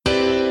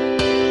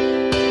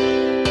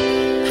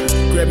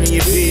in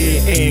your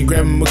bed and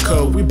grab him a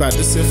coke. We bout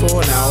to sit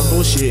for an hour,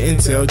 bullshit and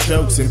tell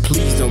jokes. And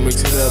please don't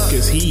mix it up,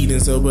 cause he done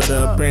sobered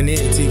up.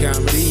 Brandon T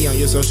Comedy on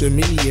your social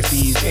media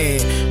feeds.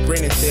 And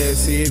Brandon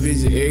Taz if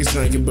it's your ex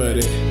drinking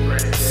buddy.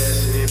 Brandon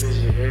Taz if it's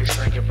your ex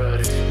drinking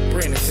buddy.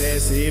 Brandon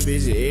Taz if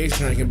it's your ex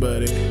drinking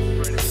buddy.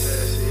 Brandon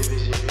Taz if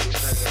it's your ex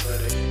drinking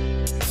buddy.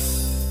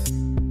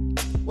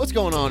 What's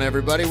going on,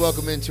 everybody?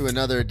 Welcome into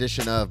another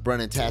edition of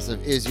Brennan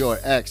Tassif is your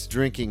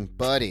ex-drinking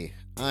buddy.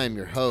 I'm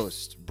your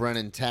host,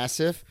 Brennan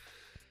Tassif.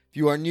 If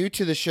you are new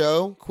to the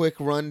show, quick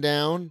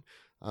rundown.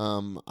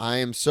 I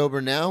am sober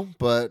now,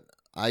 but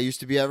I used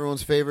to be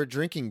everyone's favorite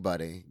drinking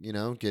buddy. You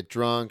know, get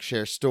drunk,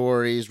 share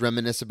stories,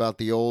 reminisce about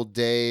the old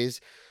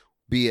days,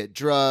 be it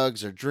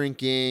drugs or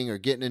drinking or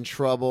getting in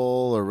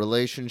trouble or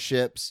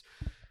relationships.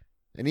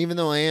 And even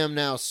though I am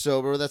now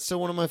sober, that's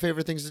still one of my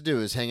favorite things to do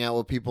is hang out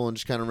with people and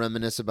just kind of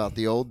reminisce about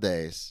the old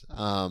days.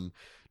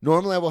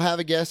 Normally I will have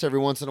a guest. Every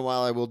once in a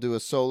while I will do a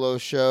solo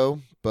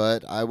show,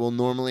 but I will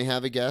normally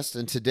have a guest.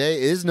 And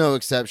today is no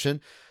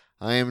exception.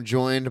 I am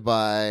joined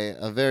by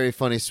a very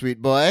funny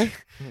sweet boy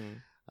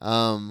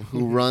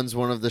who runs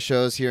one of the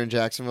shows here in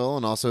Jacksonville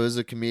and also is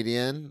a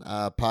comedian,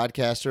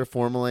 podcaster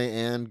formerly,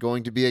 and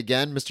going to be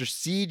again, Mr.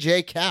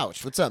 CJ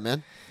Couch. What's up,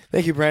 man?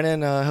 Thank you,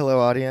 Brennan. Hello,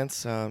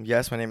 audience.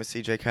 Yes, my name is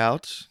CJ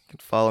Couch. You can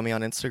follow me on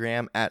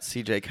Instagram at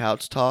CJ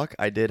Couch Talk.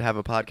 I did have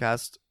a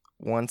podcast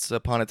once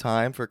upon a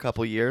time for a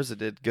couple years. It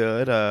did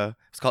good.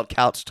 It's called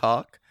Couch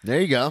Talk. There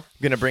you go. I'm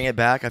going to bring it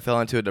back. I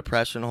fell into a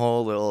depression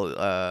hole, a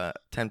little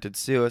attempted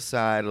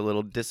suicide, a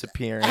little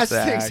disappearance. As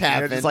things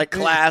happen. You know, just like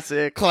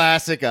classic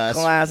us.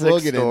 Classic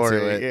we'll get story.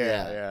 into it.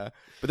 Yeah.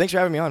 But thanks for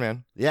having me on,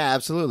 man. Yeah,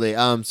 absolutely.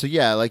 So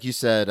yeah, like you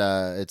said,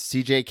 it's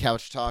CJ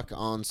Couch Talk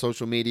on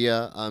social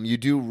media. You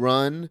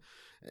do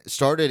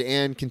started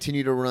and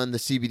continue to run the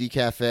CBD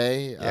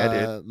Cafe,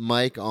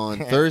 Mike,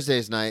 on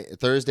Thursday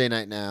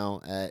night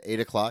now at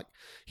 8:00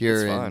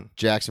 here in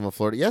Jacksonville,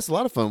 Florida. Yes, a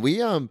lot of fun. We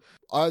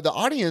the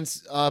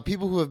audience,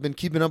 people who have been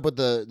keeping up with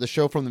the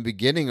show from the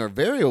beginning are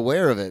very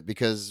aware of it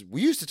because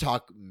we used to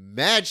talk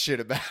mad shit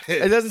about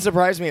it. It doesn't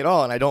surprise me at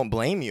all, and I don't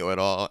blame you at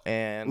all.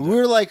 And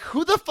we're like,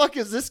 who the fuck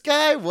is this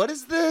guy? What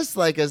is this?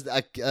 Like,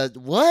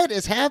 what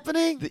is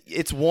happening?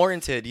 It's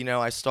warranted. You know,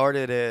 I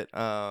started it.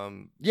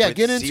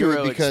 Get into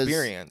it because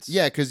experience.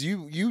 Yeah, because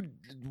you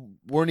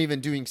weren't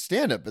even doing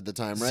stand up at the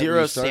time, right?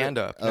 Zero stand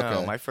up. Okay.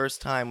 No, my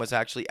first time was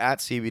actually at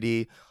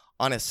CBD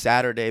on a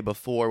Saturday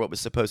before what was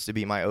supposed to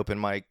be my open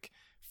mic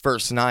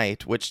first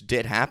night, which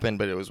did happen,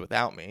 but it was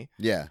without me.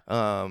 Yeah.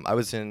 I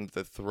was in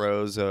the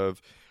throes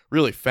of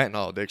really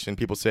fentanyl addiction.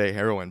 People say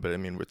heroin, but I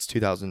mean, it's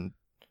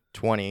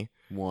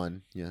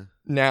 2021. Yeah.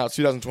 Now it's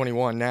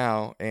 2021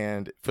 now,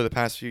 and for the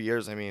past few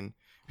years, I mean,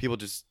 people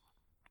just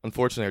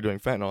unfortunately are doing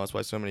fentanyl. That's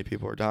why so many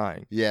people are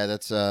dying. Yeah,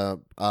 that's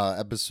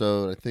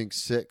episode I think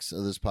 6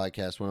 of this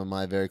podcast. One of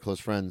my very close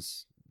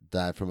friends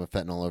died from a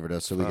fentanyl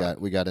overdose, so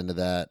we got into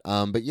that.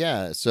 But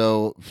yeah,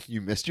 so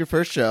you missed your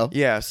first show.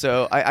 Yeah,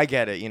 so I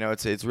get it. You know,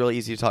 it's really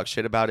easy to talk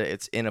shit about it.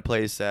 It's in a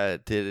place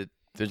that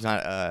there's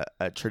not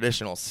a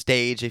traditional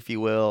stage, if you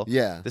will.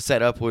 Yeah, the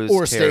setup was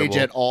or terrible.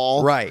 Stage at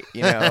all. Right.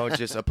 You know,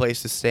 just a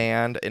place to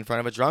stand in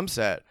front of a drum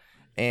set.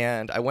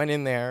 And I went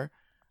in there.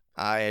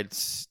 I had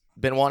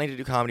been wanting to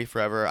do comedy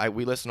forever.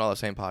 We listened to all the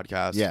same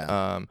podcasts.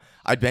 Yeah.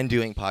 I'd been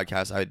doing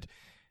podcasts. I'd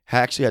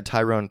actually had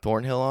Tyrone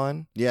Thornhill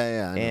on.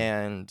 Yeah.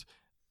 And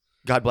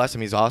God bless him,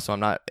 he's awesome. I'm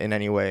not in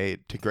any way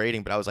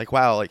degrading, but I was like,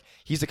 wow, like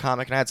he's a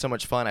comic and I had so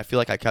much fun. I feel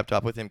like I kept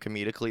up with him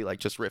comedically, like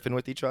just riffing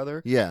with each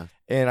other. Yeah.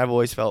 And I've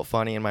always felt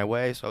funny in my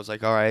way. So I was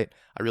like, all right,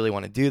 I really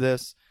want to do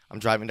this. I'm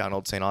driving down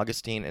Old St.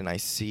 Augustine and I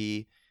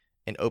see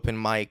an open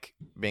mic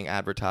being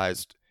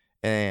advertised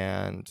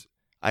and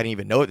I didn't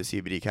even know what the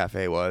CBD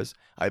Cafe was.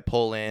 I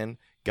pull in,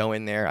 go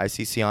in there, I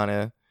see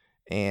Sienna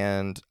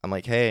and I'm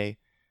like, hey,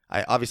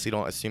 I obviously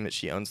don't assume that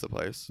she owns the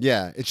place.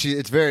 Yeah,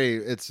 she's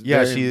very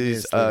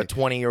she's a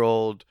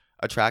 20-year-old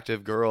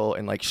attractive girl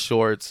in like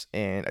shorts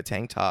and a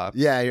tank top.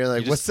 Yeah, you're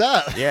like, what's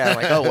up? Yeah, I'm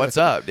like, oh, what's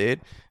up,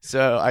 dude?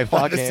 So I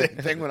walk in. The same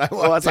thing when I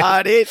walked What's in.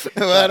 up, dude?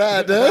 What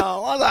up, dude?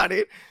 What's up,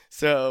 dude?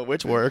 So,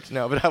 which worked.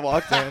 No, but I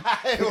walked in.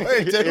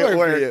 It did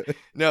work for you.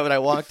 No, but I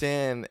walked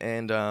in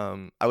and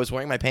I was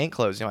wearing my paint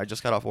clothes. You know, I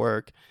just got off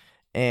work.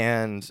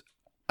 And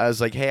I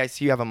was like, hey, I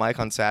see you have a mic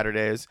on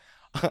Saturdays.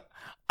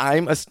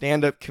 I'm a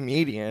stand-up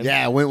comedian.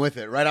 Yeah, I went with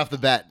it right off the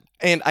bat.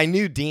 And I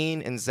knew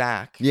Dean and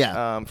Zach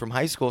from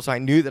high school, so I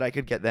knew that I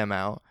could get them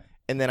out.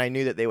 And then I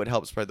knew that they would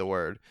help spread the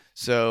word.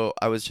 So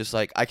I was just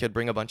like, I could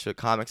bring a bunch of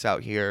comics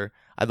out here.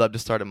 I'd love to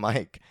start a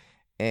mic.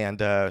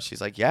 And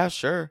she's like, yeah,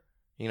 sure.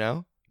 You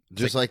know?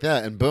 Just like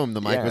that. And boom,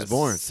 the mic was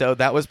born. So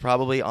that was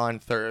probably on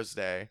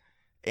Thursday.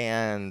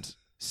 And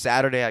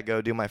Saturday, I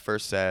go do my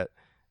first set.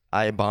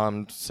 I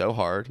bombed so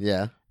hard.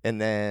 Yeah.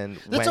 And then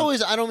I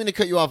don't mean to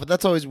cut you off, but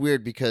that's always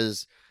weird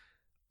because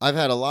I've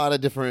had a lot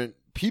of different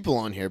people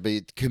on here,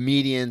 but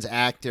comedians,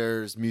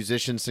 actors,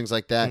 musicians, things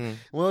like that.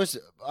 Well,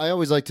 I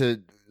always like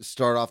to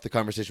start off the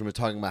conversation with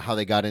talking about how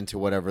they got into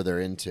whatever they're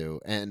into.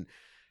 And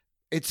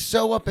it's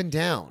so up and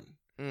down.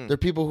 There are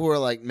people who are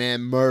like,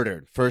 man,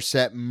 murdered. First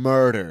set,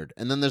 murdered.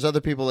 And then there's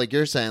other people like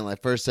you're saying,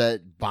 like, first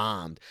set,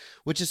 bombed.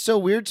 Which is so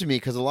weird to me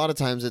because a lot of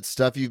times it's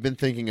stuff you've been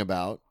thinking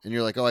about. And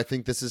you're like, oh, I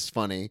think this is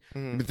funny.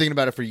 You've been thinking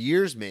about it for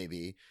years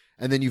maybe.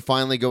 And then you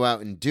finally go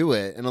out and do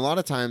it. And a lot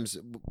of times,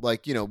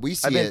 like, you know, we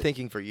see I've been it.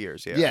 thinking for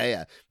years, yeah.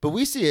 Yeah. But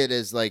we see it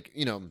as like,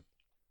 you know,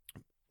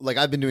 like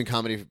I've been doing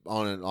comedy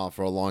on and off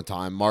for a long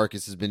time.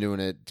 Marcus has been doing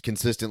it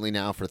consistently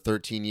now for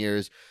 13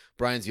 years.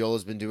 Brian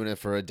Ziola's been doing it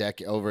for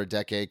over a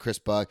decade. Chris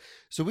Buck.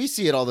 So we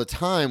see it all the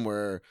time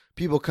where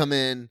people come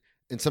in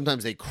and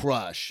sometimes they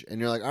crush and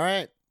you're like, all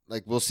right,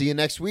 like we'll see you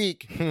next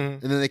week.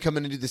 And then they come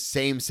in and do the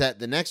same set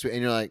the next week.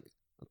 And you're like,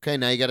 okay,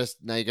 now you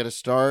gotta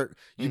start.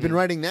 You've been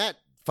writing that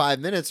 5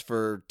 minutes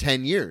for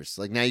 10 years.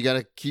 Like now you got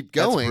to keep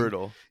going. That's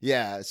brutal.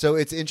 Yeah. So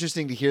it's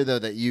interesting to hear though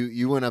that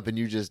you went up and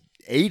you just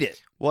ate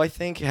it. Well, I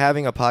think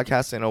having a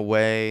podcast in a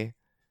way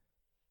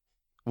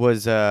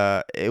was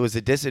it was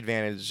a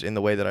disadvantage in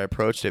the way that I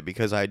approached it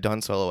because I had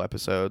done solo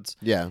episodes.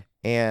 Yeah.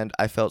 And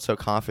I felt so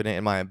confident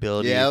in my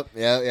ability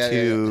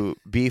to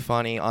be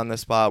funny on the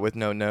spot with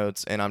no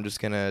notes, and I'm just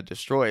gonna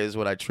destroy is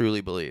what I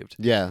truly believed.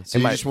 Yeah. So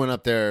and you just went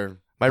up there.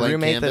 My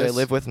roommate canvas? that I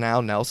live with now,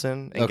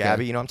 Nelson and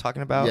Gabby, you know what I'm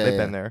talking about? Yeah, They've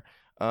been there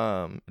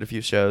at a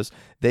few shows.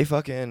 They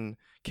fucking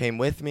came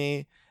with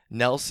me.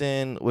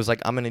 Nelson was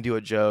like, I'm going to do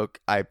a joke.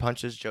 I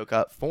punched his joke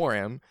up for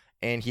him,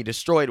 and he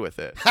destroyed with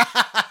it.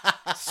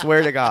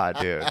 Swear to God,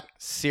 dude.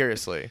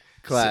 Seriously.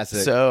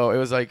 Classic. So it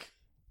was like...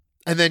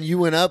 And then you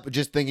went up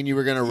just thinking you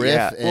were going to riff.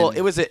 Yeah. And... Well,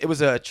 it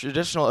was a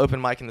traditional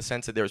open mic in the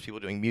sense that there was people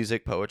doing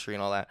music, poetry,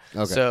 and all that.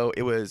 Okay. So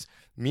it was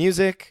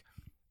music...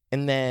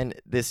 And then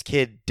this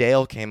kid,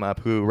 Dale, came up,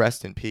 who,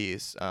 rest in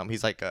peace.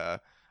 He's like a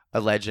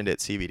legend at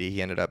CBD.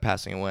 He ended up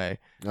passing away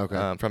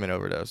from an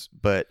overdose.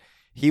 But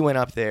he went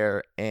up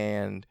there,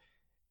 and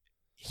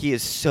he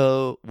was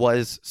so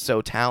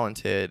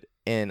talented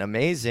and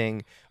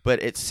amazing,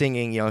 but it's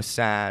singing, you know,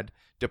 sad,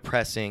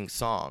 depressing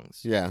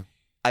songs. Yeah.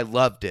 I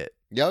loved it.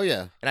 Oh,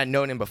 yeah. And I'd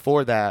known him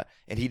before that,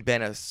 and he'd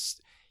been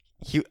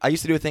I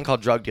used to do a thing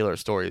called Drug Dealer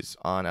Stories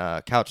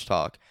on Couch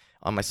Talk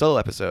on my solo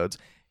episodes,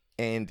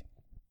 and...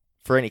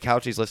 For any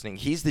couchies listening,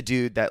 he's the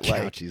dude that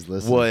like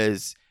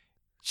was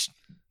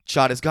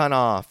shot his gun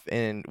off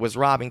and was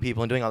robbing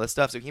people and doing all this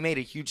stuff. So he made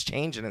a huge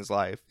change in his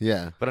life.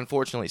 Yeah. But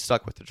unfortunately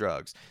stuck with the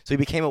drugs. So he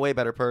became a way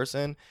better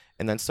person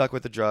and then stuck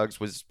with the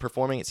drugs, was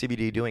performing at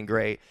CBD, doing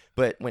great.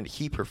 But when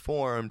he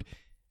performed,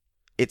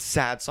 it's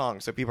sad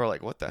songs. So people are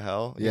like, what the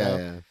hell? You know?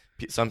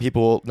 Yeah. Some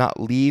people will not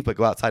leave but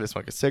go outside to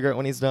smoke a cigarette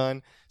when he's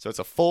done. So it's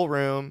a full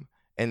room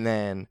and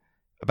then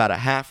about a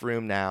half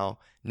room now.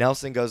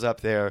 Nelson goes up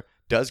there,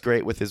 does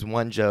great with his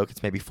one joke.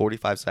 It's maybe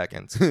 45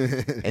 seconds.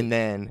 And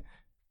then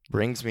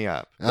brings me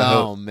up.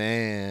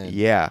 Man.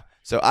 Yeah.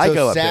 So I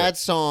go up there. Sad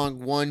song,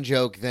 one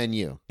joke, then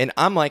you. And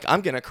I'm like,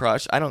 I'm going to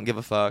crush. I don't give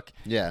a fuck.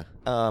 Yeah.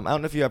 I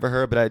don't know if you ever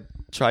heard, but I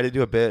tried to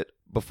do a bit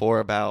before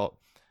about,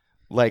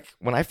 like,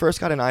 when I first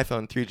got an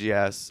iPhone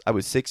 3GS, I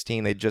was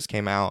 16. They just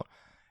came out.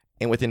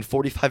 And within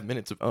 45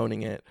 minutes of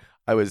owning it,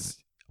 I was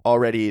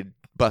already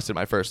busted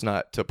my first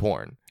nut to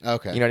porn.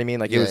 Okay. You know what I mean?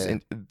 Like,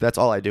 that's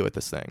all I do with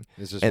this thing.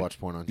 It's just watch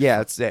porn on. Yeah,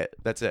 that's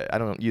it. I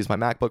don't use my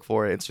MacBook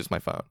for it. It's just my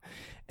phone.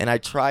 And I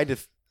tried to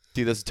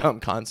do this dumb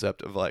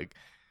concept of like,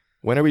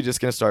 when are we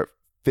just going to start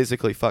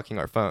physically fucking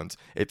our phones?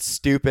 It's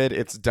stupid.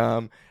 It's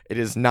dumb. It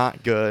is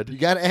not good. You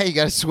got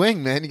to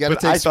swing, man. You got to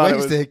take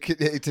swings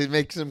to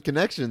make some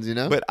connections, you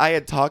know? But I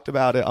had talked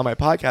about it on my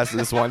podcast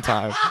this one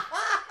time.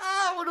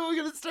 When are we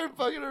going to start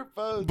fucking our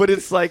phones? But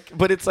it's like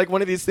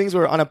one of these things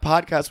where on a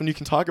podcast, when you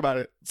can talk about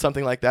it,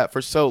 something like that for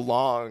so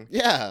long.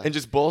 Yeah. And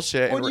just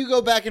bullshit. When you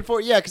go back and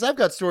forth. Yeah, because I've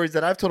got stories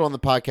that I've told on the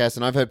podcast,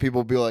 and I've had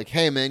people be like,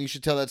 hey, man, you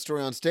should tell that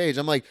story on stage.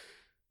 I'm like,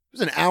 it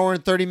was an hour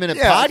and 30-minute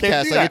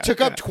podcast. Like, it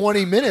took up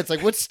 20 minutes.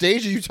 Like, what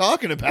stage are you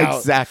talking about?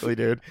 Exactly,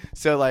 dude.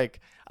 So,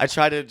 like, I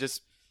try to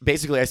just...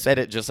 Basically, I said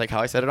it just like how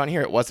I said it on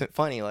here. It wasn't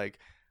funny. Like,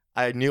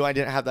 I knew I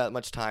didn't have that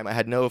much time. I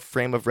had no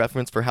frame of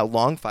reference for how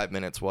long 5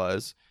 minutes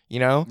was. You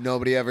know?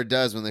 Nobody ever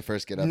does when they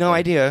first get up. No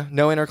idea.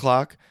 No inner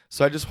clock.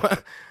 So I just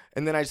went,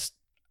 and then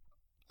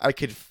I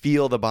could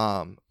feel the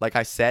bomb. Like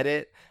I said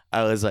it.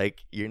 I was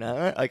like, you're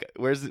not like,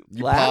 where's it?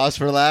 You pause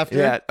for laughter?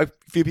 Yeah. A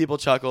few people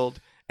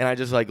chuckled and I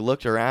just like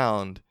looked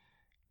around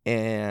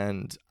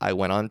and I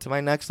went on to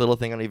my next little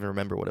thing. I don't even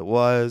remember what it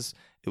was.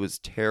 It was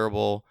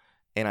terrible.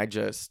 And I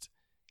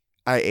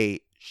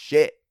ate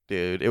shit,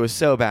 dude. It was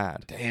so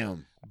bad.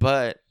 Damn.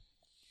 But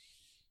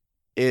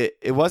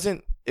it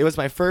wasn't. It was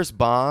my first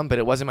bomb, but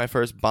it wasn't my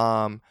first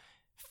bomb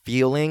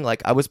feeling.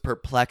 Like, I was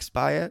perplexed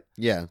by it.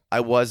 Yeah.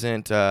 I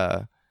wasn't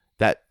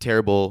that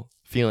terrible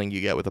feeling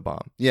you get with a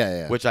bomb.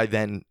 Yeah. Which I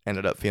then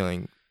ended up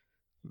feeling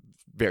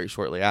very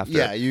shortly after.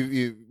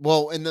 Yeah,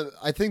 well, and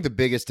I think the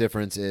biggest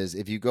difference is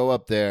if you go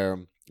up there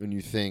and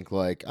you think,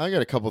 like, I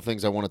got a couple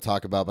things I want to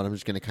talk about, but I'm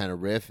just going to kind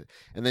of riff,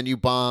 and then you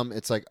bomb,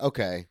 it's like,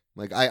 okay,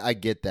 like, I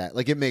get that.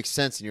 Like, it makes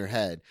sense in your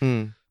head.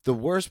 The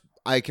worst,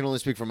 I can only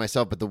speak for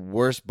myself, but the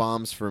worst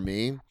bombs for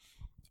me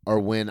are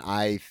when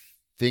I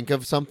think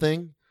of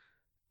something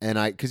and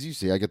because you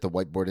see, I get the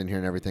whiteboard in here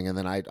and everything, and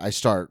then I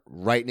start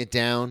writing it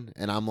down,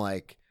 and I'm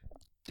like,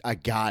 I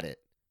got it.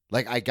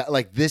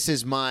 Like this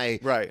is my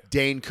Right.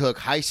 Dane Cook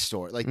heist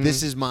story. Like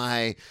this is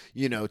my,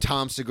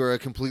 Tom Segura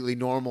completely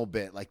normal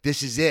bit. Like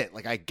this is it.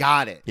 Like I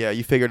got it. Yeah,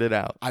 you figured it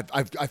out. I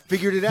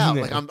figured it out.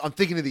 Yeah. Like I'm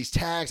thinking of these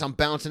tags. I'm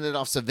bouncing it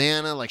off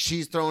Savannah. Like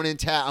she's throwing in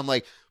tag. I'm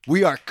like,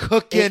 we are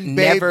cooking, It baby.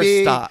 never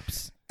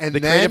stops. And the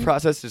then, creative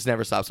process just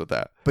never stops with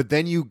that. but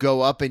then you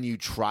go up and you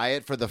try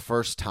it for the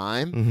first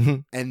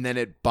time, and then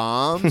it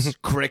bombs,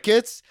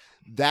 crickets.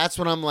 That's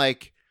when I'm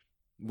like,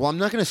 well, I'm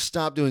not going to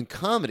stop doing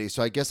comedy,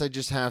 so I guess I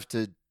just have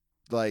to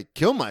like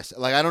kill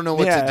myself. Like I don't know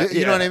what to do.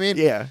 You know what I mean?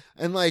 Yeah.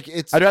 And like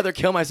it's I'd rather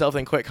kill myself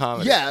than quit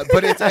comedy. yeah,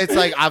 but it's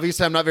like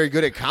obviously I'm not very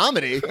good at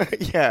comedy,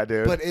 Yeah,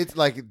 dude. but it's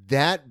like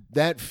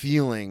that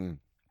feeling,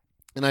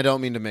 and I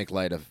don't mean to make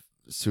light of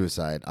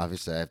suicide.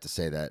 Obviously, I have to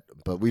say that,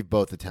 but we've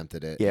both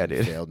attempted it. Yeah, and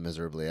dude. failed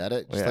miserably at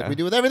it, just Yeah. like we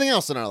do with everything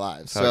else in our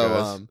lives. That's how it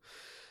So, goes.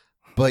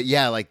 but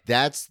yeah, like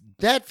that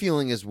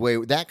feeling is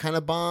that kind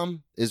of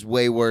bomb is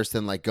way worse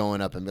than like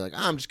going up and be like,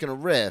 I'm just gonna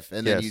riff,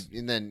 and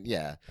then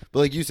Yes. But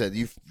like you said,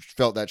 you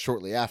felt that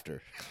shortly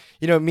after.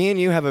 Me and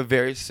you have a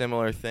very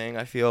similar thing,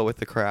 I feel, with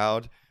the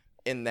crowd,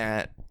 in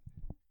that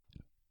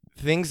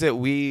things that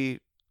we,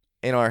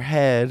 in our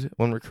head,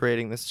 when we're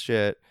creating this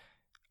shit,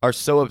 are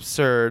so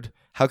absurd.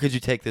 How could you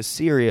take this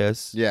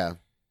serious? Yeah,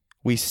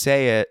 We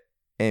say it,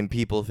 and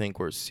people think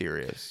we're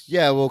serious.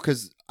 yeah. Well,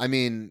 because I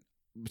mean,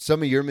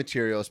 some of your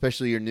material,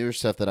 especially your newer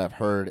stuff that I've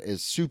heard,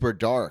 is super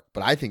dark,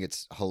 but I think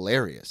it's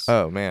hilarious.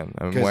 Oh, man.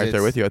 I'm 'Cause right there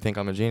it's- with you. I think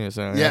I'm a genius.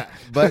 yeah,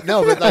 but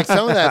like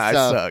some of that I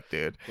stuff, suck,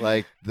 dude.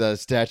 like the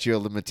statute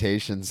of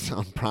limitations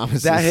on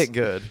promises, That hit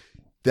good.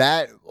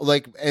 That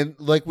like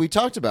we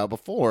talked about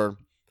before,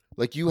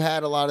 like you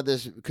had a lot of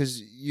this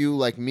because you,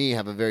 like me,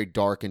 have a very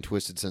dark and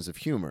twisted sense of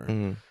humor.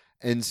 Mhm.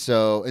 And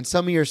so, and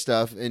some of your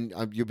stuff, and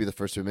you'll be the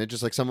first to admit,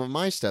 just like some of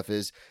my stuff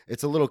it's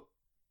a little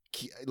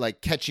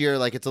like catchier.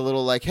 Like it's a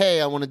little like, hey,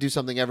 I want to do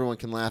something everyone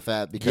can laugh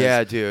at because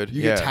Yeah, dude.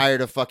 you yeah. get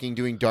tired of fucking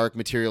doing dark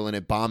material and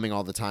it bombing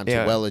all the time to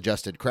Yeah.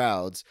 well-adjusted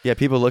crowds. Yeah,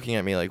 people looking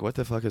at me like, what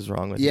the fuck is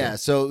wrong with you? Yeah,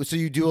 so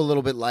you do a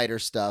little bit lighter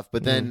stuff,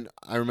 but then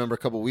I remember a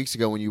couple weeks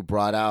ago when you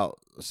brought out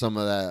some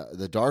of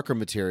the darker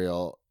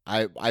material,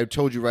 I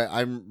told you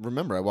I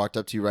remember I walked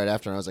up to you right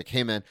after and I was like,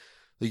 hey man,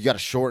 you got to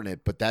shorten it,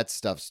 but that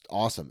stuff's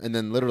awesome. And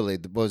then literally,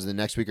 what was it, the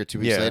next week or 2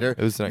 weeks Yeah, later, it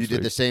was the next you did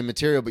week. the same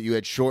material, but you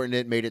had shortened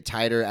it, made it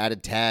tighter,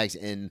 added tags,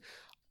 and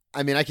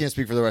I mean, I can't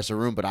speak for the rest of the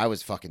room, but I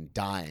was fucking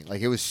dying. Like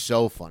it was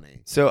so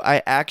funny. So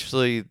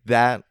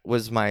that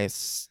was my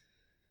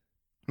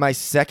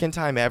second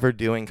time ever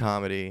doing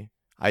comedy.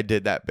 I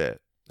did that bit.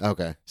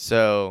 Okay.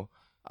 So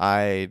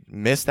I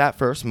missed that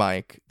first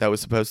mic that was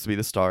supposed to be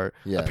the start.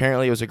 Yeah.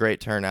 Apparently it was a great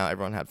turnout.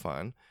 Everyone had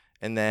fun.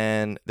 And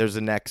then there's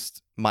the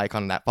next mic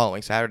on that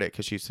following Saturday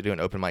because she used to do an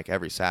open mic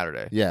every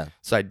Saturday. Yeah.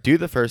 So I'd do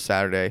the first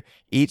Saturday,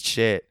 eat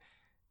shit,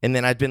 and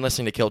then I'd been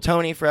listening to Kill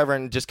Tony forever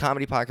and just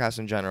comedy podcasts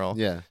in general.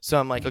 Yeah. So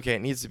I'm like, okay,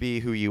 it needs to be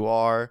who you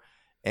are.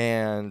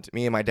 And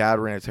me and my dad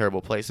were in a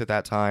terrible place at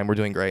that time. We're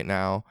doing great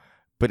now.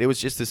 But it was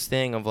just this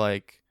thing of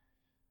like,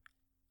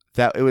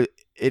 that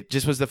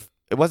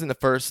it wasn't the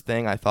first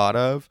thing I thought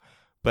of,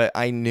 but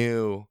I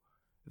knew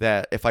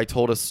that if I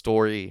told a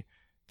story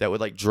that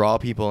would like draw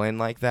people in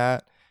like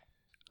that,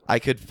 I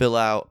could fill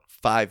out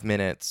 5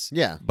 minutes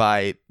Yeah.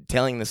 by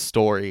telling the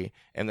story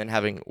and then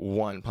having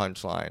one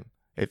punchline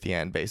at the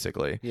end,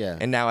 basically. Yeah.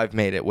 And now I've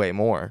made it way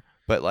more.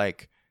 But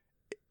like,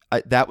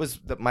 that was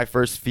my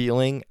first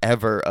feeling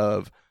ever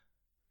of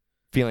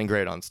feeling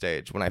great on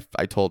stage when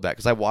I told that.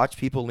 Because I watched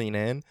people lean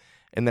in,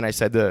 and then I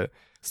said the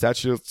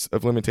statutes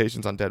of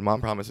limitations on Dead Mom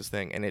Promises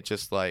thing, and it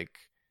just like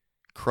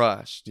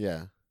crushed.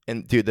 Yeah.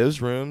 And dude, those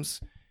rooms,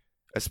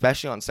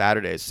 especially on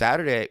Saturdays.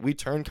 Saturday, we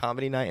turned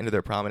comedy night into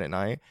their prominent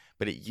night,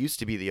 but it used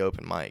to be the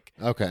open mic.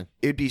 Okay.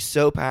 It'd be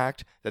so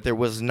packed that there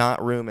was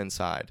not room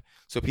inside.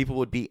 So people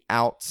would be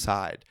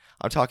outside.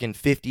 I'm talking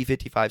 50,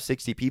 55,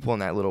 60 people in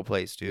that little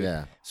place, dude.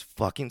 Yeah. It's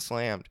fucking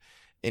slammed.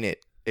 And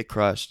it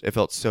crushed. It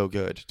felt so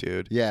good,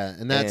 dude. Yeah.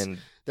 And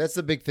that's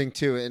the big thing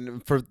too.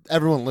 And for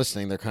everyone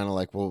listening, they're kind of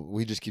like, well,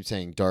 we just keep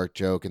saying dark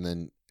joke, and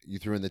then you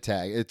threw in the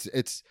tag.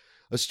 It's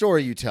a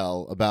story you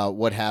tell about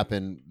what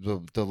happened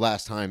the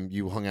last time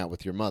you hung out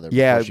with your mother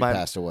before she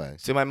passed away.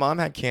 So my mom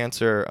had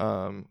cancer.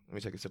 Let me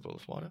take a sip of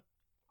this water.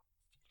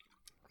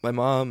 My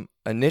mom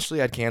initially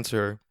had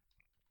cancer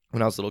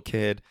when I was a little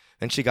kid.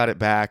 Then she got it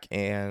back,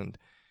 and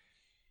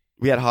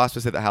we had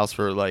hospice at the house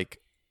for like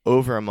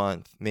over a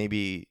month,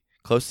 maybe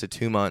close to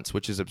 2 months,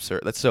 which is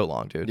absurd. That's so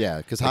long, dude. Yeah,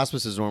 because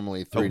hospice is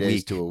normally 3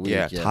 days to a week.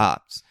 Yeah,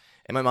 tops.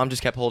 And my mom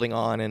just kept holding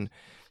on, and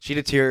she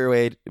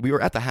deteriorated. We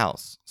were at the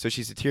house, so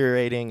she's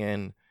deteriorating,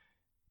 and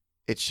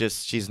it's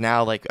just she's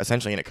now like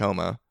essentially in a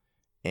coma,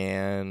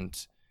 and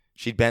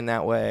she'd been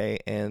that way.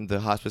 And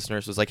the hospice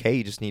nurse was like, "Hey,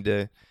 you just need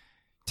to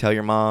tell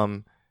your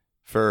mom,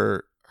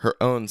 for her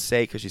own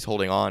sake, because she's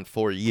holding on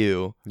for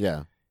you.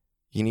 Yeah.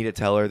 You need to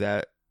tell her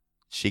that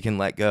she can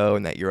let go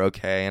and that you're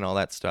okay and all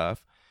that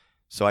stuff."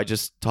 So I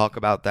just talk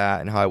about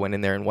that and how I went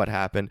in there and what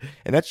happened.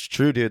 And that's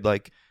true, dude.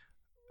 Like,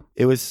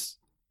 it was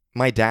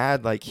my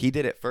dad, like, he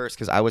did it first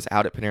because I was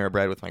out at Panera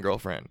Bread with my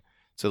girlfriend.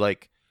 So,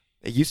 like,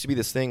 it used to be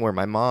this thing where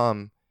my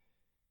mom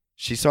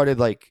she started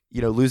like,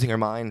 losing her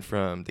mind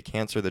from the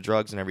cancer, the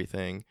drugs and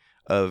everything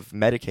of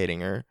medicating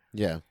her,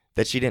 Yeah.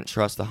 that she didn't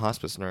trust the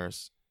hospice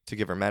nurse to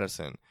give her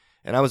medicine.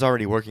 And I was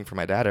already working for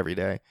my dad every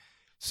day.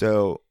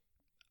 So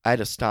I had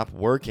to stop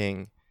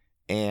working.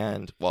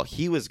 And while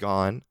he was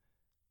gone,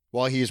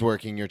 While he's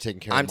working, you're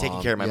taking care of I'm mom.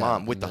 taking care of my Yeah,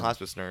 mom with and the then-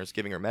 hospice nurse,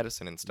 giving her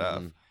medicine and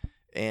stuff. Mhm.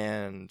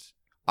 And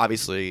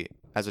obviously,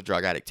 as a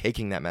drug addict,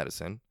 taking that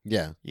medicine,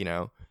 Yeah.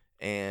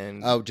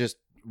 and Oh, just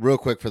real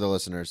quick for the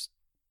listeners.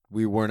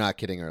 We were not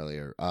kidding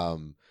earlier.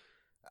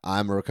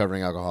 I'm a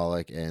recovering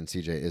alcoholic, and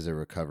CJ is a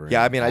recovering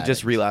yeah, I mean, I just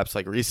addict. relapsed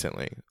like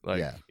recently. Like,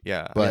 Yeah.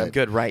 yeah, I But mean, I'm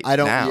good right I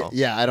don't. now.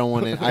 Yeah, I don't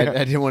want it. I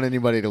didn't want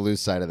anybody to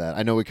lose sight of that.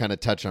 I know we kind of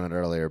touched on it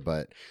earlier,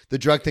 but the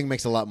drug thing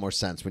makes a lot more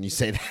sense when you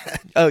say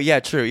that. Oh yeah,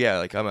 true. Yeah,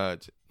 like I'm a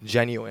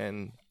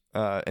genuine,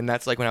 and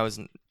that's like when I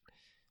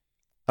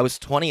was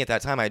 20 at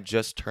that time. I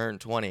just turned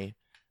 20.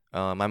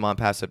 My mom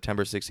passed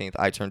September 16th.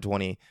 I turned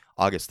 20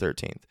 August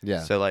 13th.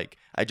 Yeah. So like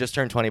I just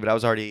turned 20, but I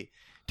was already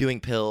doing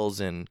pills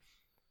and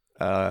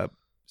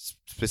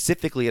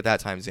specifically at that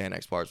time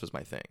Xanax bars was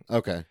my thing.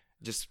 Okay.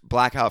 Just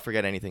blackout,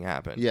 forget anything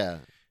happened. Yeah.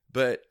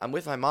 But I'm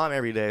with my mom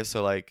every day,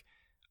 so like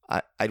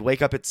I'd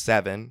wake up at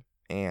 7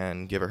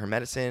 and give her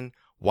medicine,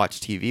 watch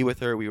TV with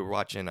her. We were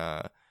watching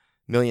 $1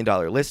 Million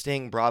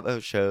Listing, Bravo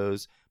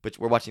shows, but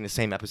we're watching the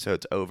same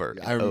episodes over.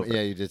 I and remember. over.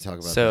 Yeah, you did talk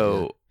about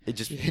So it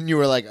just that. And you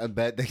were like, I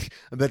bet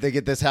they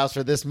get this house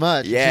for this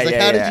much. yeah, She's like,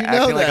 yeah, how yeah. did you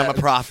know Acting that? like I'm a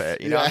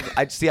prophet, Yeah.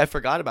 I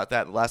forgot about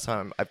that the last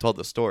time I've told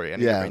the story. I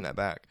need to Yeah. bring that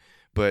back.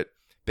 But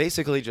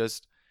basically,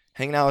 just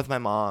hanging out with my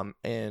mom,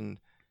 and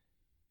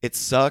it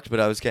sucked, but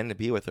I was getting to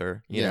be with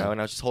her, you Yeah. know, and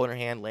I was just holding her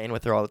hand, laying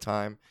with her all the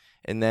time.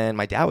 And then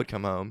my dad would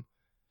come home,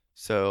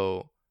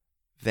 so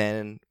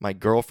then my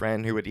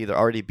girlfriend, who would either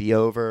already be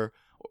over,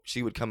 or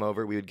she would come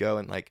over. We would go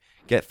and like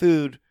get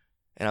food,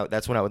 and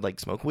that's when I would like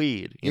smoke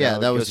weed. You Yeah, know,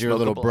 that go was your smoke a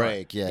little blunt.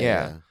 break. Yeah.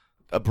 Yeah.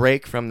 A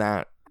break from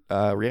that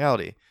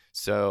reality.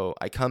 So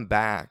I come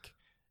back,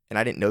 and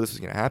I didn't know this was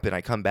going to happen. I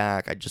come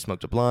back, I just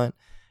smoked a blunt,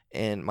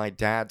 and my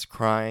dad's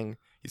crying.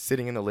 He's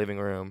sitting in the living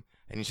room,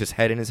 and he's just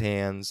head in his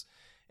hands,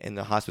 and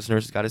the hospice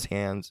nurse has got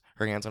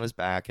her hands on his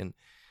back, and,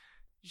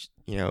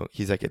 you know,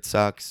 he's like, it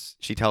sucks.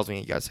 She tells me,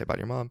 you got to say about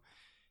your mom.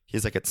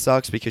 He's like, it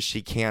sucks because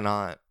she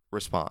cannot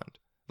respond.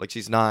 Like,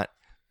 she's not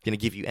going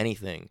to give you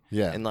anything.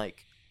 Yeah. And,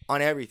 like,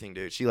 on everything,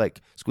 dude. She, like,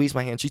 squeezed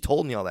my hand. She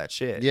told me all that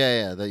shit.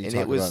 Yeah. That you And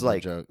talked it was, about in the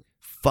like, joke.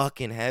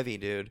 Fucking heavy,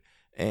 dude.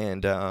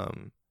 And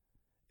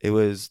it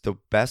was the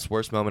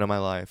worst moment of my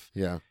life,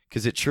 Yeah.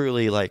 because it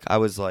truly, like, I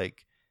was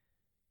like,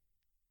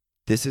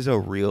 this is a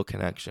real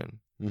connection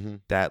Mm-hmm.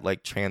 that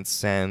like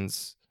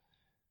transcends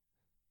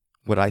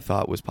what I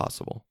thought was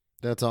possible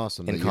That's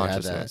awesome. in that you had that.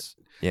 consciousness.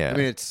 Yeah. I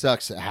mean, it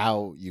sucks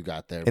how you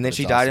got there. and but then it's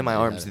she died awesome in my that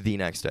you arms had it. the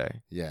next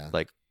day. Yeah.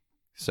 Like,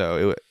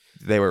 so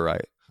they were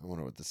right. I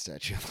wonder what the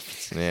statue.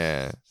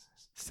 Yeah.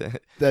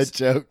 That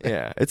joke.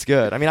 Yeah, it's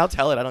good. I mean, I'll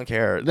tell it. I don't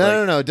care.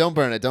 No. Don't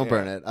burn it. Don't Yeah.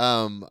 burn it.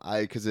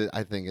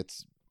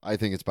 I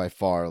think it's by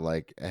far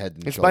like head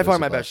and It's by far shoulders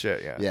my above. best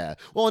shit. Yeah. Yeah.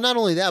 Well, not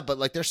only that, but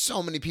like there's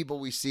so many people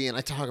we see, and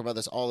I talk about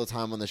this all the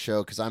time on the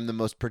show because I'm the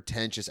most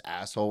pretentious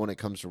asshole when it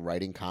comes to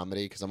writing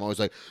comedy because I'm always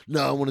like,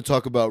 no, I want to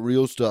talk about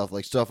real stuff,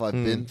 like stuff I've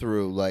been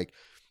through. Like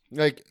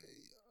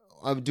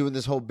I'm doing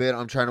this whole bit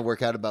I'm trying to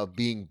work out about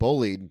being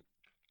bullied,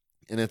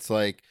 and it's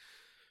like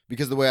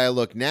because the way I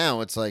look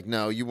now, it's like,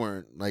 no, you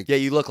weren't like Yeah,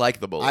 you look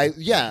like the bully.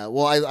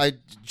 I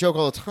joke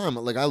all the time.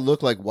 Like I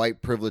look like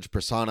white privilege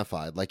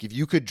personified. Like if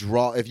you could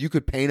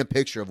paint a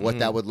picture of what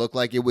that would look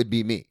like, it would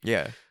be me.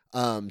 Yeah.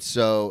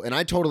 So, and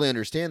I totally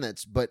understand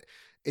that, but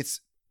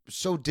it's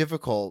so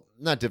difficult,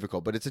 not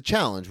difficult, but it's a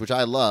challenge, which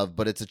I love,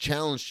 but it's a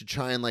challenge to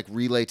try and like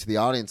relay to the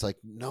audience. Like,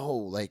 no,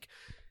 like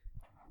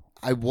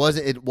it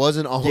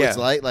wasn't always Yeah.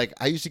 like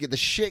I used to get the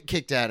shit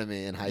kicked out of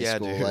me in high Yeah,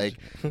 school. dude. Like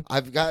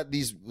I've got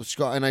these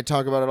scars, and I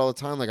talk about it all the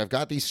time. Like I've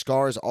got these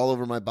scars all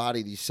over my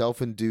body, these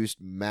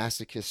self-induced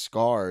masochist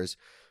scars,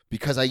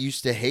 because I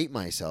used to hate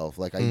myself.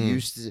 Like I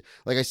used to,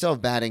 like I still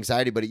have bad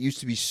anxiety, but it used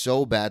to be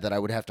so bad that I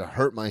would have to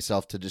hurt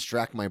myself to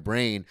distract my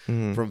brain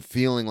from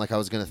feeling like I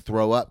was going to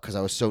throw up because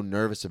I was so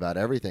nervous about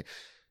everything.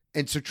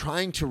 And so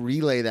trying to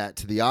relay that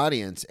to the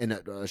audience in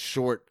a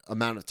short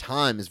amount of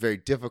time is very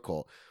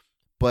difficult.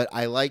 But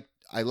I like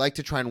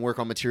to try and work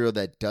on material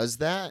that does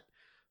that,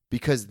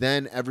 because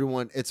then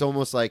it's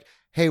almost like,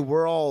 hey,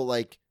 we're all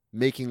like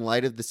making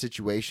light of the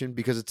situation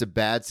because it's a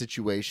bad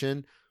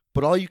situation,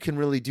 but all you can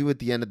really do at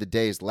the end of the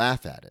day is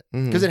laugh at it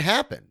because it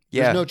happened.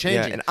 Yeah. There's no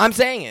changing. Yeah. And I'm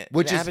saying it.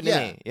 Which it is happened to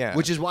me. Yeah.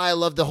 Which is why I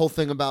love the whole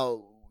thing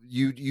about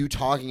you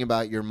talking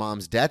about your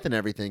mom's death and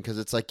everything, because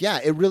it's like, yeah,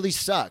 it really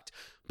sucked,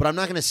 but I'm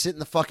not going to sit in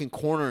the fucking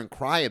corner and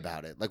cry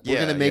about it. Like we're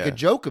Yeah, going to make a yeah.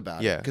 joke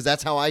about it Yeah. because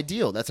that's how I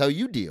deal. That's how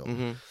you deal.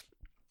 Mhm.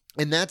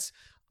 And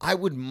I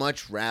would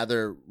much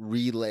rather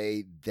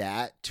relay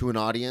that to an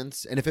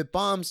audience. And if it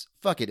bombs,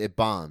 fuck it, it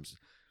bombs.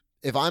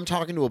 If I'm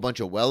talking to a bunch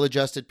of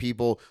well-adjusted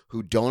people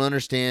who don't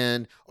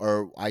understand,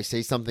 or I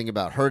say something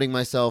about hurting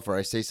myself, or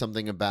I say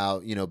something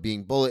about, you know,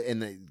 being bullied,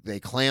 and they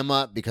clam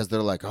up because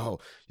they're like, oh,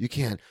 you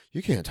can't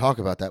talk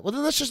about that. Well,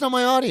 then that's just not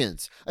my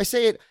audience. I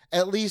say it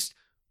at least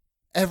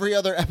every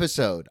other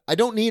episode. I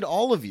don't need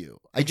all of you.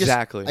 I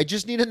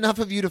just need enough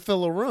of you to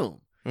fill a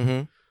room.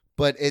 Mm-hmm.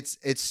 But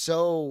it's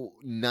so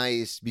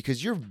nice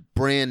because you're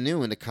brand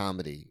new into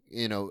comedy,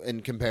 you know,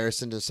 in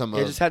comparison to some of.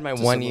 I just had my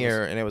 1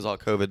 year, and it was all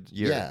COVID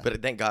year. Yeah.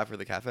 But thank God for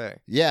the cafe.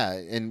 Yeah,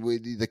 and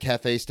the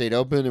cafe stayed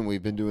open, and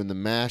we've been doing the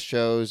mass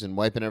shows and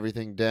wiping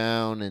everything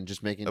down and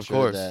just making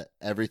sure that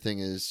everything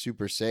is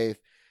super safe.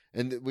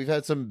 And we've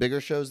had some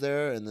bigger shows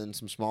there, and then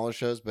some smaller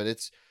shows. But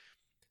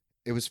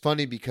it was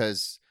funny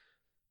because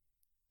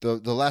the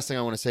last thing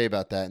I want to say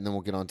about that, and then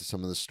we'll get on to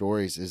some of the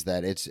stories, is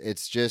that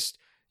it's just.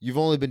 You've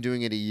only been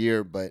doing it a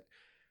year, but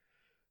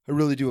I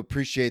really do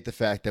appreciate the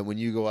fact that when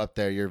you go up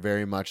there, you're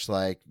very much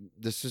like,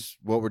 this is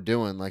what we're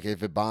doing. Like,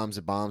 if it bombs,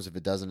 it bombs. If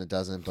it doesn't, it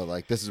doesn't. But,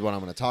 like, this is what I'm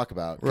going to talk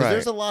about. Because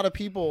there's a lot of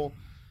people,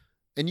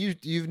 and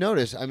you've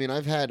noticed, I mean,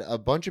 I've had a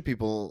bunch of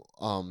people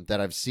that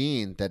I've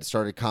seen that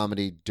started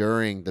comedy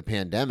during the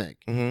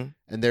pandemic. Mm-hmm.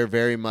 And they're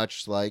very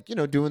much like, you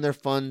know, doing their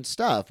fun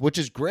stuff, which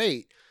is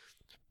great.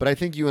 But I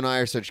think you and I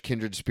are such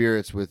kindred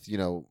spirits with, you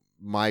know,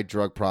 my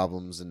drug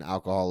problems and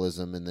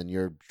alcoholism and then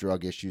your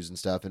drug issues and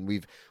stuff. And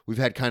we've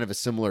had kind of a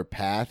similar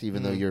path,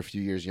 even though you're a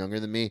few years younger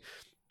than me,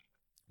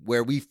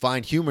 where we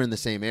find humor in the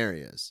same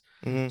areas.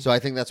 Mm-hmm. So I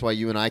think that's why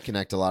you and I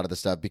connect a lot of the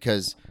stuff,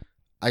 because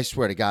I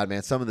swear to God,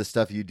 man, some of the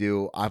stuff you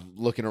do, I'm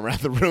looking around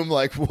the room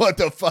like, what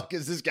the fuck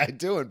is this guy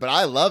doing? But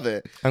I love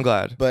it. I'm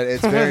glad. But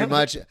it's very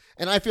much,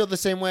 and I feel the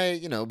same way,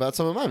 you know, about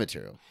some of my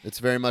material. It's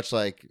very much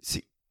like,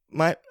 see,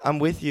 I'm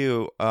with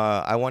you.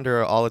 I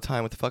wonder all the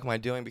time, what the fuck am I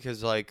doing?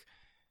 Because, like,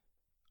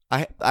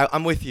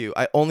 I'm with you.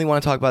 I only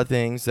want to talk about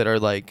things that are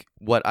like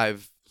what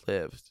I've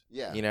lived.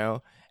 Yeah. You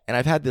know? And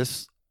I've had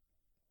this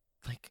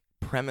like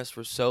premise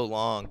for so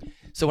long.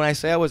 So when I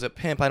say I was a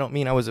pimp, I don't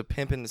mean I was a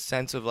pimp in the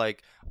sense of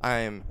like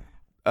I'm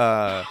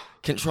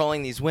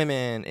controlling these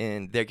women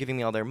and they're giving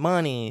me all their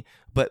money,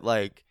 but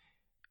like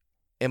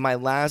in my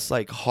last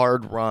like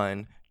hard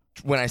run,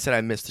 when I said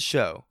I missed the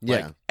show,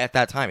 like at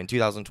that time in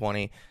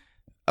 2020,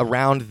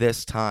 around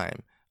this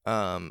time,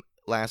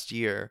 last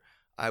year,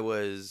 I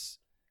was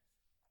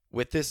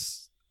with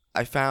this,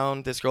 I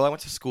found this girl I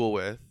went to school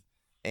with,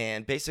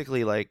 and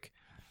basically, like,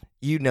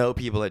 you know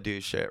people that do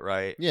shit,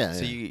 right? Yeah.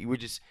 So you would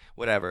just,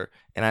 whatever.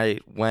 And I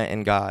went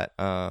and got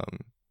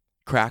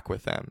crack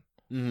with them.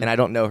 mm-hmm. And I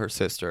don't know her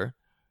sister.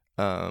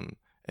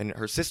 And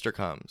her sister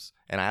comes,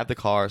 and I have the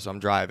car, so I'm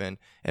driving,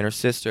 and her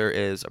sister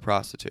is a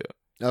prostitute.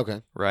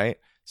 Okay. Right?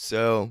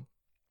 So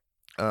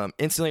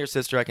instantly her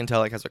sister, I can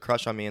tell, like, has a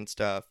crush on me and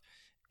stuff.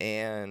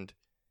 And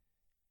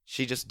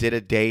she just did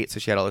a date, so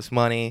she had all this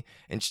money,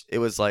 and it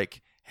was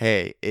like,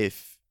 hey,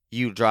 if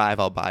you drive,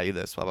 I'll buy you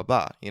this, blah, blah,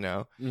 blah, you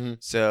know? Mm-hmm.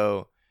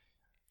 So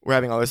we're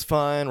having all this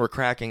fun, we're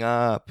cracking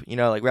up, you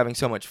know, like, we're having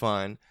so much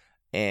fun,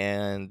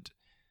 and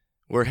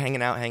we're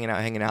hanging out,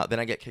 then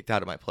I get kicked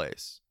out of my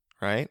place,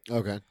 right?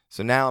 Okay.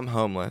 So now I'm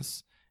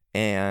homeless,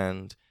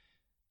 and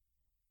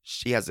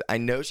I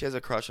know she has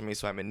a crush on me,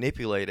 so I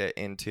manipulate it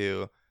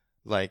into,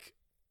 like,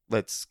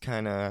 let's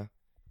kind of,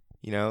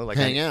 you know, like,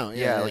 hang out.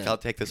 Yeah, like, I'll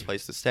take this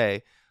place to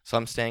stay. So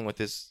I'm staying with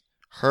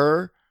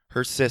her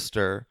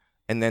sister,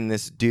 and then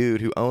this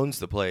dude who owns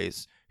the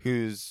place,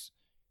 who's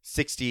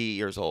 60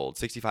 years old,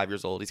 65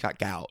 years old. He's got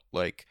gout.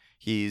 Like,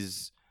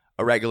 he's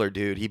a regular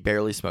dude. He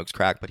barely smokes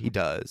crack, but he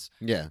does.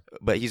 Yeah.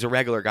 But he's a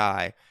regular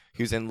guy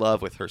who's in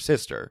love with her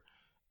sister,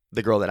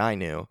 the girl that I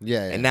knew.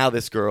 Yeah. And now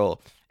this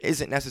girl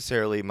isn't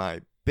necessarily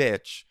my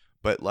bitch,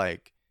 but,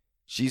 like,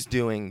 she's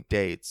doing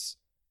dates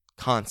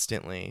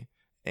constantly,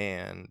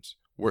 and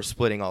we're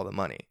splitting all the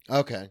money.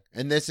 Okay.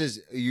 And this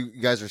is, you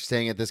guys are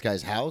staying at this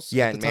guy's house?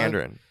 Yeah, at in the time?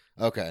 Mandarin.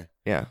 Okay.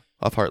 Yeah,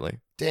 off Hartley.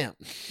 Damn.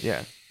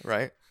 Yeah,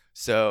 right?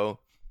 So,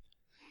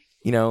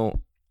 you know,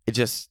 it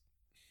just...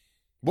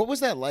 What was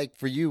that like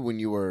for you when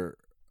you were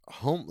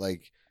home?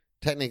 Like,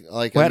 technically,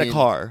 like, I had a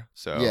car,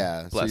 so...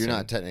 Yeah, so blessing. you're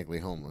not technically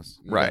homeless.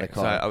 You right. got a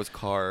car. So I was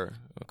car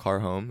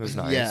home. It was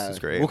nice. Yeah. It was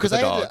great. Well, because With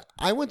a dog.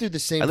 I went through the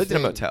same I lived thing.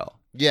 in a motel.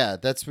 Yeah,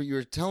 that's what you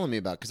were telling me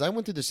about. Because I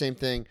went through the same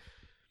thing.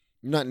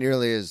 Not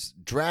nearly as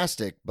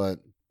drastic, but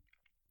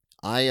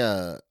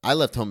I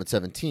left home at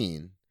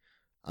 17,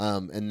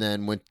 and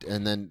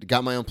then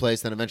got my own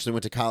place. Then eventually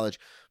went to college.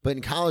 But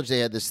in college, they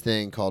had this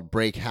thing called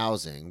break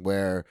housing,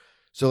 where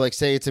like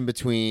say it's in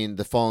between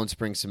the fall and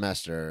spring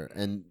semester,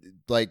 and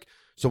like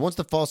so once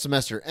the fall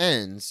semester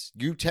ends,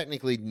 you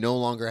technically no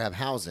longer have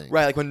housing.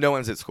 Right, like when no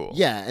one's at school.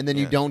 Yeah, and then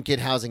you don't get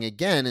housing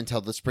again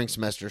until the spring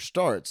semester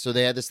starts. So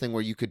they had this thing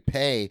where you could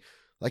pay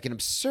like an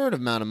absurd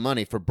amount of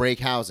money for break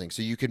housing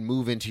so you could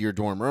move into your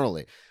dorm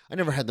early. I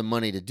never had the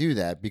money to do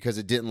that because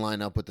it didn't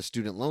line up with the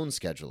student loan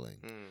scheduling.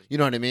 You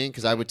know what I mean?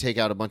 Because I would take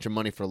out a bunch of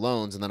money for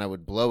loans and then I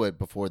would blow it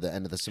before the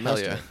end of the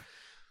semester. Hell yeah.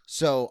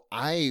 So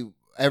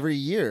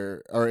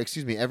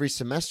every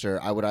semester,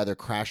 I would either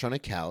crash on a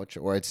couch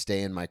or I'd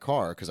stay in my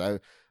car because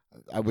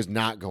I was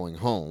not going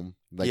home.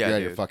 Like, you're out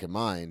of your fucking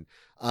mind.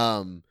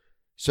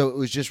 So it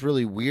was just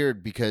really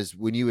weird because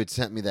when you had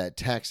sent me that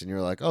text and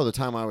you're like, oh, the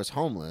time I was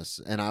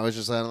homeless. And I was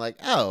just like,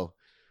 oh,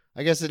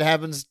 I guess it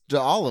happens to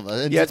all of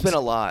us. Yeah, it's been a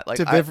lot. Like,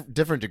 to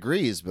different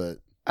degrees, but...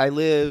 I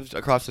lived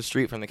across the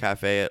street from the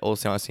cafe at Old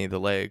St. Augustine, the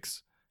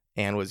Lakes.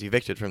 and was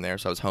evicted from there,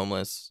 so I was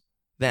homeless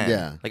then.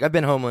 Yeah. Like I've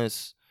been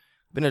homeless,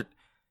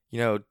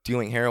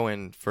 doing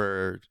heroin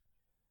for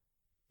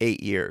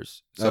 8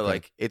 years. So Okay.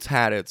 like it's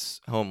had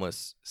its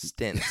homeless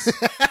stints.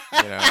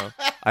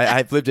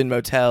 I've lived in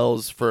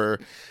motels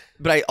but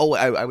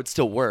I would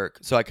still work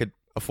so I could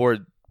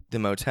afford the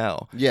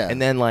motel. Yeah.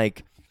 And then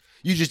like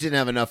You just didn't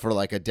have enough for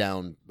like a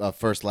down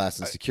first, last,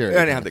 and security.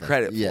 I didn't have the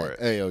credit for it.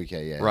 Oh,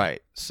 okay, yeah.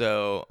 Right.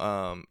 So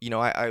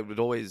I would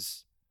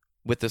always,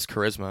 with this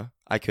charisma,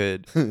 I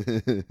could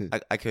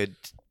I could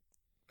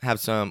have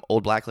some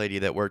old black lady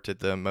that worked at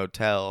the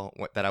motel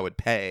that I would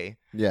pay.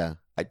 Yeah.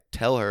 I'd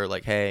tell her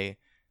like, hey,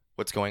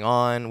 what's going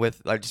on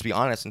I'd just be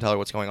honest and tell her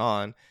what's going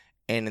on.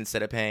 And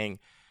instead of paying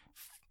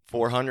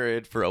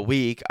 $400 for a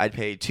week, I'd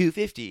pay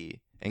 $250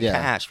 in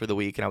cash for the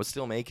week. And I was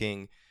still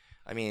making,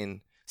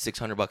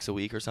 $600 a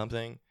week or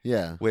something.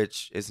 Yeah.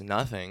 Which is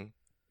nothing.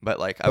 But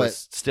like I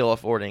was still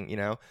affording,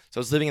 So I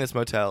was living in this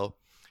motel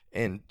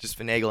and just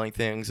finagling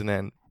things. And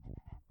then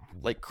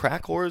like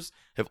crack whores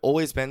have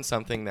always been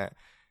something that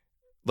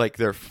like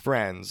they're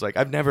friends. Like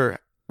I've never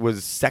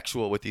was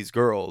sexual with these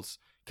girls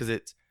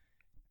because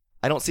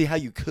I don't see how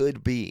you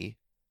could be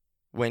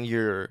when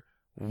you're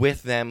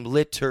with them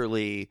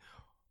literally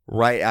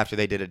right after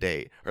they did a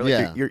date. Or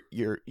like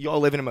you all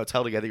live in a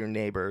motel together, you're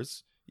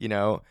neighbors,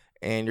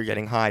 and you're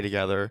getting high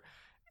together,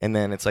 and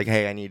then it's like,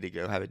 hey, I need to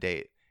go have a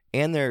date.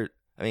 And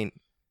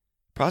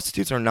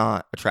prostitutes are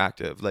not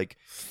attractive. Like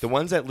the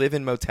ones that live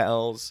in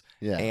motels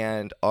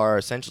and are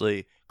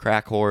essentially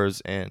crack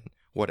whores and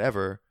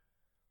whatever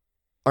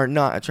are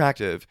not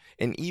attractive.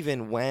 And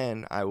even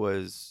when I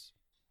was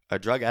a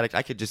drug addict,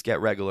 I could just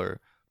get regular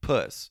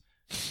puss.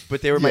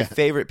 But they were my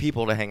favorite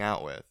people to hang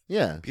out with.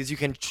 Yeah. Because you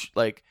can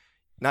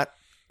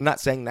not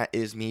saying that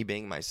is me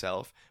being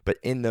myself, but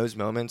in those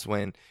moments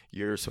when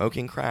you're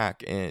smoking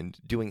crack and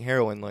doing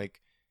heroin, like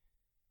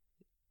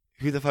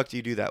who the fuck do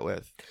you do that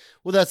with?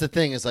 Well, that's the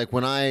thing is like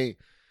when I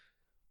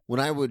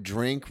would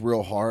drink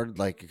real hard,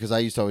 like because I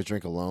used to always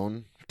drink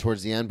alone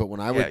towards the end, but when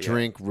I would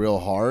drink real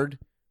hard,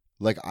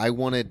 like I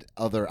wanted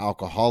other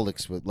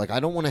alcoholics with, like I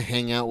don't want to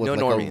hang out with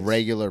a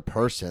regular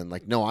person.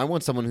 Like no, I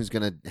want someone who's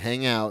gonna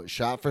hang out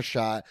shot for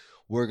shot.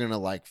 We're gonna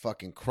like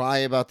fucking cry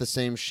about the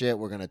same shit.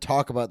 We're gonna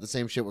talk about the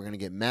same shit. We're gonna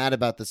get mad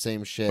about the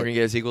same shit. We're gonna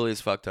get as equally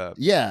as fucked up.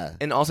 Yeah.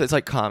 And also, it's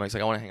like comics.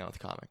 Like I want to hang out with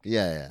comics.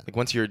 Yeah. Like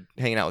once you're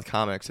hanging out with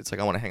comics, it's like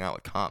I want to hang out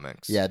with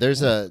comics. Yeah. There's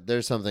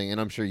something, and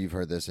I'm sure you've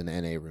heard this in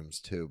NA rooms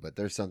too. But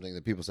there's something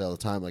that people say all the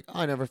time, like, oh,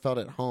 I never felt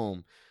at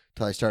home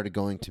till I started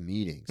going to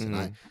meetings, and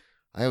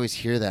I always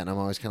hear that, and I'm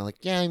always kind of like,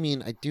 yeah, I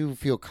mean, I do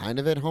feel kind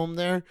of at home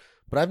there,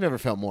 but I've never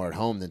felt more at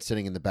home than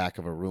sitting in the back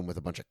of a room with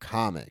a bunch of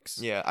comics.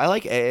 Yeah, I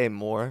like AA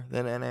more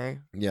than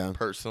NA. Yeah,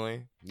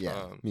 personally.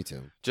 Yeah, me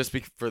too. Just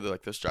for the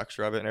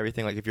structure of it and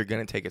everything. Like, if you're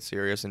gonna take it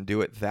serious and do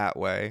it that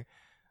way,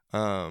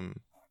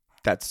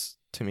 that's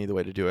to me the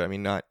way to do it. I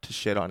mean, not to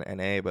shit on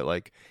NA, but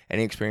like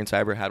any experience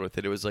I ever had with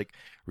it, it was like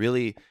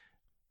really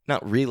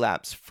not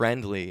relapse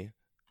friendly,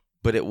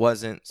 but it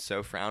wasn't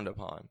so frowned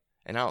upon.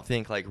 And I don't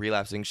think like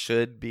relapsing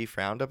should be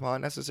frowned upon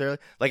necessarily.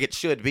 Like it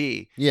should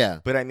be. Yeah.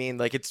 But I mean,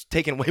 like it's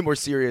taken way more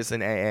serious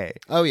than AA.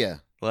 Oh yeah.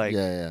 Like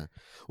yeah.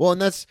 Well, and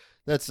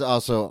that's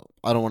also,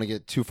 I don't want to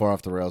get too far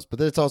off the rails,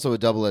 but it's also a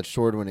double-edged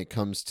sword when it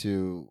comes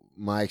to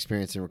my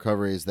experience in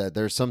recovery, is that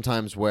there's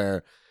sometimes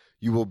where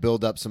you will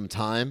build up some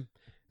time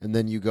and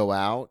then you go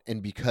out,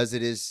 and because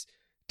it is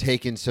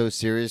taken so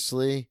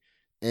seriously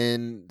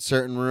in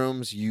certain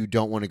rooms, you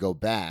don't want to go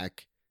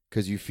back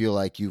because you feel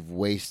like you've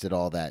wasted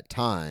all that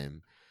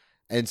time.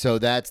 And so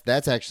that's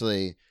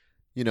actually,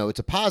 it's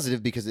a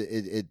positive because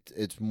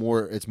it's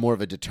more of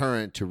a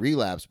deterrent to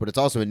relapse, but it's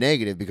also a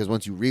negative because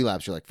once you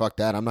relapse, you're like, fuck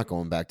that, I'm not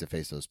going back to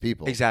face those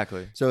people.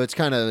 Exactly. So it's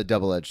kind of a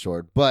double-edged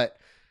sword. But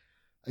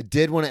I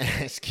did want to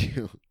ask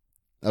you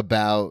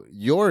about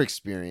your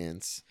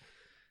experience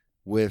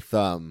with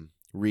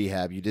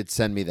rehab. You did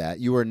send me that.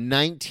 You were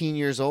 19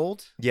 years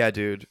old? Yeah,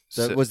 dude.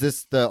 Was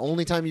this the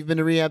only time you've been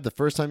to rehab? The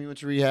first time you went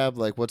to rehab?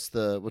 Like, what's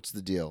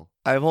the deal?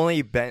 I've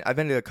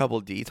been to a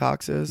couple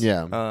detoxes.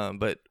 Yeah.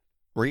 But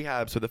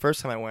rehab. So the first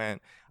time I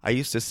went, I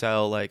used to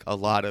sell like a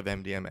lot of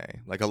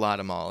MDMA, like a lot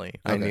of Molly.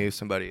 Okay. I knew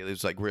somebody that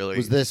was like really.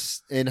 Was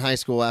this in high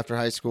school, after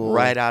high school?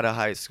 Right out of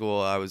high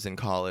school. I was in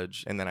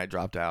college and then I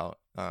dropped out.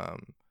 So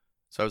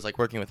I was like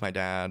working with my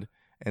dad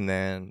and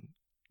then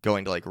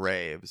going to like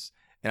raves.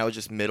 And I was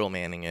just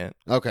middlemaning it.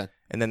 Okay.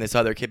 And then this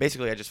other kid,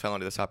 basically I just fell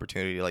into this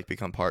opportunity to like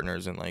become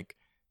partners and like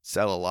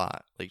sell a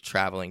lot, like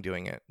traveling,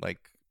 doing it. Like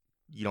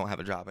you don't have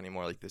a job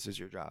anymore. Like this is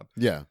your job.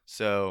 Yeah.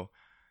 So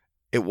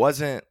it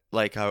wasn't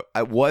like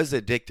I was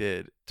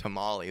addicted to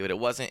Molly, but it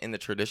wasn't in the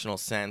traditional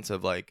sense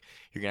of like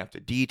you're going to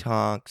have to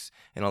detox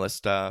and all this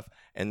stuff.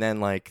 And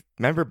then like,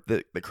 remember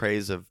the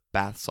craze of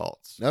bath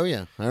salts? Oh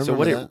yeah. I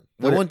remember that.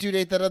 The one dude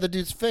ate that other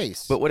dude's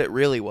face. But what it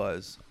really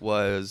was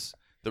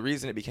the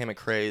reason it became a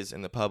craze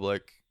in the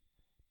public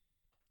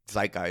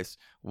zeitgeist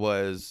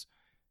was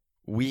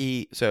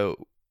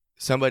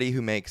somebody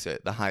who makes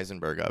it, the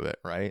Heisenberg of it,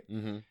 right?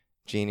 Mm-hmm.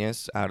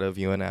 Genius out of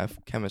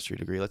UNF, chemistry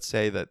degree. Let's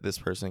say that this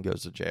person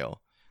goes to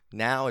jail.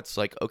 Now it's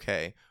like,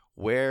 okay,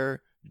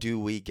 where do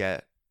we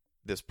get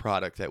this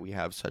product that we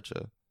have such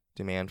a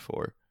demand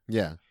for?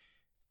 Yeah.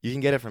 You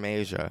can get it from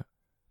Asia.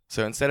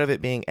 So instead of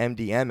it being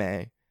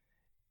MDMA,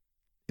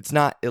 it's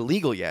not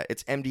illegal yet.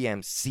 It's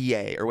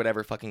MDMCA or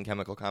whatever fucking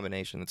chemical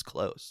combination that's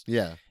close.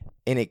 Yeah.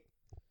 And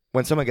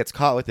when someone gets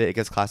caught with it, it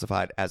gets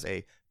classified as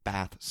a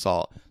bath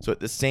salt. So at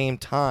the same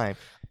time,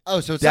 Oh,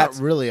 so it's not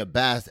really a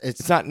bath.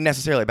 it's not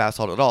necessarily a bath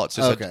salt at all. It's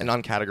just Okay. an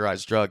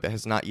uncategorized drug that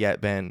has not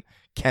yet been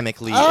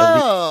chemically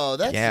Oh,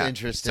 that's Yeah.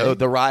 interesting. So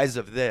the rise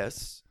of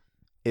this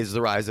is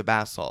the rise of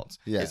bath salts.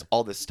 Yeah. It's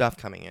all this stuff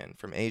coming in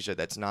from Asia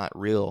that's not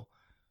real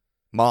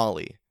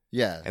Molly.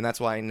 yeah. And that's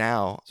why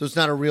now So it's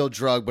not a real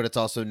drug, but it's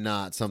also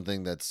not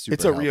something that's super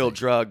it's a real healthy.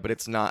 drug, but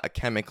it's not a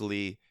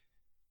chemically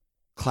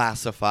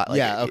classified. Like,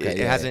 yeah, okay. It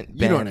yeah, hasn't yeah.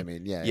 been. You know what I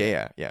mean?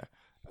 Yeah.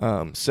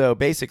 Yeah. So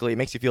basically, it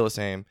makes you feel the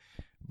same.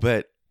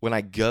 But when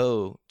I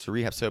go to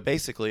rehab, so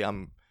basically,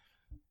 I'm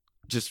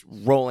just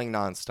rolling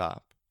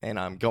nonstop, and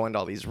I'm going to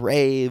all these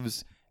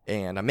raves,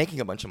 and I'm making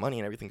a bunch of money,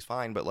 and everything's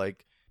fine. But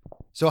like,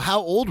 So how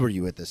old were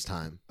you at this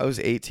time? I was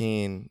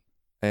 18,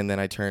 and then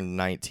I turned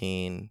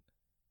 19,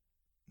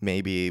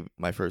 maybe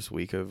my first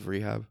week of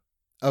rehab.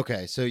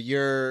 Okay, so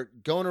you're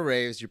going to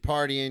raves, you're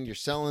partying, you're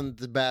selling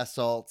the bath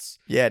salts.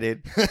 Yeah,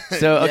 dude.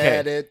 So, okay.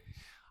 Yeah, dude.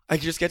 I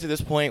just get to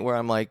this point where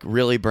I'm like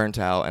really burnt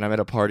out, and I'm at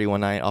a party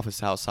one night off of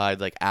South Side.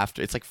 Like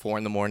after it's like 4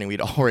 a.m,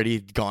 we'd already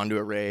gone to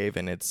a rave,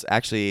 and it's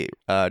actually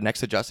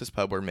next to Justice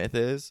Pub where Myth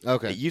is.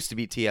 Okay. It used to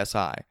be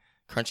TSI,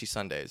 Crunchy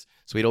Sundays,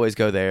 so we'd always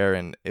go there,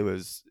 and it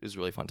was a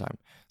really fun time.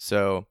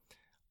 So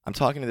I'm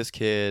talking to this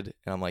kid,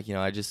 and I'm like, I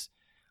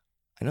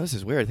know this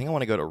is weird. I think I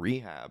want to go to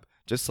rehab,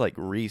 just like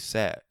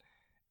reset.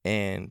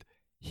 And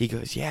he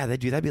goes, yeah, that'd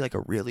be like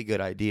a really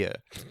good idea.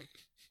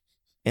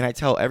 And I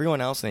tell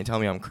everyone else, and they tell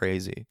me I'm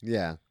crazy.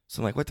 Yeah. So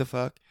I'm like, what the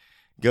fuck?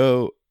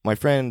 My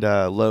friend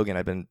Logan,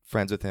 I've been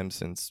friends with him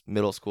since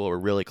middle school. We're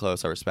really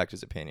close. I respect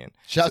his opinion.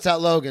 Shouts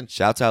out Logan.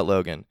 Shouts out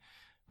Logan.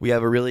 We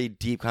have a really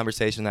deep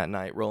conversation that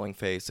night, rolling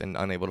face and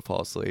unable to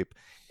fall asleep.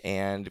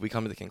 And we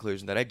come to the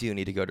conclusion that I do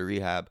need to go to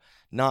rehab,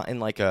 not in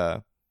like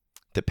a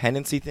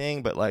dependency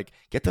thing, but like,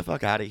 get the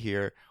fuck out of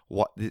here.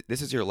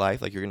 This is your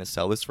life. Like, you're going to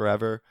sell this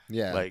forever.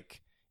 Yeah.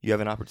 Like, you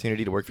have an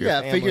opportunity to work for your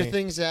family. Figure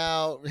things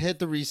out, hit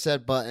the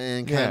reset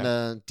button, kind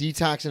of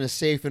detox in a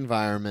safe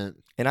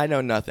environment. And I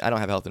know nothing. I don't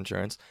have health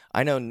insurance.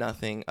 I know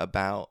nothing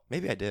about,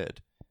 maybe I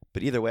did,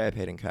 but either way I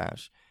paid in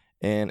cash.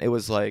 And it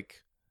was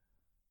like,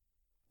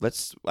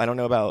 I don't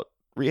know about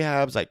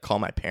rehabs. I call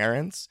my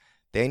parents.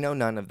 They know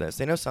none of this.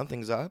 They know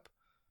something's up,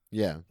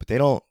 Yeah. but they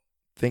don't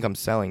think I'm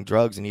selling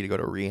drugs and need to go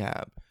to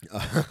rehab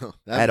That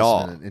at must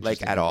all. have been an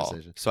Like interesting at all.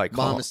 conversation. So I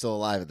call. Mom is still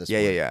alive at this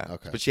yeah, point. yeah.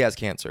 Okay. But she has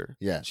cancer.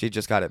 Yeah. She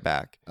just got it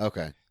back.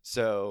 Okay.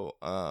 So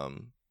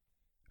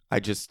I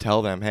just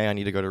tell them, hey, I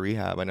need to go to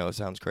rehab. I know it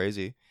sounds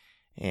crazy.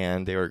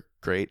 And they were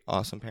great,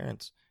 awesome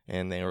parents.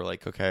 And they were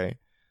like, okay.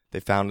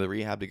 They found the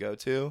rehab to go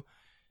to.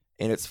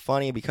 And it's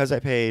funny because I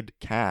paid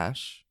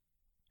cash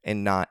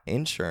and not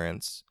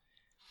insurance.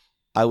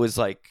 I was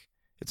like,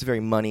 it's very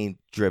money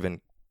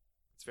driven.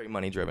 So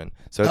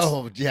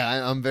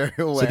I'm very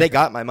aware. so they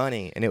got my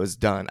money and it was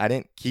done.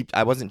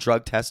 I wasn't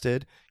drug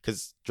tested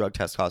because drug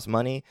tests cost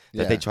money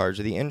that they charge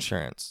the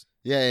insurance.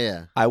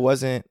 Yeah. I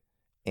was an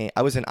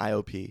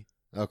IOP,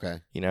 Okay.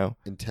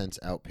 Intense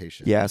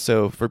outpatient. Yeah.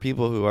 So for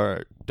people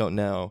who don't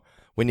know,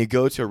 when you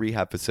go to a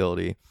rehab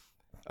facility,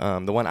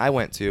 the one I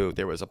went to,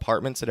 there was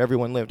apartments that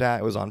everyone lived at.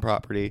 It was on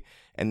property.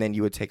 And then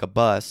you would take a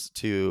bus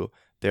to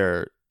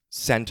their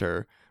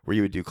center where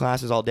you would do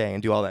classes all day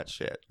and do all that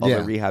shit, all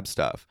the rehab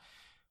stuff.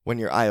 When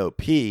you're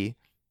IOP,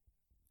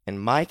 in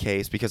my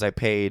case, because I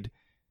paid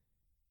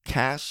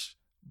cash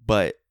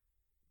but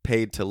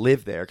paid to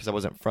live there because I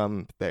wasn't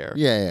from there,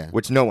 Yeah.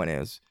 which no one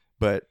is,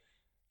 but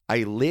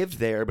I lived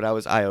there, but I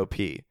was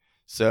IOP.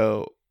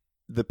 So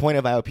the point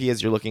of IOP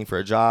is you're looking for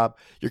a job.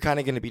 You're kind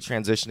of going to be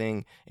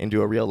transitioning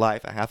into a real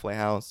life, a halfway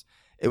house.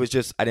 It was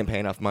just I didn't pay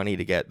enough money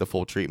to get the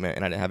full treatment,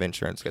 and I didn't have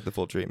insurance to get the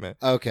full treatment.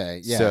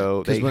 Okay, yeah.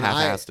 So they when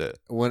half-assed it.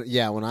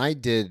 When I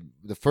did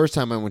the first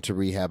time I went to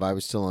rehab, I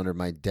was still under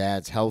my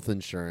dad's health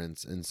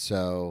insurance, and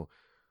so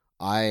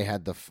I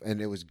had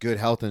and it was good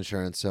health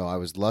insurance. So I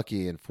was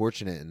lucky and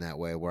fortunate in that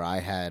way, where I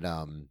had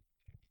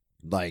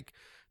like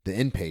the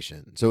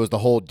inpatient. So it was the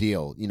whole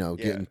deal,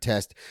 getting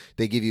tested.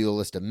 They give you a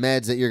list of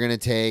meds that you're going to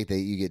take.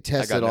 You get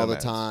tested all the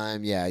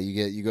time. Yeah,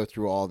 you go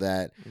through all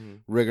that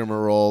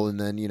rigmarole, and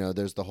then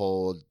there's the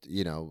whole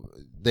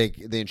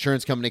the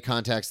insurance company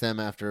contacts them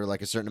after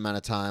like a certain amount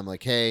of time,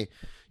 like, hey,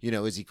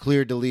 is he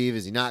cleared to leave?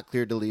 Is he not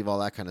cleared to leave? All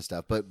that kind of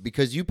stuff. But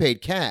because you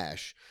paid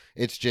cash,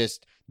 it's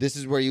just this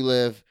is where you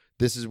live.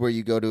 This is where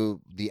you go to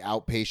the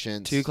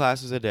outpatient. 2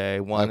 classes a day,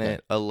 one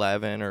at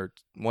 11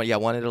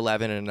 one at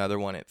 11 and another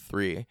one at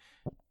 3.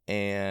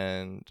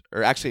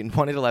 Or actually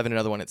one at 11,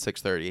 another one at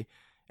 6:30, and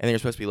then you're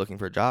supposed to be looking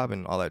for a job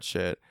and all that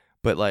shit.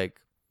 But like,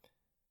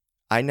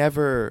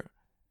 when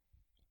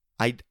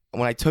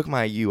I took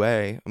my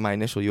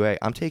initial UA,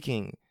 I'm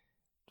taking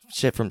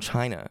shit from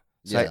China,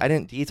 so I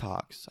didn't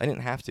detox. I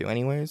didn't have to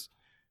anyways,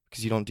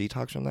 because you don't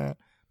detox from that.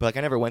 But like,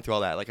 I never went through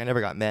all that. Like, I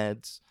never got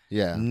meds.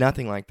 Yeah,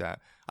 nothing like that.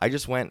 I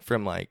just went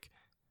from like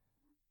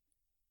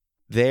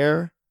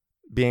there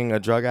being a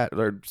drug addict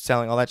or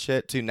selling all that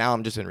shit to now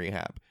I'm just in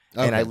rehab.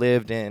 Okay. And I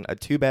lived in a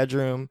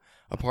 2-bedroom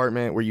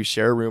apartment where you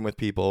share a room with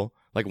people,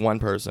 like one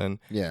person,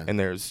 Yeah. and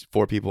there's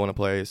 4 people in a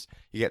place.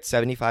 You get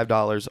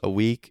 $75 a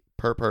week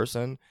per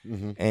person,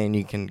 Mm-hmm. and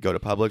you can go to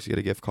Publix, get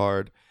a gift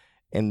card,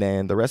 and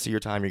then the rest of your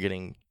time you're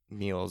getting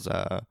meals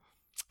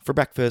for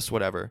breakfast,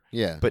 whatever.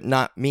 Yeah. But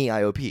not me,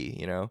 IOP,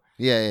 you know?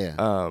 Yeah.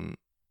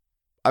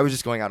 I was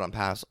just going out on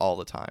pass all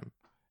the time,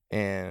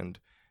 and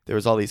there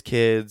was all these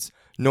kids.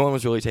 No one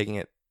was really taking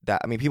it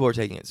that. I mean, people were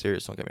taking it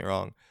serious. Don't get me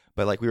wrong,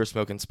 but like we were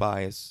smoking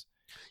spice.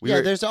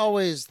 There's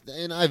always,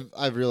 and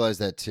I've realized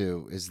that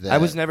too. Is that I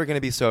was never going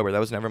to be sober. That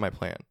was never my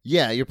plan.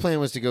 Yeah, your plan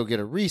was to go get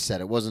a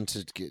reset. It wasn't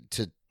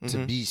to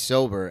Mhm. be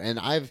sober. And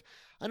I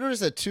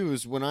noticed that too.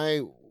 Is when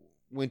I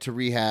went to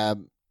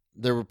rehab,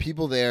 there were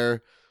people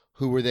there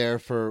who were there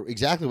for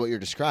exactly what you're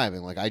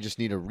describing. Like, I just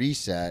need a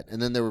reset. And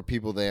then there were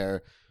people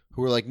there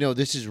who were like, no,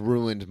 this has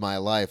ruined my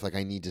life. Like,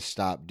 I need to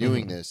stop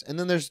doing this. And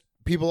then there's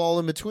people all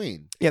in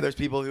between. Yeah, there's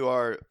people who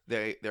are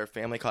their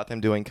family caught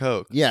them doing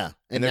coke. Yeah,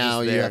 and they're now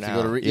just you there have to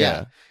go to now.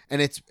 yeah. And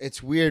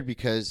it's weird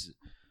because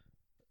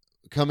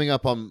coming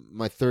up on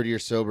my 3rd year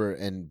sober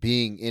and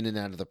being in and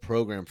out of the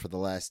program for the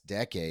last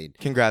decade,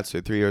 Congrats,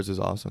 dude. 3 years is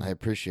awesome. I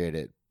appreciate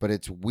it. But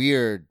it's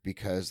weird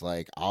because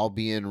like I'll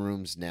be in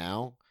rooms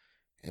now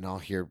and I'll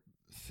hear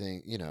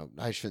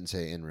I shouldn't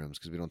say in rooms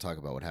because we don't talk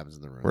about what happens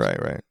in the rooms.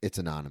 Right. It's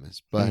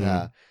anonymous. But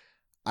Mhm.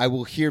 I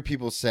will hear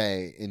people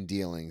say in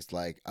dealings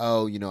like,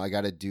 "Oh, I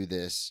got to do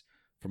this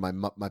for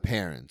my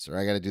parents, or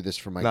I got to do this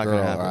for my Not gonna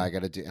girl, or happen. I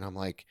got to do," and I'm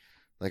like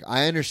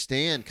I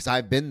understand because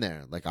I've been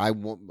there. Like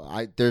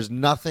there's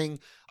nothing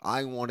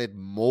I wanted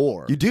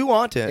more You do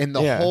want it in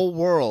the yeah. whole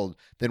world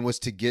than was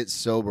to get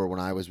sober when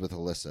I was with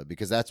Alyssa,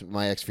 because that's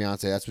my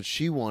ex-fiance. That's what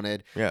she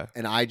wanted, Yeah.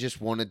 and I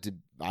just wanted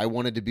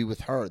to be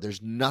with her.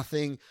 There's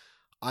nothing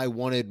I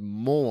wanted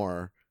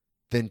more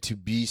than to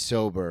be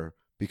sober,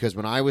 because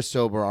when I was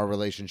sober, our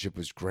relationship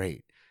was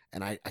great,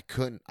 and I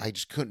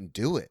just couldn't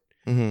do it.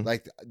 Mhm.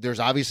 Like, there's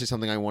obviously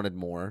something I wanted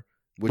more,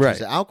 which was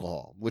Right.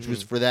 alcohol, which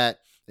was for that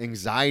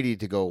anxiety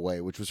to go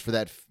away, which was for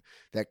that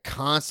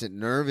constant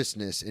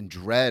nervousness and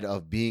dread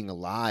of being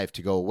alive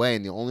to go away.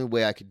 And the only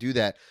way I could do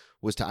that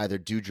was to either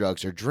do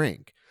drugs or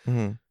drink.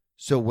 Mhm.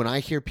 So when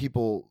I hear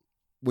people,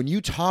 when you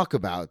talk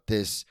about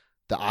this,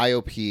 the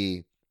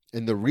IOP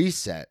and the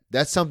reset,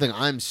 that's something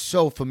I'm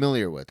so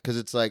familiar with, because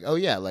it's like, oh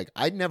yeah, like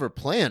I'd never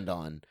planned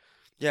on.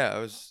 Yeah,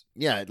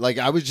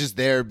 I was just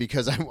there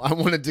because I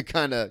wanted to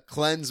kind of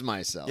cleanse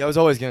myself. I was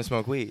always gonna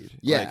smoke weed.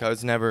 Yeah. Like I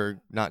was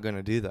never not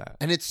gonna do that.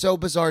 And it's so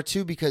bizarre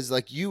too, because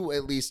like you,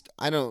 at least,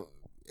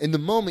 in the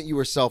moment you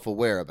were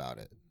self-aware about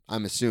it,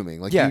 I'm assuming.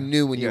 Like Yeah. you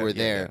knew when you Yeah, were yeah,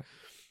 there. yeah.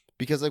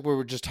 Because like we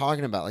were just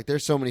talking about, like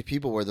there's so many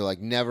people where they're like,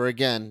 never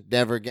again,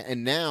 never again.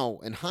 And now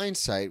in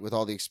hindsight, with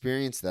all the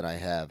experience that I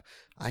have,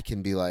 I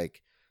can be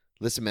like,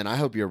 listen, man, I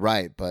hope you're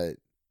right, but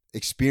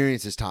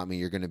experience has taught me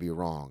you're going to be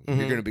wrong. You're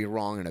Mhm. going to be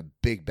wrong in a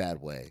big,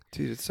 bad way.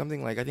 Dude, it's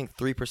something like I think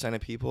 3%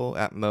 of people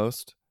at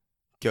most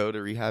go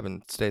to rehab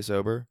and stay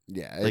sober.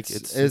 Yeah, Like,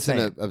 it's it's an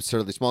insane.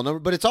 absurdly small number,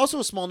 but it's also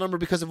a small number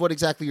because of what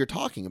exactly you're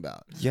talking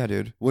about. Yeah,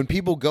 dude. When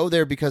people go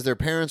there because their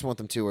parents want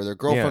them to, or their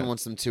girlfriend Yeah.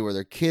 wants them to, or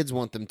their kids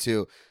want them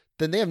to,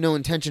 then they have no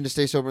intention to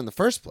stay sober in the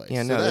first place.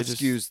 Yeah, so no, they that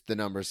just- skews the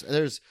numbers.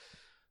 There's,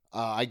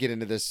 I get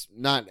into this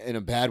not in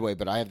a bad way,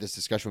 but I have this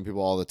discussion with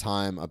people all the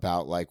time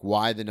about like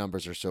why the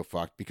numbers are so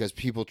fucked, because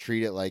people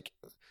treat it like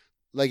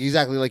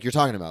exactly like you're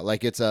talking about,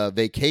 like it's a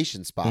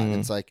vacation spot. Mhm. And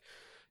it's like,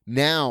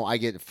 now I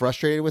get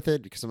frustrated with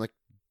it because I'm like,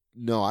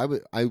 no,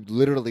 I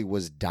literally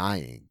was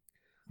dying,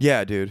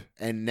 Yeah, dude.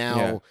 and now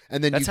Yeah.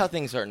 and then That's you, how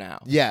things are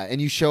now. yeah, and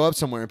you show up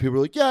somewhere and people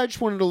are like, yeah, I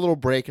just wanted a little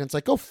break, and it's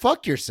like, go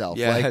fuck yourself.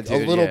 Yeah, like a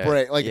dude, little yeah,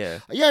 break. Like, yeah.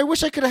 I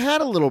wish I could have had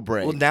a little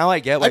break. Well, now I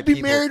get why I'd be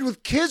people, married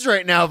with kids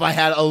right now if I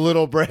had a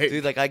little break.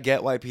 dude. Like I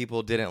get why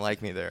people didn't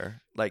like me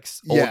there. Like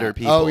Yeah. older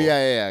people. Oh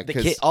yeah.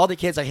 All the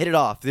kids, I hit it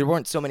off. There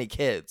weren't so many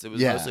kids. It was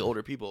Yeah. mostly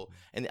older people,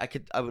 and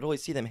I would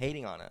always see them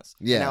hating on us.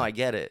 Yeah. And now I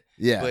get it.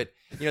 Yeah. But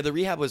the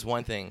rehab was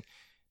one thing.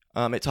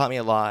 It taught me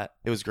a lot.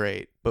 It was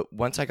great. But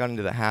once I got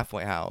into the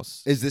halfway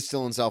house, Is this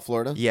still in South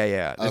Florida?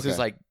 yeah. This Okay. is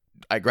like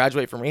I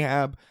graduate from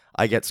rehab.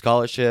 I get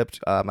scholarshiped.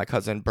 My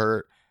cousin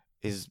Bert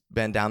has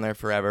been down there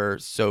forever,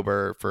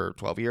 sober for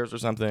 12 years or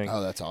something.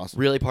 Oh, that's awesome.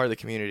 Really part of the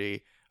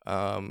community.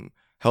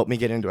 Helped me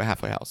get into a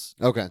halfway house.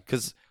 Okay.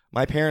 Because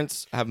my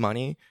parents have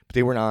money, but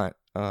they were not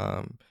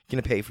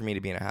gonna pay for me to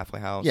be in a halfway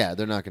house. Yeah,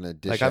 they're not gonna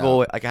dish like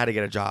out. I had to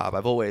get a job.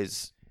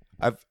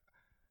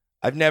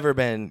 I've never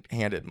been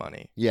handed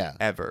money Yeah.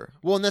 ever.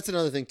 Well, and that's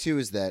another thing too,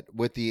 is that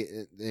with the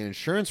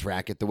insurance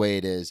racket the way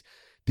it is,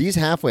 these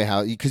halfway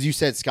house, because you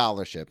said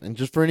scholarship, and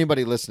just for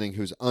anybody listening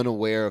who's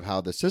unaware of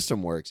how the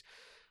system works,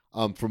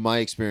 from my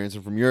experience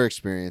and from your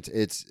experience,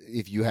 it's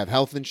if you have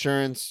health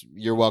insurance,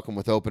 you're welcome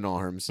with open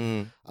arms.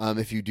 Mm.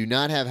 If you do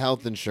not have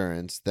health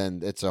insurance, then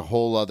it's a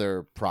whole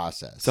other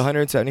process. It's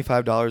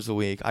 $175 a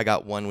week. I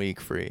got 1 week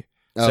free.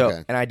 So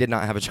Okay. and I did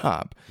not have a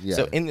job. Yeah.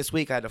 So in this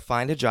week I had to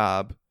find a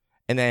job,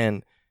 and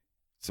then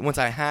So once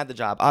I had the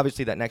job,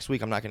 obviously that next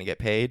week I'm not going to get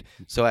paid.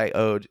 So I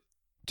owed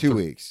 2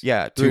 weeks.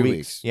 Yeah, 3 2 weeks.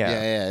 weeks. Yeah.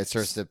 Yeah. It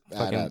starts to add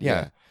Fucking, up.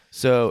 yeah.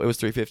 So it was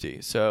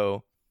 $350.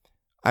 So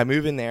I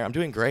move in there. I'm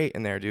doing great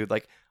in there, dude.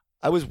 Like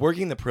I was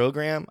working the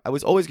program. I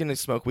was always going to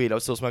smoke weed. I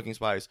was still smoking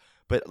spice,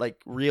 but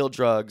like real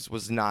drugs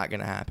was not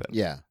going to happen.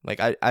 Yeah. Like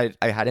I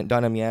hadn't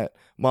done them yet.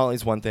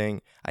 Molly's one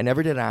thing. I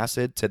never did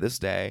acid to this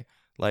day.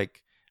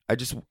 Like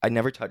I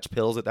never touched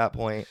pills at that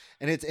point.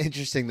 And it's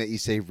interesting that you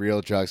say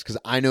real drugs because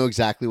I know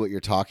exactly what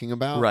you're talking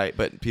about. Right,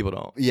 but people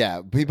don't.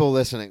 Yeah, people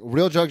listening.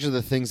 Real drugs are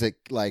the things that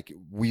like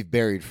we've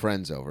buried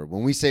friends over.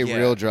 When we say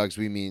real drugs,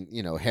 we mean,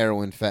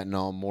 heroin,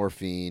 fentanyl,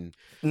 morphine.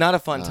 Not a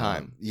fun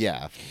time.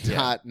 Yeah.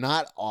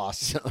 Not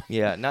awesome.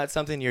 Yeah, not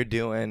something you're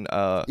doing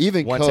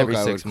Even once coke, every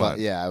 6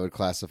 months. I would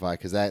classify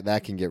because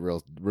that can get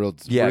real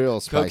Yeah,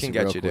 spicy. coke can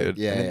get real you, quick. dude.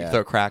 Yeah, And then yeah. you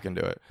throw crack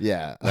into it.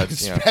 Yeah, That's,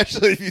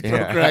 especially if you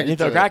throw crack. You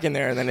into throw crack it. in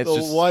there, and then it's The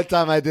just one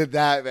time I did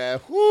that, man.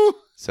 Whoo!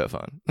 so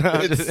fun.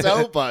 It's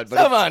so fun. But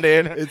so fun,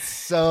 dude. It's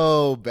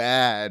so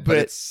bad. But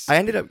it's I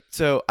ended up,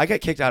 so I got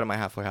kicked out of my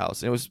halfway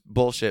house, and it was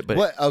bullshit. But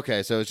what?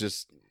 Okay, so it's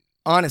just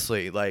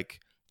honestly, like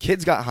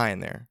kids got high in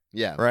there,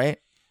 yeah. right?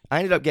 I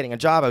ended up getting a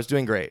job. I was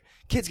doing great.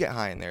 Kids get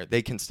high in there.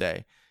 They can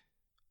stay.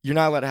 You're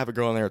not allowed to have a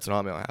girl in there. It's an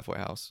all-male halfway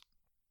house.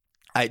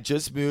 I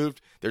just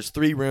moved. There's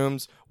 3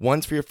 rooms.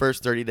 One's for your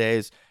first 30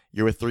 days.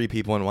 You're with 3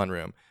 people in one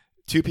room.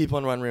 2 people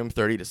in one room,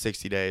 30 to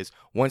 60 days.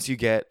 Once you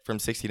get from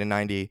 60 to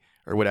 90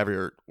 or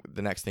whatever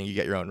the next thing, you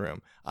get your own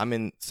room. I'm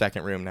in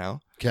second room now.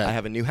 Okay. I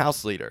have a new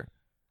house leader.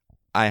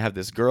 I have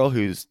this girl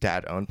whose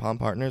dad owned Palm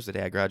Partners. The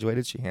day I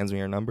graduated, she hands me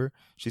her number.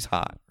 She's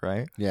hot,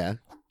 right? Yeah.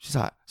 She's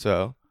hot.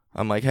 So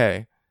I'm like,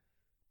 hey,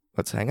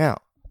 let's hang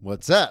out.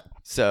 What's up?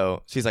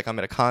 So she's like, I'm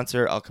at a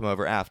concert. I'll come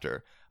over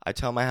after. I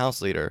tell my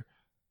house leader,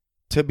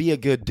 to be a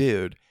good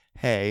dude,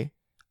 hey,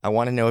 I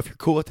want to know if you're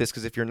cool with this,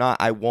 because if you're not,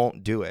 I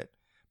won't do it.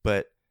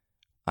 But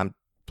I'm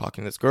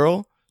talking to this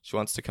girl. She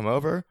wants to come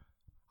over.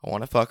 I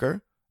want to fuck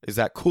her. Is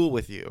that cool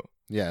with you?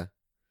 Yeah.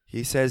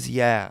 He says,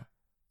 yeah.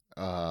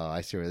 Oh,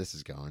 I see where this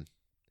is going.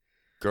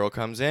 Girl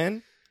comes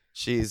in.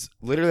 She's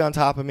literally on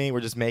top of me. We're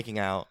just making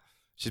out.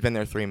 She's been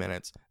there 3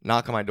 minutes.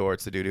 Knock on my door.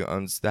 It's the dude who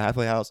owns the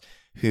halfway house,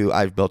 who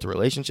I've built a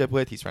relationship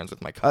with. He's friends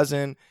with my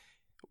cousin.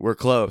 We're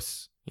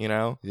close,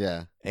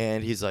 Yeah.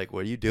 And he's like,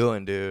 what are you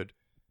doing, dude?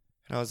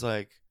 And I was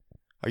like,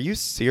 are you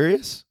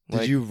serious?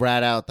 Did you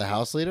rat out the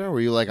house leader? Or were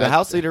you like The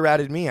house leader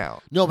ratted me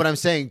out. No, but I'm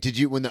saying, did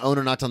you, when the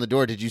owner knocked on the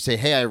door, did you say,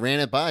 hey, I ran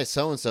it by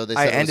so-and-so? They said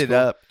I it was ended cool?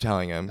 up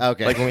telling him.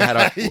 Okay. Like when we had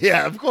our...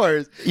 yeah, of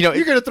course. You're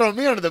going to throw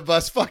me under the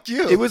bus. Fuck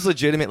you. It was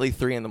legitimately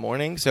 3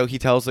 a.m. So he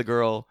tells the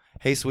girl,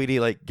 hey, sweetie,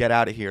 like, get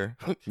out of here.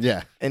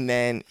 Yeah. And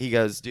then he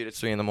goes, dude, it's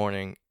 3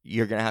 a.m.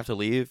 You're going to have to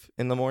leave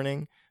in the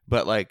morning.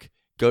 But, like,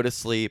 go to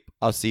sleep.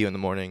 I'll see you in the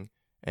morning.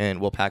 And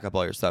we'll pack up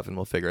all your stuff and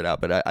we'll figure it out.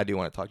 But I do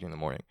want to talk to you in the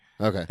morning.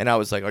 Okay. And I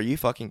was like, are you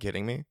fucking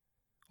kidding me?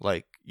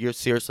 Like, you're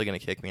seriously going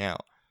to kick me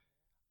out.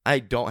 I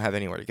don't have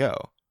anywhere to go.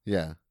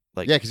 Yeah.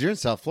 Like, yeah, because you're in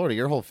South Florida.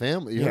 Your whole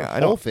family,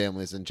 whole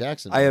family's in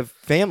Jacksonville. I have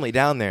family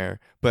down there,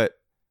 but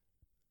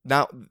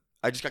now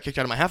I just got kicked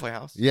out of my halfway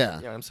house. Yeah.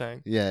 You know what I'm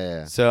saying?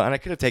 Yeah. So, and I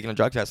could have taken a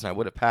drug test and I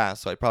would have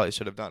passed, so I probably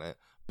should have done it.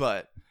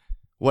 But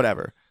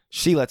whatever.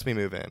 She lets me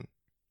move in.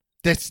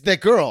 That's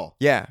that girl.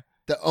 Yeah.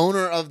 The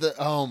owner of the,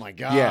 oh my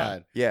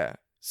God. Yeah.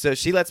 So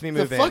she lets me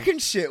move the in. fucking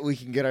shit we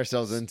can get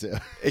ourselves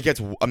into. It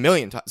gets a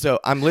million times.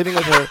 So I'm living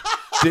with her.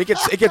 Dude,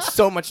 it gets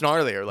so much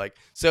gnarlier. Like,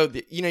 so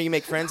you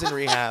make friends in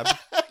rehab.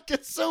 It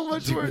gets so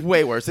much worse.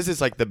 Way worse. This is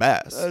like the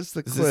best. That's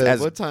the This clip. is as-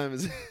 What time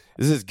is it?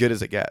 This is as good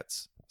as it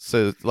gets.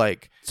 So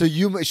like, So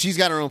she's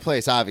got her own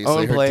place, obviously.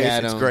 own Her place.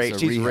 dad It's owns great. a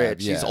She's rehab.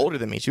 rich. Yeah. She's older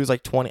than me. She was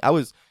like 20. I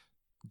was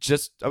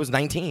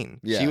 19.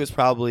 Yeah. She was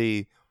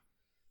probably,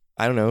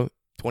 I don't know,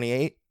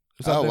 28 or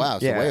Oh something. wow,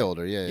 so yeah. way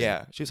older. Yeah.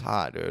 Yeah. She's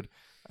hot, dude.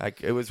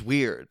 Like, it was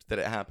weird that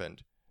it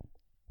happened.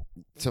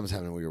 Something's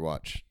happening with your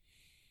watch.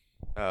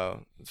 Oh,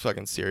 it's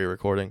fucking Siri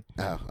recording.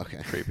 Oh, okay.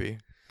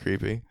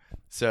 Creepy.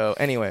 So,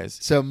 anyways,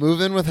 So move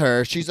in with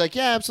her. She's like,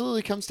 yeah,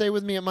 absolutely. Come stay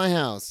with me at my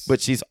house.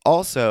 but she's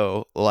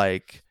also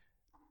like,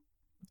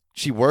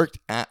 she worked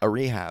at a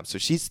rehab, so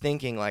she's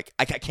thinking like,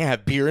 I can't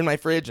have beer in my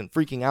fridge and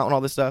freaking out and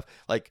all this stuff.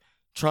 Like,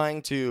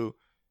 trying to,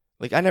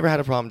 like, I never had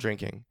a problem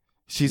drinking.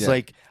 She's Yeah.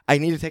 like, I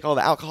need to take all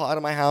the alcohol out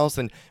of my house,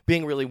 and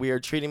being really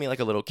weird, treating me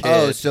like a little kid.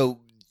 Oh, so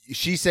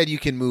she said you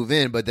can move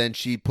in, but then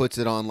she puts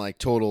it on like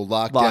total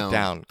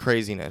Lockdown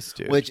craziness,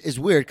 dude. Which is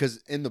weird because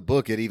in the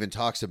book it even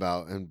talks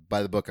about, and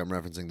by the book I'm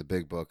referencing the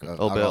big book of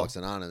Oh, Bill. Alcoholics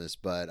Anonymous,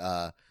 but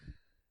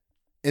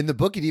in the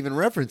book it even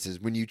references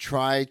when you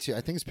try to,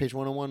 I think it's page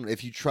 101,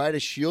 if you try to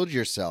shield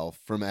yourself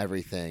from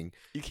everything,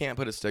 You can't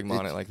put a stigma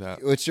on it like that.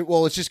 it's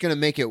just going to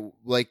make it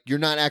like you're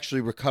not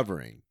actually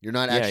recovering. You're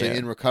not actually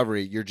in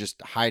recovery. You're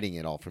just hiding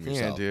it all from Yeah,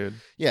 yourself. dude.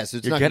 Yeah, so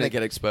it's You're not gonna going to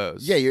get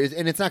exposed. Yeah,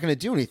 and it's not going to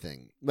do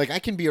anything. Like I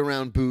can be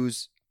around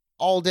booze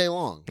all day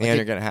long. Like And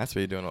you're gonna have to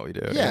be doing what we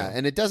do. yeah,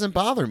 and it doesn't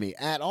bother me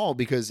at all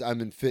because I'm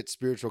in fit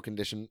spiritual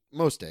condition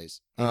most days.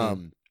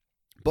 Mhm.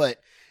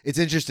 But it's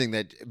interesting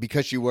that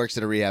because she works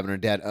at a rehab and her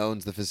dad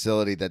owns the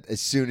facility, that as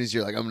soon as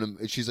you're like,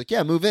 she's like,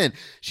 yeah, move in.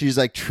 She's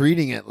like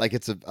treating it like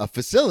it's a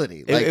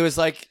facility. Like, It was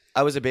like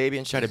I was a baby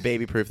and tried to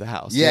baby proof the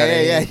house. Yeah, you know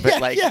what yeah, I mean? yeah,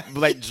 But yeah,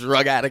 like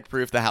drug addict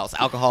proof the house,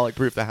 alcoholic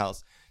proof the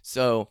house.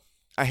 So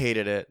I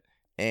hated it,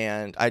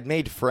 and I'd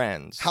made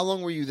friends. How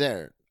long were you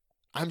there?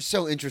 I'm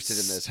so interested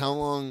in this. How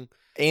long?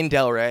 In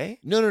Delray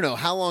No.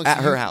 How long? at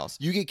so her you- house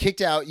You get kicked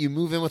out. You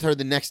move in with her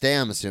the next day.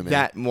 I'm assuming.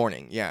 that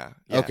morning. Yeah.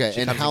 Okay.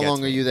 She And comes how gets long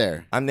are me. you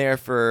there? I'm there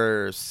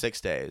for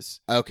 6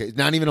 days. Okay.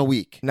 Not even a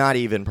week. Not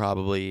even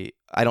probably.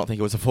 I don't think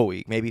it was a full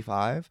week. Maybe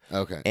 5.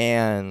 Okay.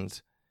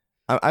 And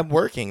I'm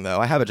working though.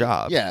 I have a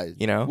job. Yeah.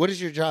 You know. What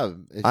is your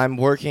job? I'm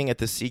working at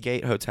the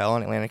Seagate Hotel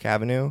on Atlantic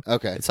Avenue.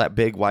 Okay. It's that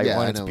big white Yeah,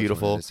 one. I It's know which one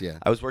beautiful. it is, yeah.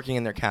 I was working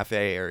in their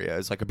cafe area.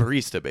 It's like a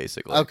barista,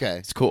 basically. Okay.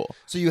 It's cool.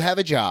 So you have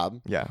a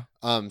job. Yeah.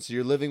 So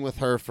you're living with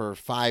her for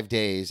 5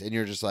 days, and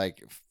you're just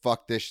like,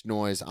 "Fuck this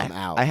noise, I'm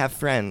out." I have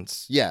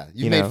friends. Yeah,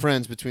 you you made know.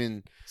 friends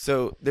between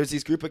So there's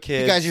these group of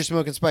kids. you guys. You're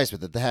smoking spice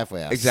with at the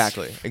halfway house.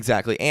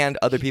 Exactly. And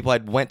other people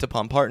I'd went to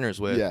Palm Partners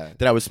with Yeah.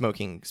 that I was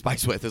smoking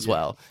spice with as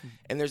well.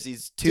 And there's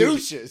these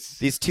Douches.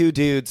 these 2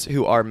 dudes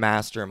who are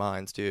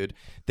masterminds, dude.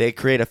 They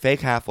create a fake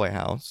halfway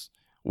house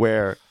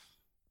where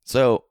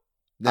so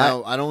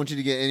Now I don't want you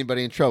to get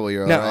anybody in trouble.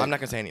 You're no, all right? I'm not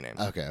gonna say any names.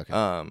 Okay.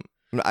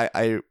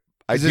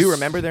 I Is do this-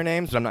 remember their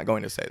names, but I'm not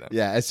going to say them.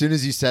 Yeah. As soon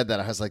as you said that,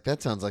 I was like,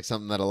 "That sounds like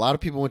something that a lot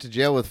of people went to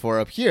jail with for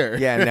up here."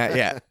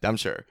 Yeah, I'm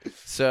sure.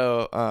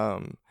 So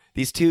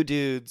these 2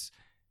 dudes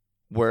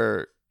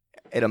were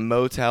at a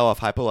motel off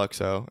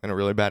Hypoluxo in a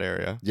really bad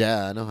area.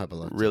 Yeah, I know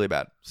Hypoluxo. Really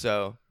bad.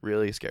 So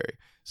really scary.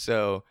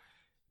 So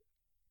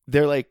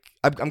they're like,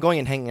 I'm going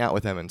and hanging out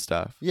with them and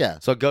stuff. Yeah.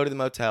 So I go to the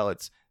motel.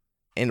 It's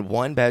in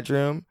one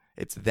bedroom.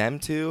 It's them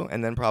 2,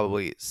 and then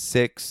probably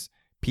 6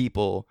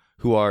 people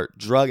who are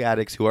drug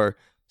addicts who are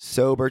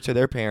sober to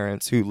their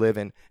parents who live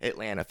in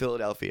Atlanta,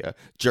 Philadelphia,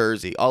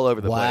 Jersey, all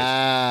over the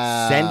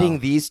Wow. place. Sending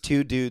these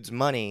 2 dudes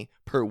money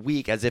per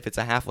week as if it's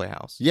a halfway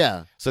house.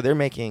 Yeah. So they're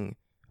making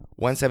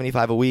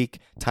 $175 a week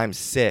times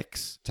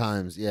 6,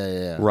 Times.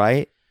 Yeah.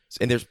 right?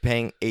 And they're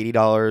paying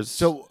 $80.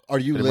 So are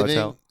you For the living?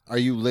 motel. Are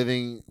you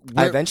living?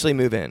 I where- eventually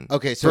move in.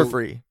 Okay, so for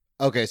free.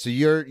 Okay, so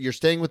you're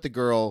staying with the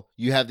girl.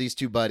 You have these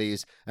 2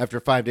 buddies.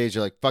 After 5 days,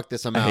 you're like, "Fuck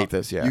this, I'm I out." hate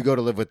this, yeah. You go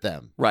to live with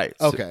them. Right.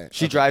 So Okay,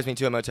 she okay. drives me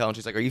to a motel and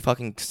she's like, "Are you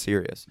fucking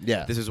serious?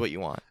 Yeah. This is what you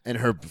want." And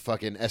her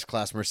fucking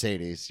S-Class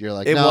Mercedes. You're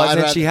like, It "No, wasn't.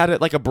 I'd rather, She had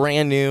it like a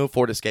brand new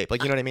Ford Escape.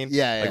 Like, you know what I mean?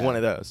 Yeah, Like yeah. one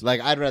of those. Like,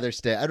 I'd rather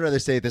stay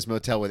at this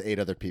motel with 8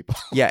 other people."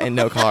 Yeah, and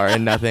no car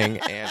and nothing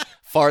and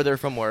farther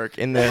from work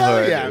in the Hell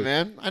hood. yeah,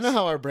 man. I know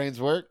how our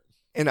brains work.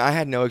 And I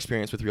had no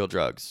experience with real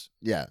drugs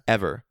Yeah.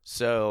 ever.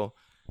 So,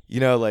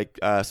 you know, like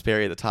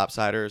Sperry the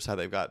Topsiders, how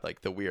they've got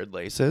like the weird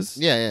laces.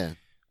 Yeah.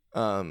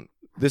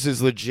 This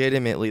is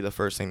legitimately the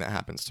first thing that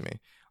happens to me.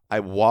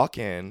 I walk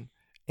in,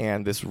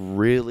 and this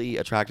really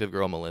attractive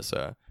girl,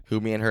 Melissa,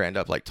 who me and her end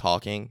up like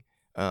talking,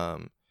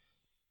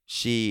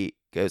 she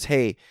goes,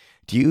 "Hey,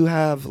 do you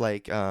have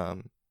like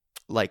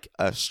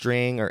a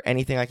string or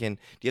anything do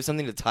you have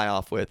something to tie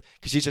off with?"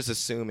 Because she's just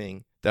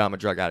assuming that I'm a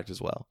drug addict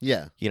as well.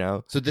 Yeah. You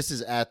know? So this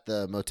is at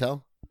the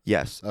motel?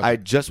 Yes. Okay. I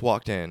just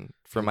walked in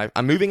from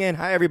I'm moving in.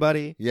 Hi,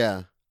 everybody.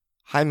 Yeah.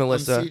 Hi,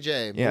 Melissa. I'm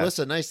CJ. Yeah.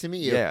 Melissa, nice to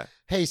meet you. Yeah.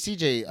 Hey, CJ.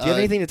 Do you have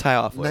anything to tie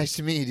off with? Nice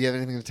to meet you. Do you have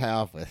anything to tie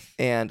off with?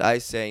 And I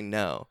say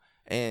no.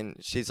 And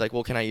she's like,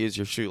 "Well, can I use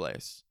your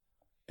shoelace?"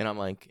 And I'm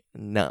like,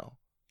 "No."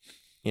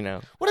 You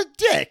know? What a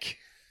dick.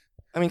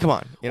 I mean, come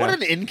on. You know? What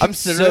an I'm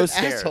so inconsiderate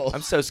scared. asshole.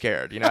 I'm so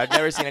scared. You know, I've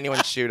never seen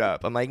anyone shoot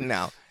up. I'm like,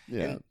 no.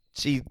 Yeah. And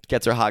she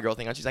gets her hot girl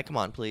thing on. She's like, "Come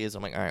on, please."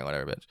 I'm like, "All right,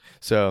 whatever, bitch."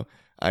 So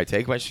I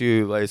take my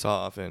shoelace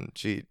off, and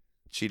she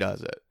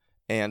does it.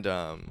 And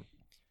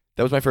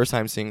that was my first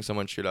time seeing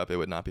someone shoot up. It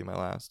would not be my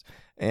last.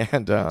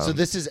 And So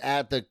this is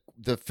at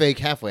the fake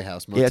halfway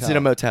house motel. yeah, it's in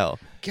a motel.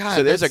 God,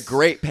 So there's a that's-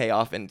 great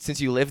payoff, and since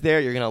you live there,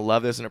 you're gonna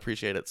love this and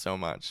appreciate it so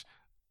much.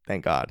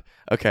 Thank God.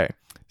 Okay,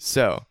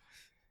 so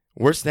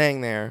we're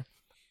staying there.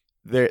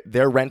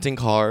 They're renting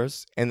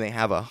cars, and they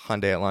have a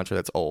Hyundai Elantra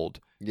that's old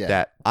Yeah.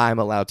 that I'm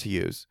allowed to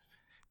use.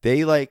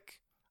 They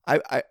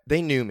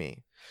they knew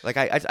me. Like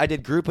I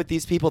did group with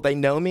these people. They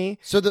know me.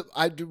 So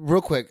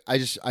real quick,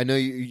 I know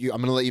you.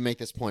 I'm gonna let you make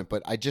this point,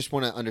 but I just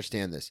want to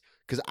understand this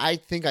because I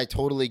think I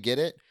totally get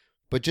it.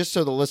 But just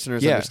so the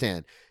listeners Yeah.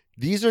 understand,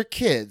 these are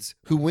kids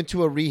who went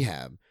to a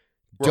rehab.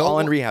 We're all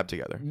in rehab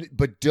together.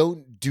 But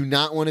do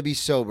not want to be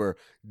sober.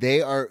 They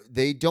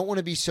don't want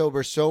to be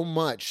sober so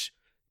much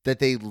that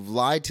they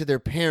lied to their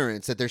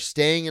parents that they're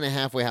staying in a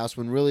halfway house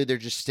when really they're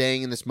just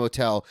staying in this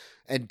motel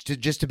and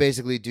to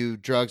basically do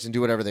drugs and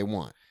do whatever they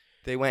want.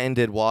 They went and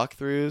did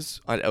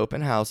walkthroughs on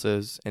open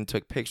houses and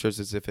took pictures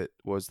as if it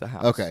was the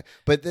house. Okay,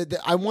 but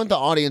I want the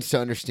audience to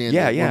understand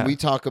Yeah, that yeah. when we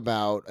talk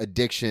about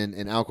addiction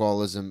and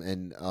alcoholism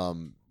and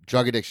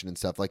drug addiction and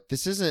stuff, like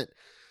this isn't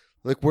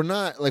like we're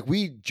not like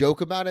we joke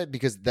about it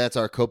because that's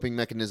our coping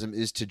mechanism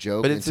is to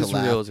joke But and it's to as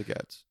laugh. real as it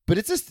gets. But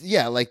it's just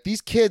like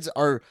these kids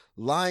are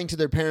lying to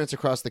their parents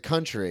across the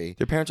country.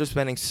 Their parents are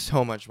spending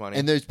so much money.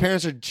 And their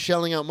parents are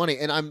shelling out money,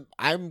 and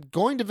I'm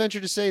going to venture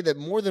to say that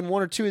more than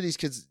 1 or 2 of these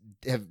kids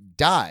have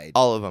died.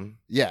 all of them.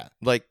 Yeah,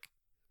 Like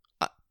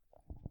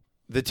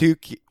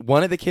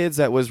one of the kids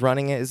that was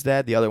running it is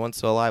dead. The other one's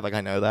still alive. Like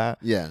I know that.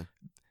 yeah,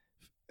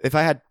 If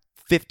I had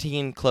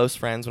 15 close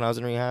friends when I was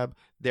in rehab.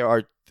 There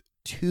are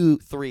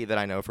 2-3 that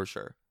I know for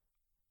sure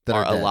that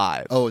are dead.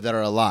 alive. Oh, that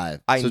are alive.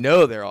 I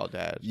know they're all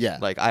dead. Yeah.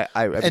 Like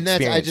I've and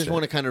that's I experienced just it.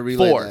 want to kind of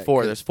relay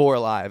Four. that, There's 4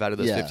 alive out of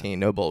those Yeah. 15.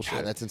 No bullshit.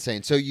 God, that's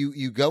insane. So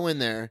you go in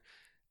there,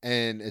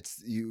 and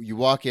it's you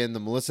walk in, the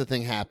Melissa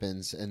thing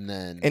happens, and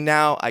then And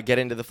now I get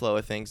into the flow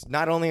of things.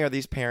 Not only are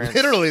these parents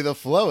literally the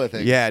flow of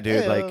things. Yeah,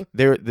 dude. Hey, Like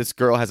this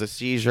girl has a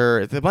seizure.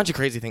 It's a bunch of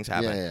crazy things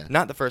happen. Yeah.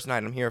 Not the first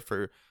night. I'm here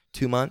for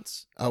 2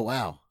 months. oh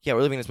wow. Yeah,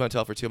 we're living in this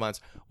motel for 2 months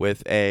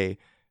with a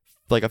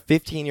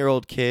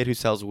 15-year-old kid who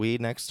sells weed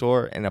next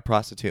door and a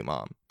prostitute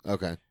mom.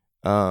 Okay.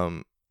 I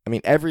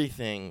mean,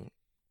 everything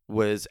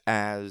was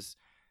as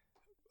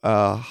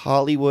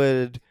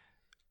Hollywood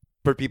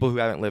for people who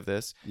haven't lived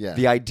this. Yeah.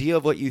 The idea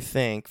of what you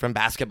think from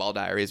Basketball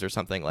Diaries or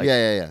something like.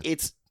 yeah.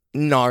 It's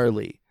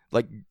gnarly.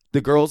 Like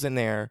the girls in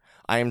there,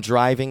 I am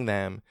driving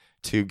them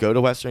to go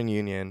to Western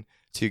Union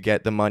to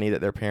get the money that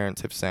their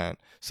parents have sent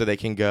so they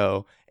can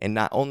go and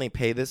not only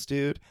pay this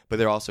dude, but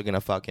they're also going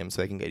to fuck him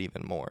so they can get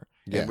even more.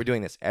 Yeah. And we're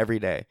doing this every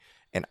day.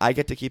 And I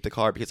get to keep the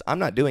car because I'm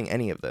not doing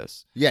any of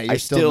this. Yeah, you're I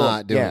still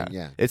not doing.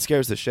 Yeah. It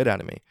scares the shit out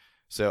of me.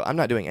 So I'm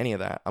not doing any of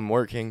that. I'm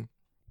working.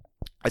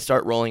 I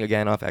start rolling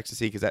again off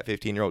ecstasy because that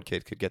 15-year-old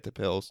kid could get the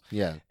pills.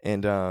 Yeah.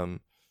 And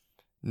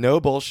no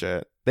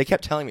bullshit. They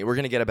kept telling me, we're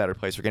going to get a better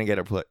place. We're going to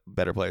get a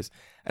better place.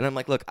 And I'm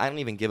like, look, I don't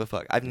even give a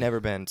fuck. I've never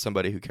been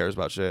somebody who cares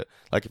about shit.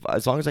 Like,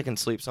 as long as I can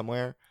sleep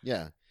somewhere,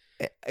 Yeah.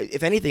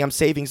 if anything, I'm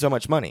saving so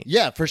much money.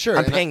 Yeah, for sure.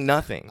 I'm And paying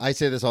nothing. I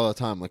say this all the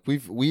time. Like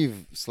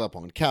we've slept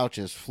on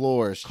couches,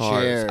 floors,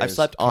 Cars. chairs. I've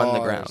slept on the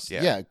cars. ground,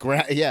 yeah.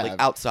 Yeah. Like,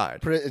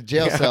 outside.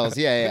 Jail cells.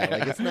 Yeah.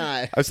 Like it's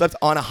not. I've slept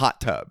on a hot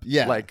tub.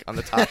 Yeah. Like, on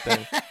the top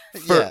thing.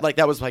 For, Yeah. Like,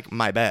 that was, like,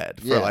 my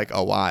bed for, Yeah. like,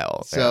 a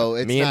while. So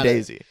Yeah. it's Me and not a-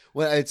 Daisy.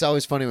 Well, it's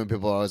always funny when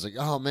people are always like,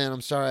 "Oh man, I'm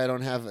sorry, I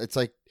don't have." It's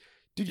like,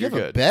 dude, you You're have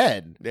a good.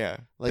 bed. Yeah.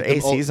 Like the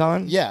the old- AC's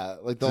on? Yeah,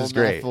 like the This old is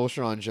Matt great.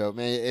 Fulcheron joke,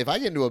 man. If I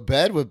get into a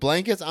bed with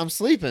blankets, I'm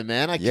sleeping,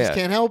 man. I just Yeah.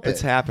 can't help it.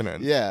 It's happening.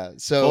 Yeah.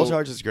 So Full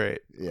charge is great.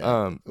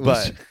 Yeah.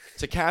 But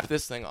to cap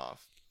this thing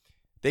off,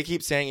 they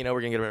keep saying, we're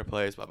going to get a better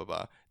place, blah, blah,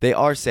 blah. They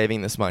are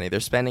saving this money. They're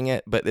spending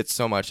it, but it's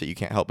so much that you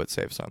can't help but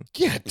save some.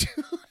 yeah, dude.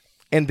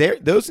 And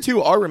those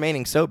two are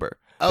remaining sober.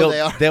 Oh, they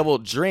are? They will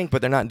drink,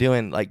 but they're not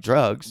doing, like,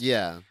 drugs.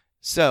 Yeah.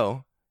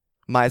 So,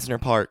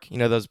 Meisner Park,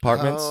 those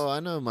apartments? Oh,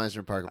 I know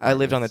Meisner Park. I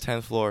lived on the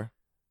apartments. 10th floor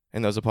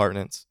in those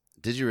apartments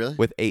Did you really?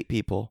 with 8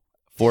 people.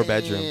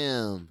 4-bedroom.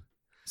 Damn.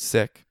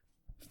 Sick.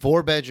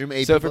 4-bedroom,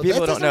 8 So people. for people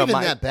who That's don't not know, even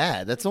my- that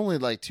bad. That's only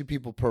like 2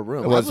 people per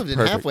room. It was I've lived in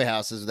perfect. halfway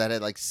houses that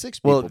had like 6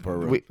 people Well, per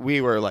room.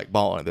 we were, like,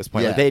 balling at this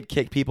point. Like, Yeah. they'd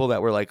kick people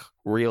that were, like,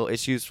 real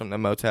issues from the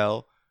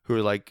motel who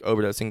were, like,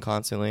 overdosing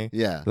constantly.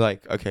 yeah.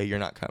 Like, okay, you're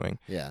not coming.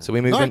 Yeah. So we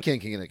moved in. Narcan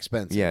can get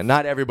expensive. Yeah,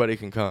 not everybody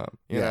can come,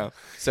 you Yeah. know.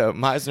 So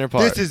Meisner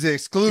Park. This is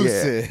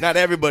exclusive. Yeah, not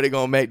everybody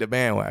gonna make the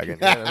bandwagon.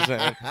 You know what I'm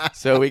saying?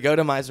 So we go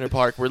to Meisner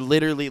Park. We're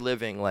literally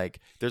living like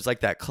there's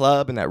like that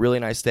club and that really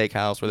nice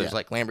steakhouse where there's Yeah.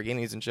 like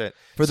Lamborghinis and shit.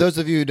 For those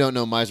of you who don't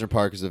know, Meisner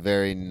Park is a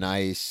very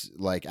nice,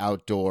 like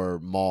outdoor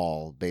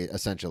mall,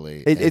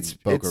 essentially. It's- in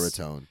Boca it's-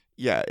 Raton.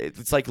 Yeah,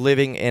 it's like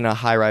living in a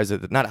high rise,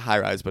 not a high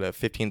rise, but a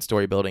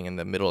 15-story building in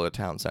the middle of the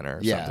town center or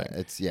Yeah, something.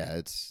 it's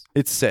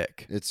It's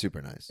sick.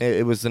 super nice.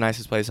 It was the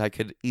nicest place I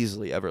could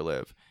easily ever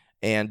live.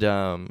 And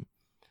one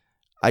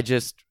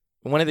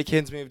of the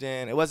kids moved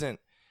in.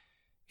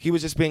 He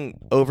was just being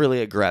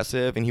overly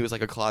aggressive, and he was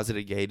like a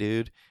closeted gay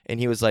dude, and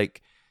he was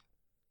like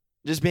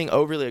just being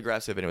overly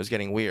aggressive, and it was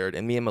getting weird.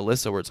 And me and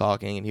Melissa were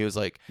talking, and he was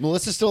like,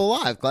 Melissa's still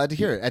alive. Glad to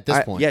hear it at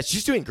this point. yeah,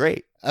 she's doing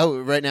great. Oh,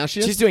 right now she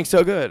is? She's doing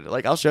so good.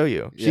 Like, I'll show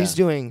you. Yeah. She's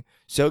doing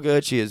so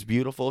good. She is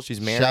beautiful.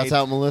 She's married. Shouts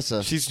out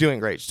Melissa. She's doing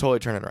great. She's totally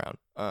turning around.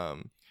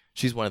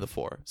 She's one of the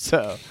 4.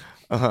 So,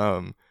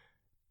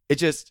 it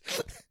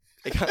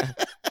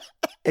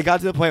got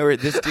to the point where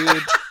this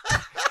dude,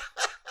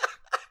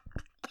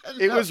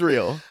 it was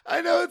real.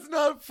 I know it's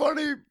not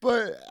funny,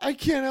 but I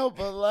can't help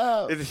but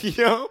laugh.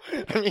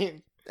 I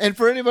mean, And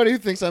for anybody who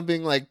thinks I'm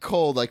being like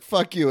cold, like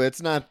fuck you,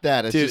 it's not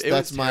that. It's Dude, just it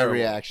that's was my terrible.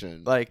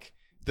 reaction. like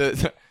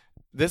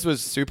this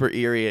was super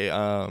eerie.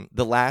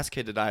 The last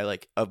kid to die,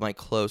 like, of my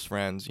close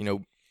friends,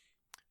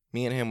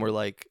 me and him were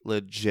like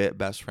legit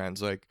best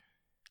friends. Like,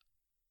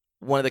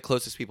 one of the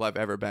closest people I've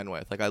ever been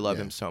with. Like, I love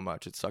Yeah. him so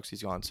much. It sucks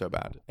he's gone so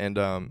bad. And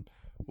I'm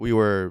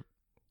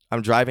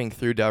driving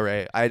through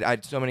Delray. I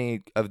had so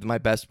many of my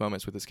best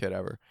moments with this kid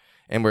ever.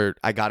 And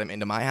I got him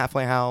into my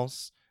halfway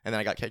house, and then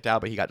I got kicked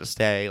out, but he got to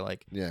stay.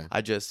 Like, yeah.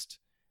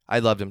 I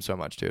loved him so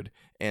much, dude.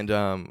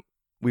 And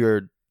we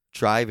were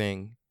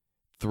driving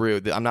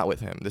through. I'm not with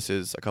him. This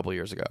is a couple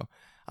years ago.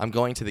 I'm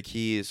going to the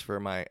Keys for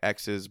my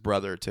ex's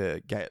brother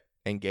to get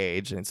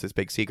engaged, and it's this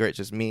big secret. It's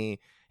just me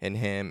and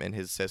him and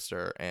his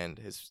sister and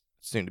his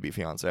soon-to-be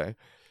fiance.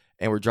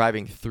 And we're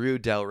driving through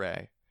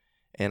Delray,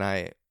 and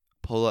I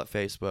pull up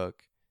Facebook,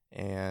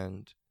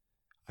 and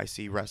I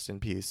see rest in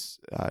peace,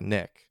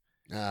 Nick.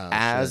 Oh,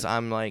 as shit.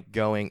 I'm like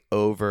going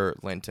over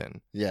Linton.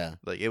 Yeah.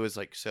 Like, it was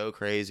like so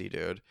crazy,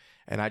 dude.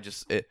 And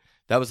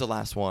that was the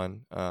last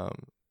one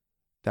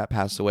that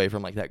passed away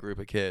from like that group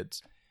of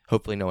kids.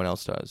 Hopefully no one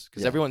else does,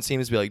 because Yeah. everyone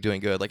seems to be like doing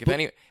good. Like, if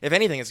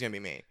anything, it's gonna be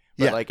me.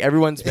 But Yeah. like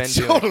everyone's been It's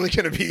doing. totally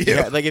gonna be you.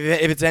 Yeah, like if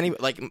it's any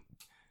like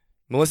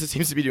Melissa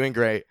seems to be doing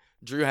great.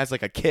 Drew has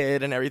like a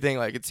kid and everything.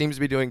 Like it seems to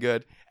be doing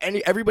good. And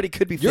everybody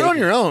could be. You're on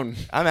faking. your own.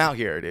 I'm out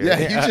here, dude. Yeah,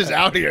 you're just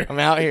out here. I'm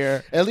out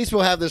here. At least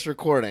we'll have this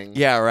recording.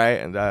 Yeah, right.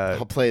 And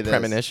I'll play this.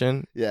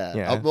 Premonition. Yeah.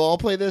 Yeah. I'll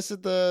play this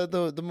at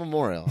the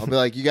memorial. I'll be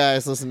like, you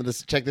guys listen to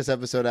this. Check this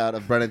episode out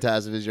of Brennan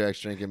Tassif is your ex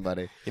drinking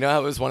buddy. You know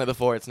how it was one of the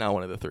 4. It's now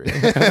one of the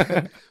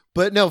 3.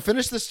 But no,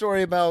 finish the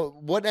story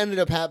about what ended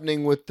up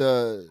happening with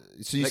the.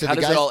 So you Like, said how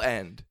the does guys. it all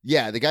end?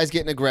 Yeah, the guy's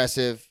getting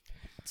aggressive,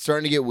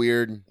 starting to get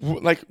weird.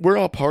 Like we're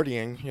all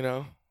partying, you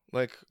know.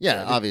 Like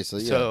Yeah,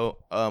 obviously. Yeah. So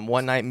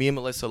one night, me and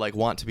Melissa like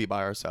want to be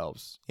by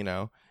ourselves, you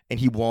know, and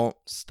he won't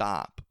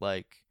stop.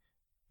 Like,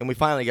 and we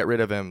finally get rid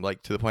of him,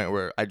 like to the point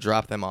where I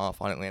drop them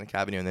off on Atlantic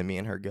Avenue, and then me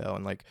and her go,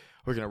 and like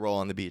we're gonna roll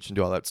on the beach and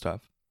do all that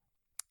stuff,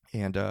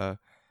 and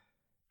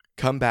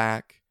come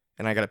back,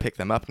 and I gotta pick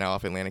them up now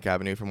off Atlantic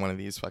Avenue from one of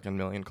these fucking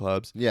million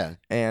clubs, Yeah.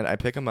 and I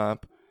pick him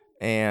up,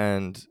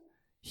 and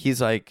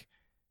he's like,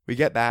 we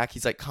get back,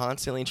 he's like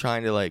constantly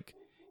trying to like,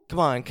 come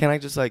on,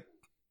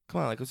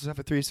 let's just have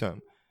a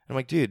threesome. I'm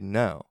like, dude,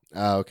 no.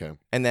 Oh, okay.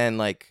 And then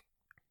like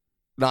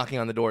knocking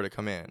on the door to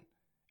come in.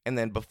 And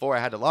then before I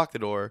had to lock the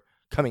door,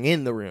 coming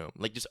in the room,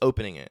 like just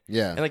opening it.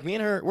 Yeah. And like me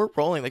and her, we're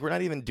rolling, like we're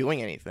not even doing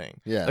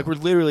anything. Yeah. Like we're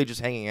literally just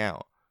hanging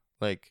out.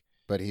 Like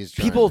But he's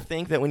trying people to-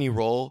 think that when you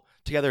roll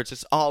together, it's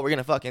just, oh, we're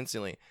gonna fuck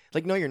instantly.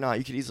 Like, no, you're not.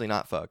 You could easily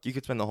not fuck. You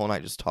could spend the whole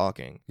night just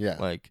talking. Yeah.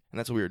 Like, and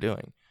that's what we were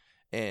doing.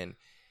 And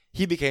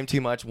he became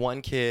too much.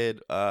 One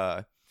kid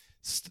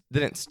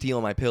didn't steal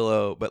my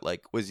pillow, but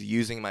like was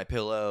using my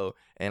pillow,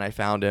 and I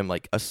found him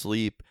like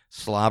asleep,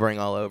 slobbering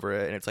all over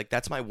it. And it's like,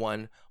 that's my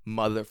one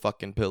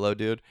motherfucking pillow,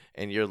 dude.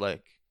 And you're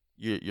like,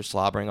 you're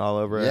slobbering all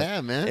over it.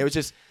 Yeah, man. It was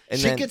just, and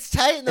Shit then gets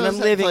tight in and those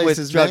I'm living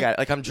places, with drug man. addicts.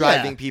 Like I'm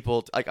driving Yeah.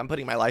 people. Like I'm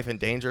putting my life in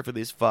danger for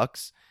these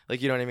fucks.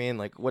 Like, you know what I mean?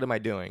 Like, what am I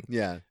doing?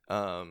 Yeah.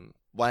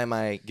 Why am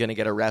I gonna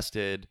get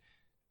arrested?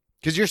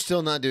 Because you're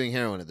still not doing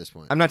heroin at this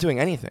point. I'm not doing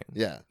anything.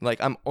 Yeah. Like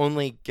I'm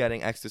only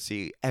getting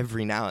ecstasy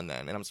every now and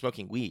then, and I'm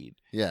smoking weed.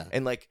 Yeah.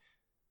 And like,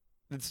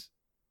 it's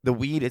the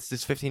weed. It's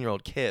this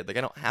 15-year-old kid. Like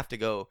I don't have to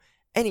go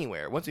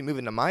anywhere. Once we move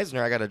into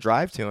Meisner, I got to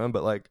drive to him.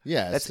 But like,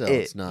 Yeah. that's still, it.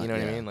 It's not, You know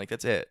what I yeah. mean? Like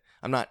that's it.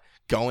 I'm not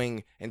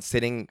going and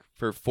sitting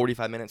for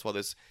 45 minutes while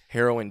this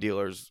heroin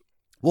dealer's.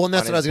 Well, and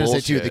that's on what I was his going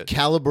to say too. The bullshit.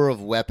 caliber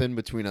of weapon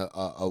between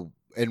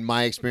in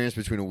my experience,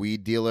 between a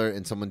weed dealer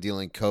and someone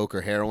dealing coke or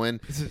heroin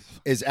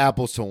is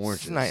apples to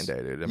oranges. It's night and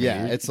day, dude. I mean,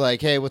 Yeah, you're- it's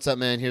like, hey, what's up,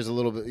 man? Here's a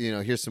little bit,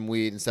 here's some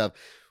weed and stuff.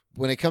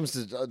 When it comes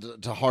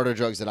to harder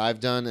drugs that I've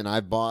done and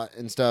I've bought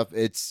and stuff,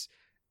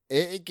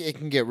 it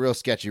can get real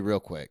sketchy real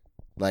quick.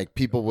 Like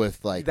people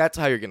with like that's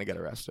how you're gonna get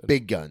arrested.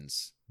 big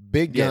guns,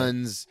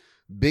 Yeah.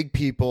 big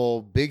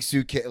people, big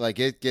suitcase. Like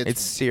it gets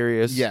It's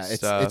serious. yeah,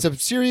 stuff. it's a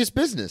serious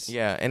business.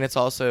 Yeah, and it's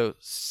also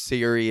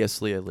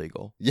seriously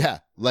illegal. Yeah,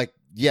 like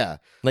yeah.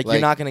 Like Like,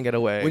 you're not gonna get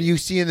away. When you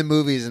see in the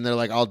movies and they're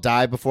like, I'll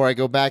die before I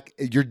go back,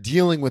 you're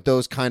dealing with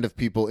those kind of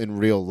people in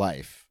real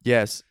life.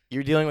 Yes,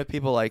 you're dealing with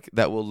people like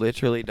that will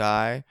literally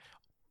die,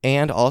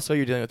 and also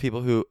you're dealing with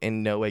people who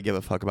in no way give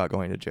a fuck about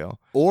going to jail.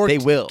 Or They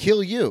will.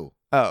 kill you.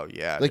 Oh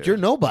yeah, Like dude. you're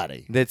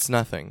nobody. That's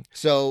nothing.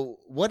 So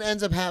what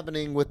ends up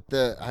happening with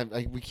the?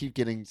 We keep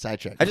getting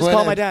sidetracked. I just What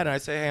call my ends- dad and I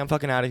say, hey, I'm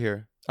fucking out of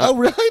here. Oh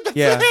really? That's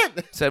yeah.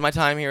 it. Said my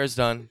time here is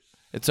done.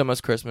 It's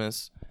almost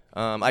Christmas.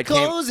 I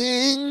came.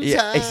 Closing Yeah,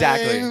 time.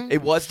 exactly.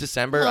 It was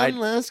December. One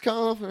last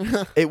call.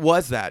 It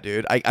was that,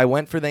 dude. I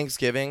went for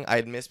Thanksgiving. I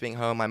had missed being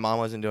home. My mom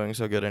wasn't doing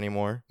so good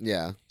anymore.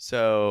 Yeah.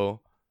 So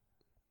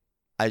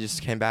I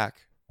just came back,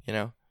 you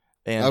know?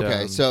 And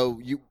Okay. So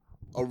you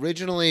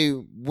originally,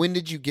 when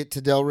did you get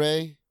to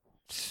Delray?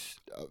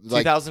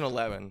 Like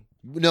 2011.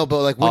 no,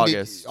 but like when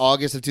August.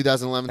 August of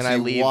 2011. And so I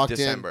you leave walked in.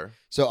 December.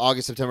 So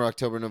August, September,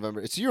 October,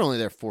 November. So you're only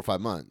there 4 or 5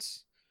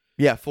 months.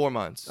 Yeah, 4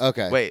 months.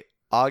 Okay. Wait,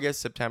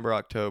 August, September,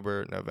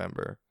 October,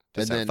 November,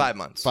 And December. then 5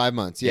 months. 5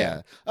 months.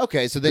 Yeah.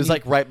 Okay. So It then was you,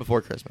 like right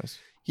before Christmas.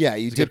 yeah,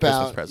 you it's a good dip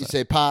Christmas out. present. You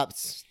say,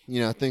 "Pops,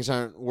 things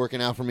aren't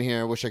working out for me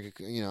here. I wish I could,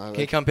 Can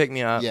you come pick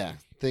me up? yeah,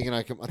 thinking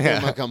I think Yeah.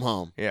 I'm gonna come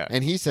home." Yeah.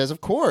 And he says,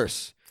 "Of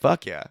course.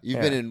 Fuck yeah. You've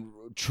Yeah. been in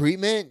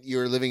treatment.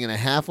 You're living in a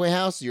halfway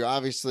house. You're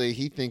obviously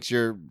he thinks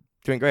you're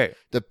doing great.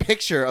 the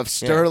picture of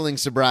sterling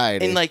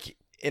sobriety." And like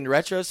in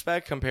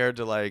retrospect, compared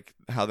to like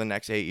how the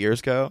next 8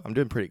 years go, I'm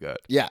doing pretty good.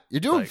 yeah,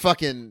 you're doing like,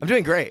 fucking. I'm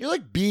doing great. You're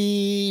like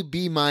B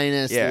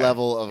minus Yeah.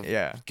 level of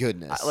Yeah.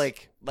 goodness.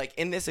 Like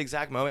in this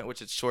exact moment,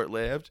 which is short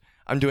lived,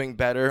 I'm doing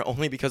better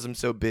only because I'm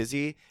so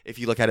busy. If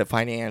you look at it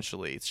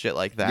financially, it's shit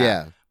like that.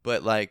 yeah,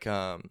 But like,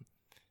 I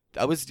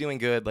was doing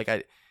good. Like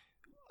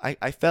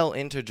I fell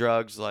into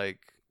drugs. Like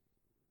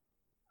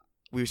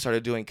we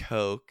started doing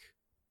coke,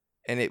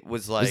 and it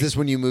was like, is this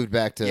when you moved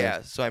back to?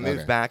 yeah. So I moved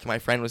okay. back. My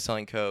friend was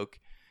selling coke,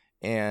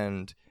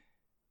 and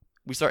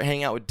we started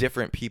hanging out with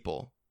different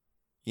people,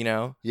 you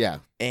know. Yeah,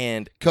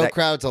 And coke that-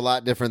 crowd's a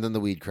lot different than the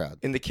weed crowd.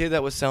 and the kid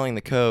that was selling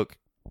the coke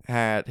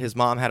his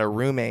mom had a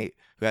roommate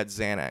who had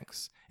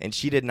Xanax, and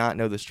she did not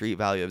know the street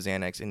value of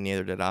Xanax, and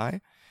neither did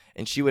I.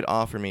 And she would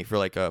offer me for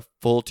like a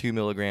full 2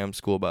 milligram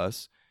school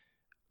bus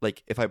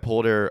like if I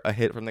pulled her a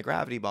hit from the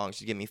gravity bong,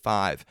 she'd give me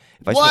 5.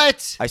 If I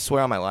What? I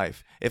swear on my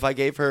life. If I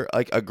gave her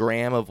like a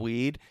gram of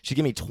weed, she'd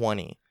give me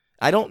 20.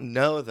 I don't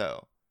know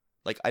though.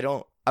 Like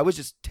I was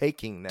just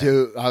taking them.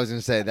 Dude, I was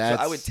gonna say that.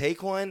 So I would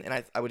take one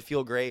and I would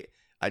feel great.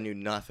 I knew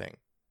nothing.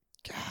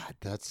 God,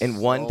 that's And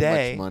one so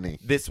day, much money.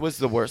 this was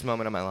the worst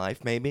moment of my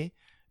life, maybe,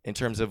 in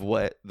terms of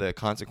what the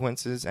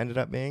consequences ended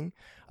up being.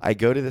 I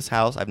go to this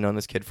house. I've known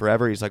this kid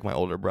forever. He's like my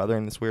older brother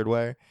in this weird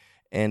way.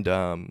 And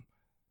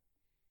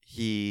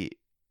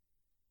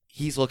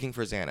he's looking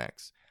for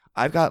Xanax.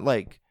 I've got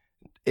like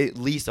at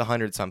least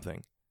 100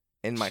 something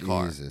in my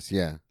car. Jesus,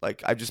 yeah.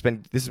 Like this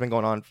has been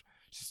going on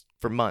just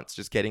for months,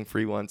 just getting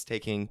free ones,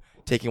 taking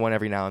one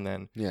every now and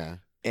then. Yeah.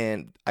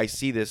 And I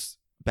see this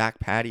back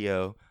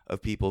patio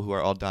of people who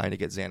are all dying to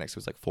get Xanax. It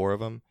was like 4 of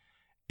them.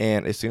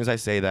 And as soon as I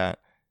say that,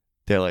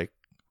 they're like,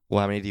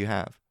 well, how many do you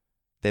have?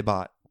 They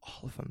bought all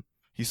of them.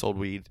 He sold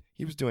weed.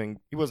 He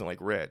wasn't like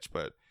rich,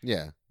 but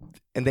Yeah.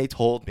 and they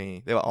told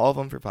me they bought all of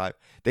them for 5.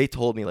 They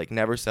told me like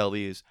never sell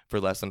these for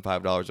less than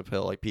 $5 a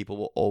pill. Like people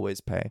will always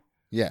pay.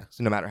 Yeah.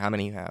 So no matter how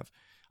many you have.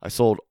 I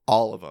sold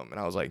all of them and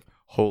I was like,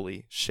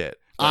 holy shit.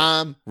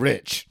 I'm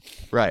rich.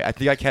 Right. I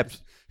think I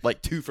kept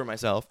like 2 for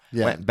myself.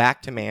 Yeah. Went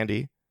back to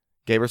Mandy,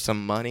 gave her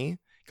some money,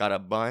 got a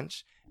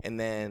bunch, and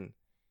then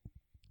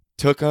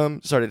took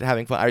them, started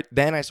having fun.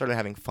 Then I started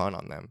having fun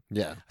on them.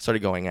 Yeah. I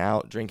started going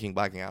out, drinking,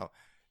 blacking out.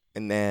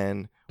 And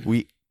then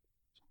we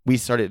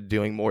started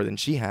doing more than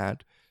she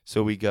had.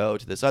 So we go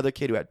to this other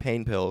kid who had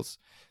pain pills.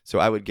 So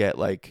I would get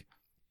like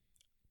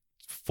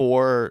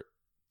 4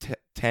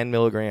 10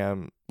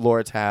 milligram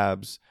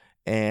Loratabs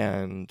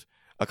and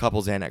a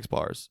couple Xanax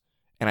bars.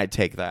 And I'd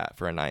take that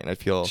for a night. And I'd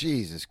feel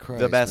Jesus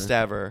Christ. the best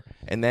man. ever.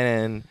 And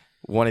then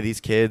one of these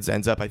kids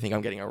ends up, I think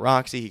I'm getting a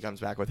Roxy. He comes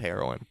back with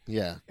heroin.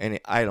 Yeah. And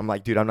I'm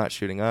like, dude, I'm not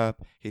shooting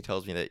up. He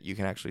tells me that you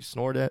can actually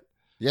snort it.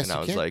 Yes, And I you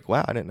was can. like,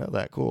 wow, I didn't know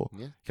that. Cool.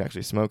 Yeah. You can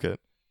actually smoke it.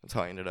 That's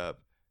how I ended up.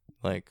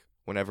 Like,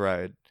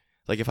 whenever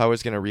if I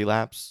was going to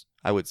relapse,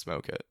 I would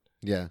smoke it.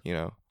 Yeah. You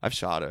know, I've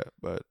shot it,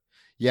 but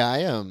Yeah,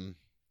 I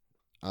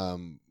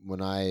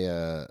when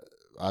I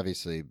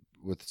obviously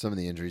with some of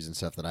the injuries and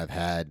stuff that I've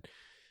had,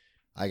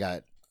 I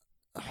got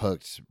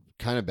hooked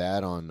kind of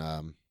bad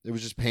on it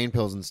was just pain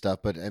pills and stuff,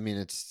 but I mean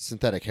it's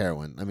synthetic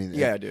heroin. I mean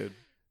yeah, dude.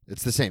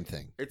 it's the same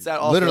thing. It's that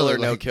all Literally, killer,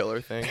 no like-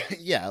 killer thing.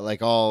 Yeah,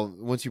 like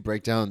once you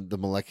break down the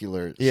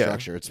molecular Yeah.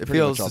 structure, it's It pretty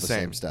feels much all the the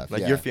same stuff.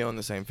 Like yeah. you're feeling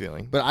the same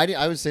feeling. But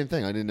I was the same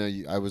thing. I didn't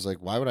know I was like,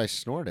 why would I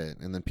snort it?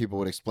 And then people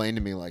would explain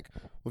to me like,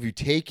 well, if you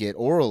take it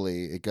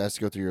orally, it has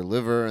to go through your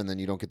liver, and then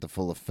you don't get the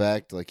full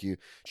effect. Like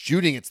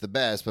shooting, it's the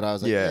best. But I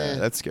was like, Yeah,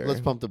 that's scary. Let's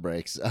pump the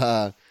brakes.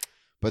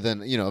 But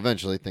then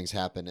eventually things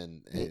happen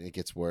and it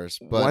gets worse.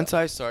 But Once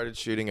I started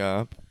shooting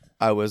up,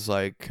 I was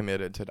like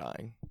committed to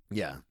dying.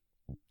 yeah,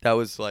 That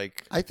was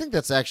like, I think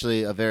that's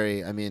actually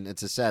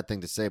it's a sad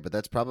thing to say, but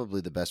that's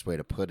probably the best way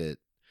to put it.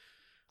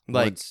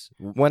 like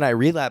when I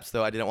relapsed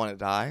though, I didn't want to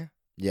die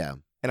Yeah.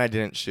 and I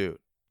didn't shoot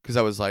because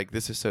I was like,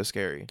 this is so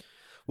scary.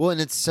 Well,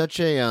 and it's such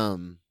a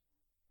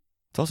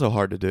It's also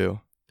hard to do.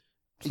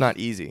 It's not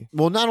easy.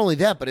 well, not only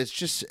that, but it's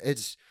just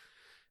it's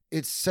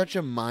such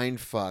a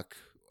mind fuck,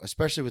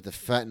 especially with the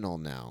fentanyl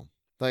now.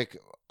 Like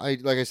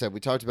I said, we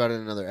talked about it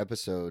in another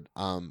episode.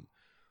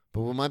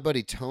 But with my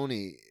buddy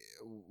Tony,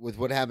 with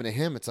what happened to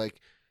him, it's like,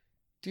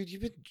 dude,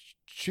 you've been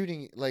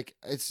shooting, like,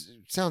 it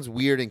sounds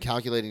weird and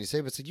calculating to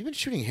say, but it's like, you've been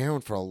shooting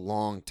heroin for a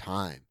long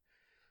time.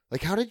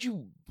 Like, how did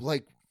you,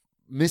 like,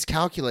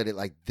 miscalculate it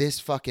like this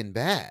fucking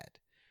bad?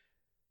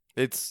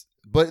 It's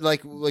But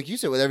like you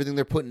said, with everything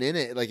they're putting in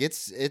it, like,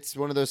 it's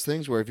one of those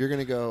things where if you're going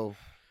to go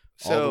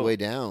all the So- way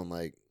down,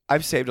 like,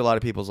 I've saved a lot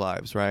of people's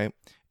lives, right?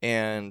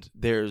 And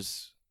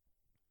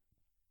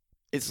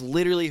it's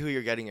literally who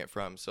you're getting it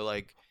from. So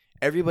like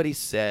everybody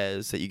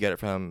says that you get it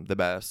from the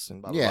best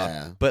and blah blah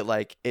Yeah. blah. But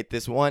like at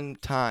this one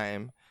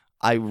time,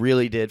 I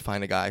really did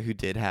find a guy who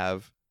did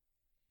have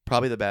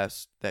probably the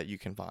best that you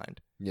can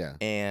find. yeah.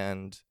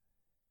 And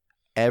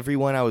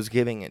everyone I was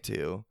giving it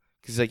to,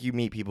 because like you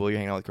meet people, you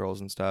hang out with girls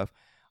and stuff.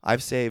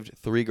 I've saved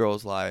 3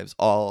 girls' lives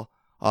all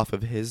off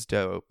of his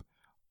dope.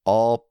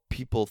 All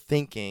people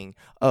thinking,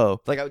 oh,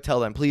 like I would tell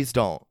them, please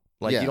don't.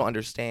 Like Yeah. you don't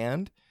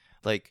understand.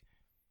 Like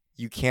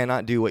you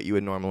cannot do what you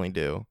would normally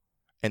do,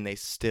 and they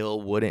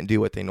still wouldn't do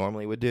what they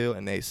normally would do,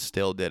 and they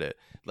still did it.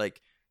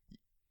 Like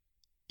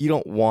you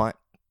don't want.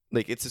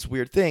 Like it's this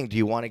weird thing. Do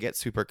you want to get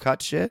super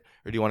cut shit,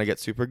 or do you want to get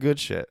super good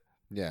shit?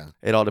 Yeah.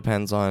 It all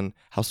depends on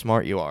how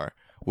smart you are,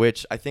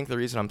 which I think the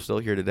reason I'm still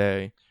here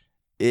today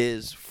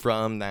is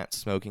from that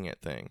smoking it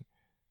thing.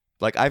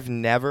 Like I've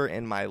never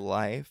in my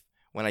life,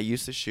 when I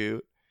used to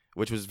shoot,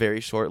 which was very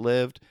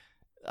short-lived,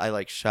 I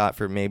like shot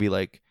for maybe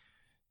like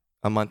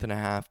a month and a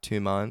half, 2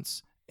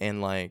 months,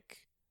 and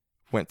like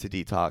went to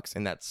detox,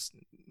 and that's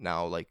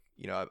now like,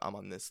 I'm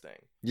on this thing.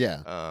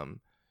 Yeah.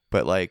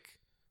 But like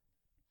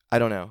I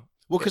don't know.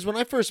 Well, because when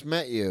I first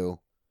met you,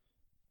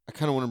 I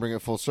kind of want to bring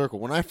it full circle.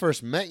 When I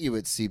first met you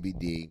at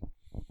CBD,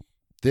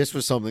 this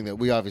was something that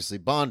we obviously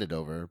bonded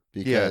over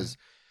because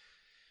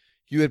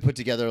you had put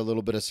together a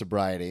little bit of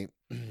sobriety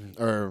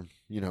or,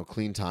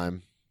 clean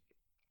time.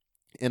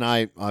 And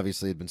I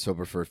obviously had been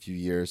sober for a few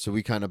years, so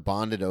we kind of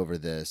bonded over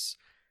this.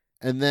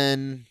 And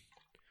then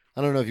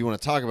I don't know if you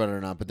want to talk about it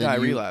or not, but then I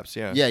you relapsed.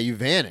 Yeah. Yeah, you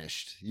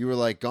vanished. You were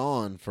like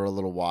gone for a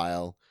little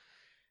while.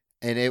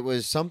 And it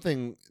was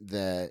something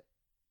that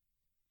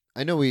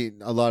I know a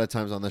lot of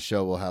times on the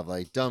show we'll have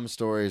like dumb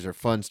stories or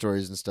fun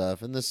stories and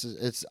stuff. And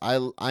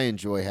I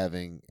enjoy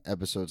having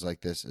episodes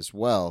like this as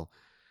well,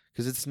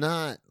 because it's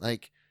not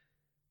like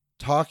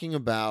talking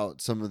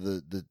about some of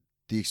the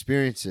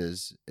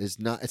experiences it's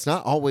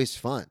not always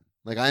fun.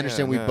 Like I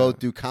understand we both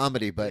do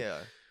comedy, but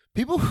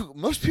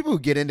most people who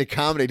get into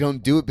comedy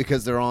don't do it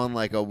because they're on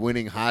like a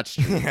winning hot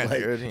streak.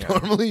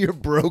 Normally you're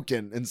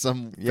broken in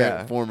some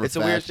form or it's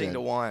fashion. A weird thing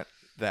to want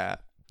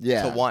that.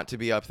 Yeah. To want to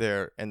be up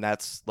there, and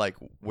that's like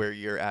where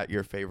you're at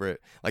your favorite.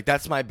 Like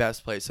that's my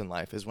best place in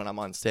life is when I'm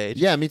on stage.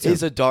 Yeah, me too.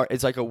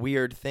 It's like a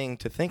weird thing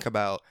to think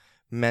about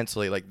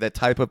mentally. Like the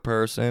type of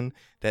person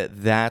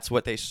that's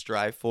what they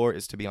strive for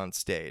is to be on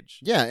stage.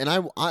 Yeah, and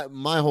I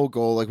my whole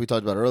goal, like we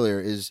talked about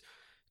earlier, is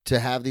to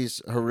have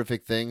these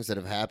horrific things that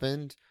have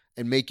happened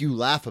and make you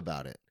laugh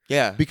about it.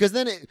 Yeah. Because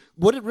then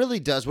what it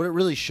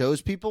really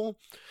shows people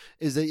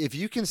is that if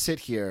you can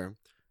sit here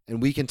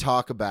and we can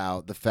talk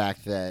about the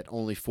fact that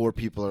only 4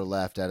 people are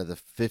left out of the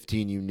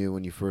 15 you knew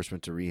when you first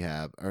went to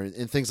rehab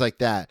and things like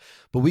that,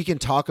 but we can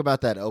talk about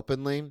that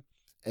openly,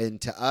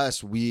 and to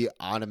us, we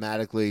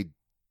automatically,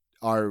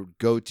 our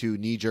go-to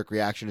knee-jerk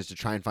reaction is to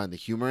try and find the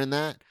humor in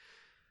that,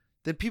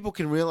 then people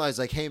can realize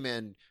like, hey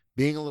man,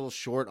 being a little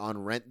short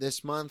on rent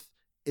this month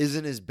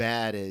isn't as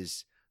bad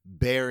as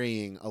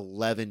burying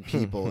 11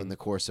 people in the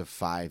course of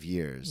 5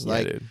 years. Yeah,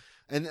 like, dude.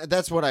 And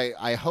that's what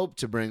I hope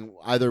to bring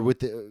either with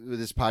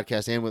this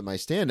podcast and with my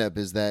stand-up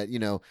is that, you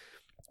know,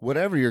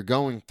 whatever you're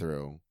going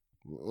through,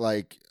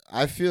 like,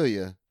 I feel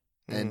you,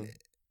 and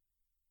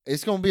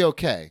it's going to be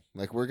okay.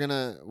 Like,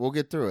 we'll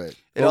get through it.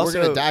 We're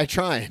going to die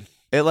trying.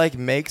 It, like,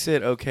 makes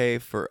it okay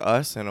for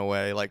us in a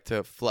way, like,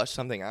 to flush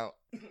something out.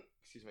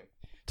 Excuse me.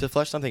 To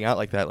flush something out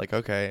like that, like,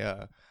 okay,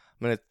 I'm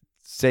going to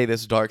say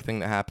this dark thing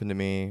that happened to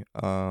me,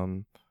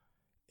 and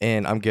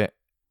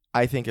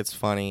I think it's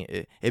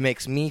funny. It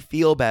makes me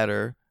feel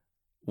better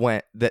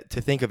to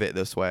think of it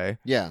this way.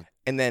 Yeah.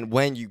 And then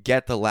when you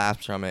get the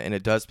laughs from it and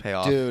it does pay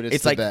off, dude,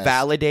 it's like best.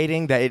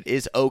 Validating that it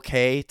is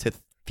okay to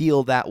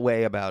feel that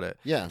way about it.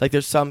 Yeah. Like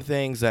there's some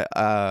things that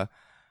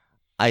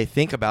I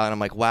think about and I'm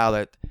like,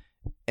 wow,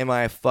 am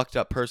I a fucked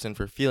up person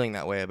for feeling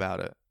that way about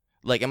it?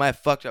 Like, am I a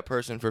fucked up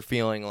person for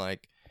feeling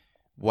like,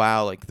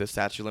 wow, like the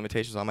statute of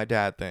limitations on my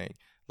dad thing?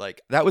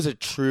 Like that was a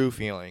true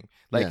feeling.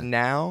 Like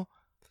now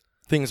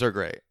things are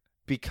great.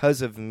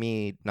 Because of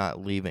me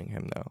not leaving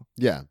him, though.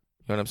 Yeah.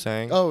 You know what I'm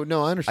saying? Oh,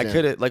 no, I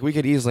understand. We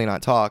could easily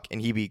not talk,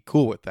 and he'd be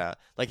cool with that.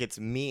 Like, it's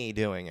me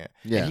doing it.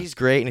 Yeah. And he's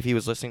great, and if he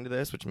was listening to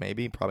this, which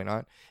maybe, probably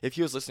not, if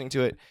he was listening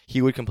to it,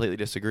 he would completely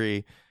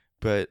disagree.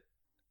 But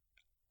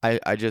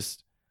I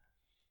just,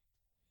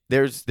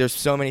 there's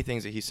so many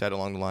things that he said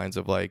along the lines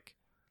of, like,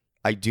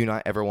 I do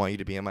not ever want you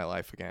to be in my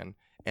life again.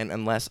 And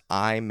unless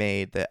I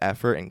made the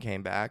effort and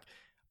came back,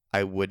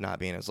 I would not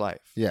be in his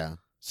life. Yeah.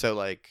 So,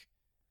 like,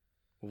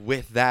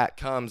 with that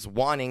comes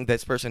wanting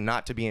this person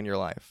not to be in your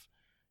life.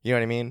 You know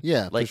what I mean?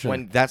 Yeah. Like for sure.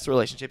 when that's the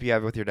relationship you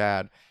have with your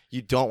dad,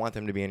 you don't want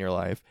them to be in your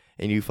life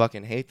and you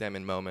fucking hate them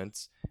in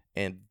moments.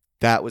 And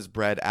that was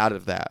bred out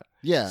of that.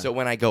 Yeah. So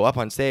when I go up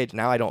on stage,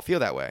 now I don't feel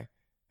that way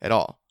at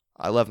all.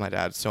 I love my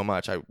dad so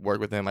much. I work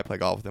with him. I play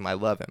golf with him. I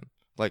love him.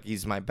 Like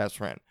he's my best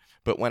friend.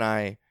 But when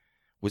I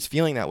was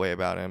feeling that way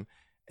about him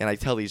and I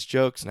tell these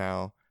jokes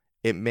now,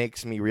 it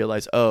makes me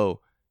realize,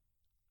 oh,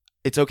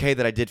 it's okay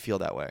that I did feel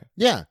that way.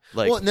 Yeah.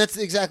 Like, well, and that's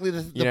exactly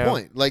the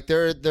point. Like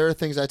there are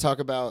things I talk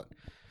about.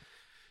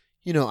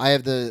 You know, I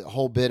have the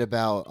whole bit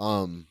about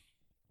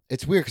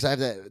it's weird because I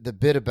have the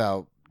bit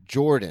about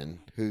Jordan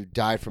who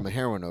died from a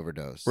heroin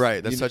overdose.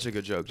 Right. That's such a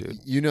good joke, dude.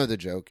 You know the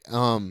joke.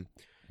 And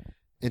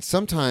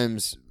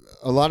sometimes,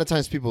 a lot of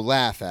times people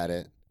laugh at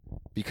it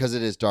because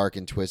it is dark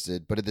and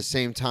twisted, but at the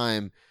same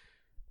time,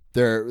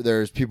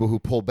 there's people who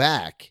pull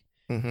back.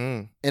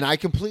 Mm-hmm. And I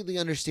completely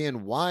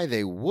understand why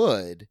they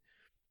would.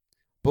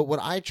 But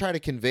what I try to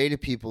convey to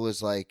people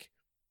is like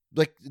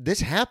this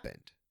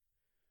happened.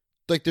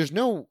 Like there's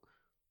no,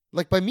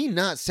 like by me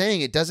not saying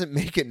it doesn't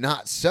make it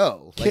not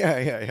so. Like,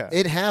 yeah.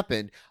 It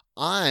happened.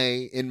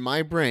 In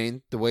my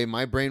brain, the way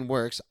my brain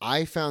works,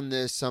 I found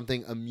this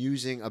something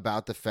amusing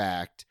about the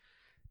fact,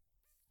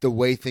 the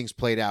way things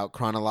played out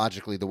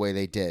chronologically, the way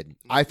they did.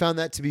 I found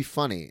that to be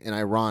funny and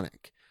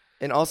ironic.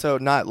 And also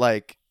not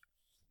like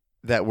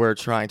that we're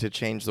trying to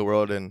change the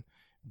world and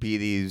be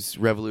these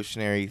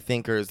revolutionary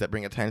thinkers that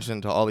bring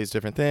attention to all these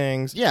different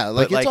things. Yeah,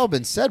 like it's all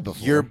been said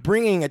before. You're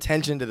bringing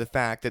attention to the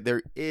fact that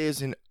there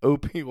is an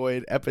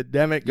opioid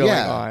epidemic going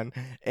on,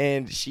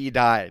 and she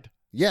died.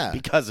 Yeah,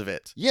 because of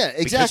it. Yeah,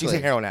 exactly. Because she's a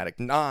heroin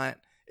addict.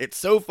 It's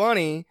so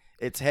funny.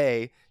 It's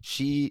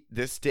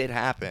this did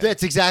happen.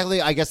 That's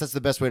exactly. I guess that's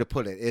the best way to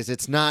put it.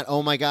 It's not,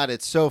 oh my God,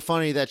 it's so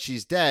funny that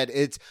she's dead.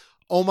 It's,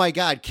 oh my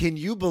God, can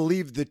you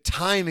believe the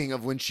timing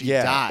of when she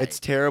died? It's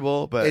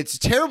terrible, but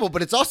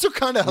it's also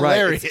kind of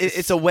hilarious.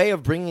 It's a way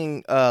of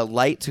bringing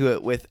light to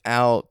it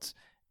without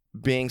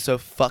being so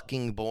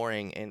fucking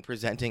boring and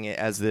presenting it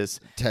as this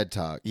TED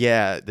Talk.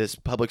 this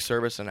public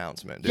service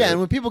announcement. Dude. Yeah, and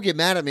when people get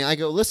mad at me, I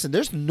go, listen,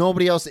 there's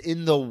nobody else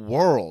in the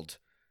world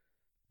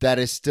that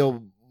is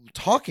still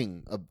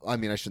talking. I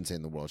mean, I shouldn't say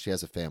in the world. She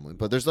has a family,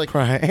 but there's like,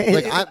 right.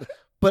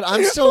 but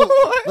I'm still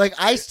like,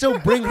 I still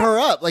bring her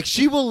up. Like,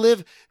 she will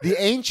live. The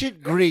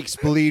ancient Greeks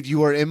believed you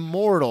were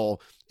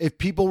immortal if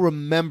people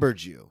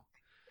remembered you.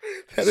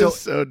 That is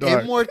so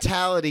dark.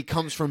 Immortality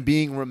comes from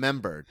being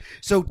remembered.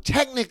 So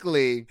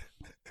technically,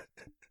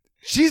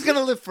 she's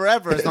gonna live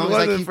forever as long as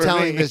I keep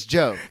telling this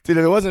joke. Dude,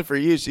 if it wasn't for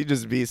you, she'd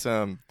just be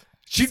some.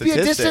 She'd be a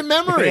distant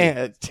memory.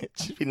 Yeah,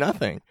 she'd be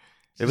nothing.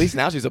 At least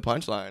now she's a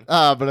punchline.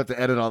 But I have to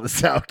edit all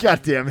this out.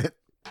 God damn it.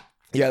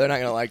 Yeah, they're not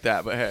gonna like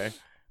that. But hey,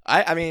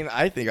 I mean,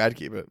 I think I'd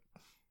keep it.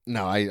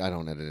 No, I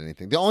don't edit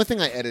anything. The only thing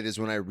I edit is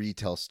when I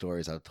retell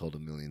stories I've told a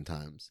million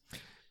times.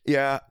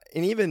 Yeah,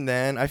 and even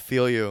then, I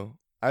feel you.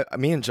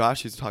 Me and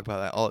Josh used to talk about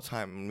that all the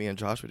time. When me and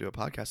Josh would do a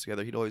podcast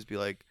together, he'd always be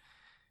like,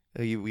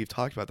 hey, we've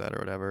talked about that or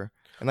whatever.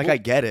 And like, I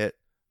get it.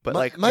 But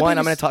I'm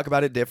going to talk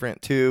about it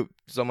different. Two,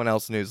 someone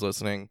else who's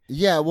listening.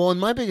 Yeah, well, and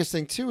my biggest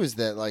thing too is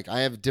that like I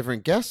have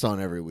different guests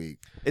on every week.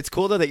 It's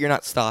cool though that you're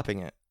not stopping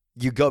it.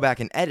 You go back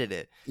and edit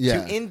it.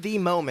 Yeah. To in the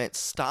moment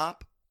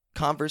stop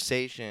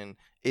conversation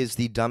is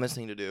the dumbest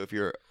thing to do if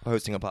you're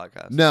hosting a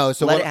podcast. No,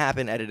 so let it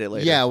happen, edit it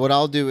later. Yeah, what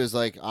I'll do is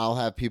like I'll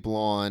have people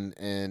on,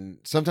 and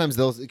sometimes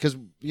they'll, because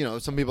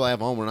some people I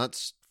have on, we're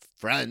not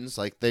friends,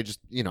 like they just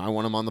I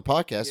want them on the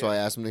podcast, so I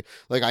ask them to,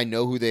 like, I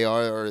know who they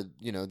are, or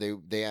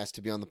they ask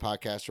to be on the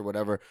podcast or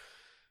whatever,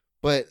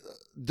 but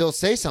they'll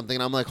say something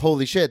and I'm like,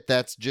 holy shit,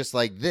 that's just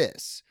like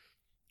this,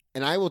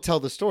 and I will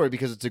tell the story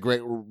because it's a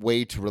great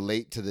way to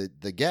relate to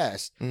the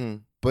guest.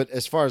 Mm-hmm. But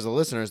as far as the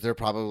listeners, they're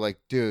probably like,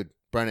 dude,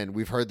 Brennan,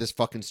 we've heard this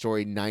fucking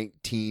story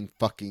 19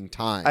 fucking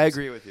times. I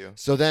agree with you.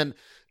 So then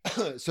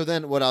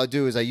what I'll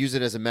do is I use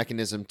it as a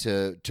mechanism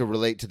to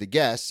relate to the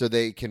guests so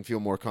they can feel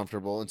more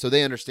comfortable. And so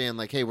they understand,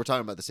 like, hey, we're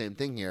talking about the same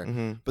thing here.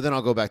 Mm-hmm. But then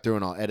I'll go back through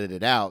and I'll edit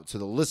it out so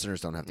the listeners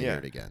don't have to hear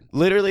it again.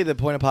 Literally, the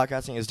point of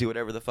podcasting is do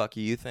whatever the fuck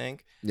you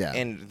think. Yeah.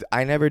 And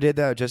I never did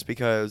that just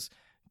because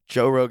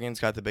Joe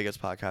Rogan's got the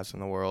biggest podcast in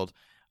the world.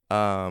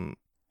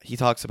 He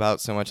talks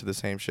about so much of the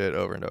same shit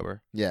over and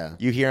over. Yeah.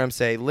 You hear him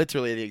say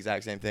literally the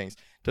exact same things.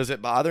 Does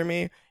it bother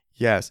me?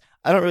 Yes.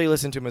 I don't really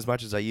listen to him as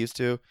much as I used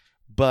to,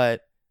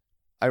 but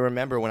I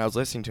remember when I was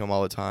listening to him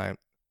all the time,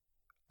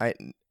 I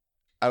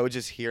would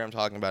just hear him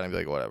talking about it and be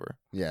like, whatever.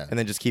 Yeah. And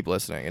then just keep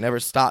listening. It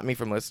never stopped me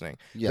from listening.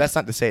 Yeah. That's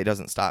not to say it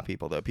doesn't stop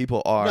people, though.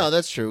 People are No,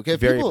 that's true. Okay,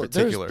 very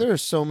particular. There are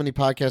so many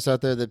podcasts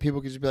out there that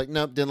people could just be like,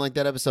 nope, didn't like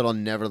that episode. I'll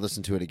never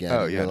listen to it again.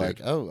 Oh, and yeah, you're dude.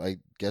 like, oh, I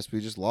guess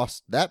we just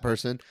lost that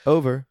person.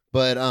 over.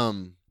 But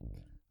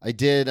I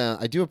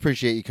do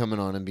appreciate you coming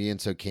on and being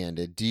so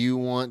candid. Do you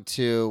want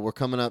to, we're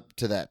coming up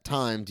to that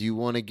time, do you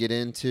want to get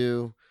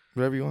into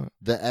Whatever you want.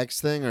 the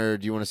X thing, or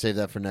do you want to save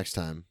that for next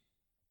time?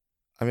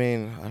 I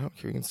mean, I don't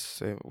care. We can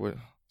save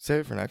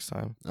it for next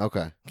time.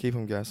 Okay. Keep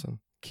them guessing.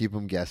 Keep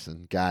them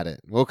guessing. Got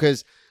it. Well,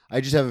 because I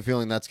just have a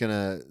feeling that'll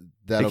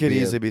It could be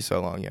easily be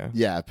so long, yeah.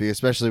 Yeah,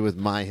 especially with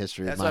my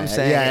history. That's of what my I'm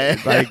saying.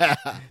 Yeah.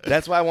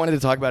 That's why I wanted to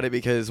talk about it,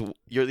 because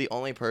you're the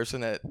only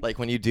person that, like,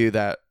 when you do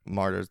that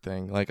martyr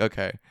thing, like,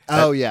 okay.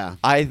 Oh, yeah.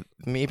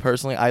 Me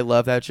personally, I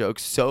love that joke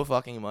so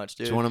fucking much,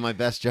 dude. It's one of my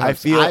best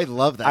jokes. I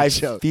love that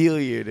joke. I feel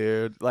you,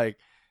 dude. Like,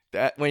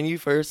 that when the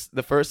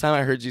first time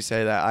I heard you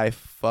say that, I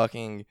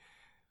fucking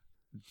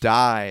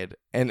died.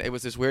 And it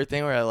was this weird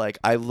thing where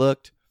I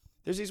looked,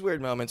 there's these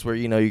weird moments where,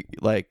 you have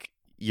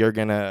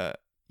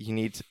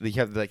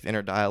like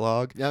inner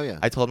dialogue. Oh, yeah.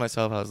 I told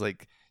myself, I was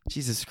like,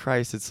 Jesus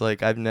Christ, it's like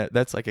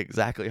that's like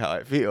exactly how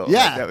I feel.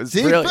 Yeah, like, that was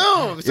see, brilliant.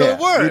 boom, so Yeah, it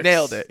works. you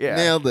nailed it. Yeah,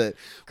 nailed it.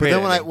 But Great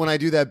then ending. when I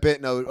do that bit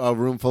in a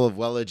room full of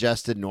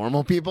well-adjusted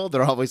normal people,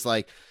 they're always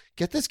like,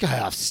 "Get this guy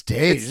off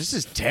stage. This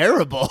is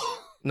terrible."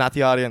 Not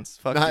the audience.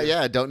 Fuck you.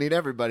 Yeah, don't need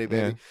everybody,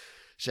 baby. Yeah.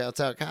 Shouts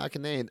out Kyle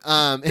Kinane.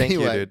 Thank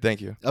Anyway, you, dude. Thank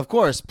you. of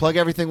course, plug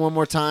everything one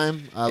more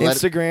time.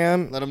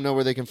 Instagram. Let them know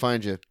where they can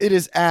find you. It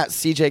is at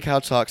CJ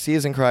Couch Talk. C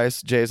is in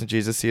Christ, J is in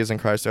Jesus, C is in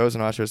Christ, O is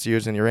in Ostrich, U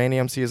is in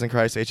Uranium, C is in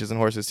Christ, H is in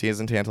Horses, T is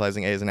in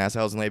Tantalizing, A is in Ass,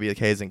 L is in Labia,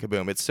 K is in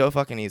Kaboom. It's so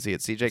fucking easy.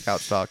 It's CJ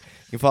Couch Talk.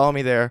 You can follow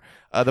me there.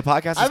 The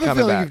podcast is I have a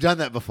coming feeling back. you've done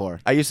that before.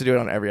 I used to do it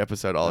on every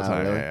episode all the Oh,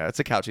 time. really? Yeah, it's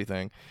a couchy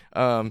thing.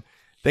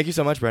 Thank you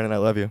so much, Brendan. I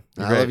love you.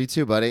 You're I great. love you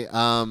too, buddy.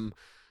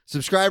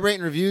 Subscribe, rate,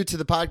 and review to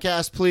the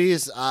podcast,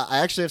 please. I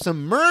actually have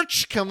some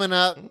merch coming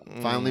up.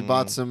 Finally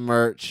bought some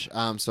merch,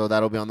 so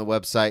that'll be on the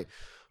website.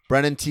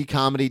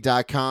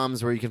 BrennanTComedy.com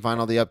is where you can find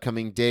all the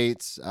upcoming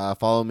dates.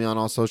 Follow me on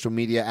all social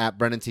media at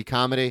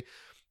BrennanTComedy.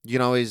 You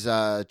can always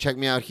check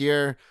me out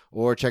here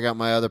or check out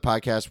my other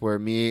podcast where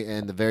me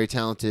and the very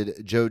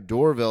talented Joe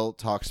Dorville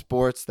talk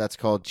sports. That's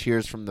called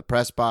Cheers from the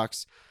Press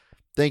Box.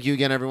 Thank you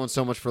again, everyone,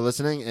 so much for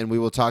listening, and we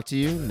will talk to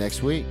you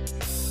next week.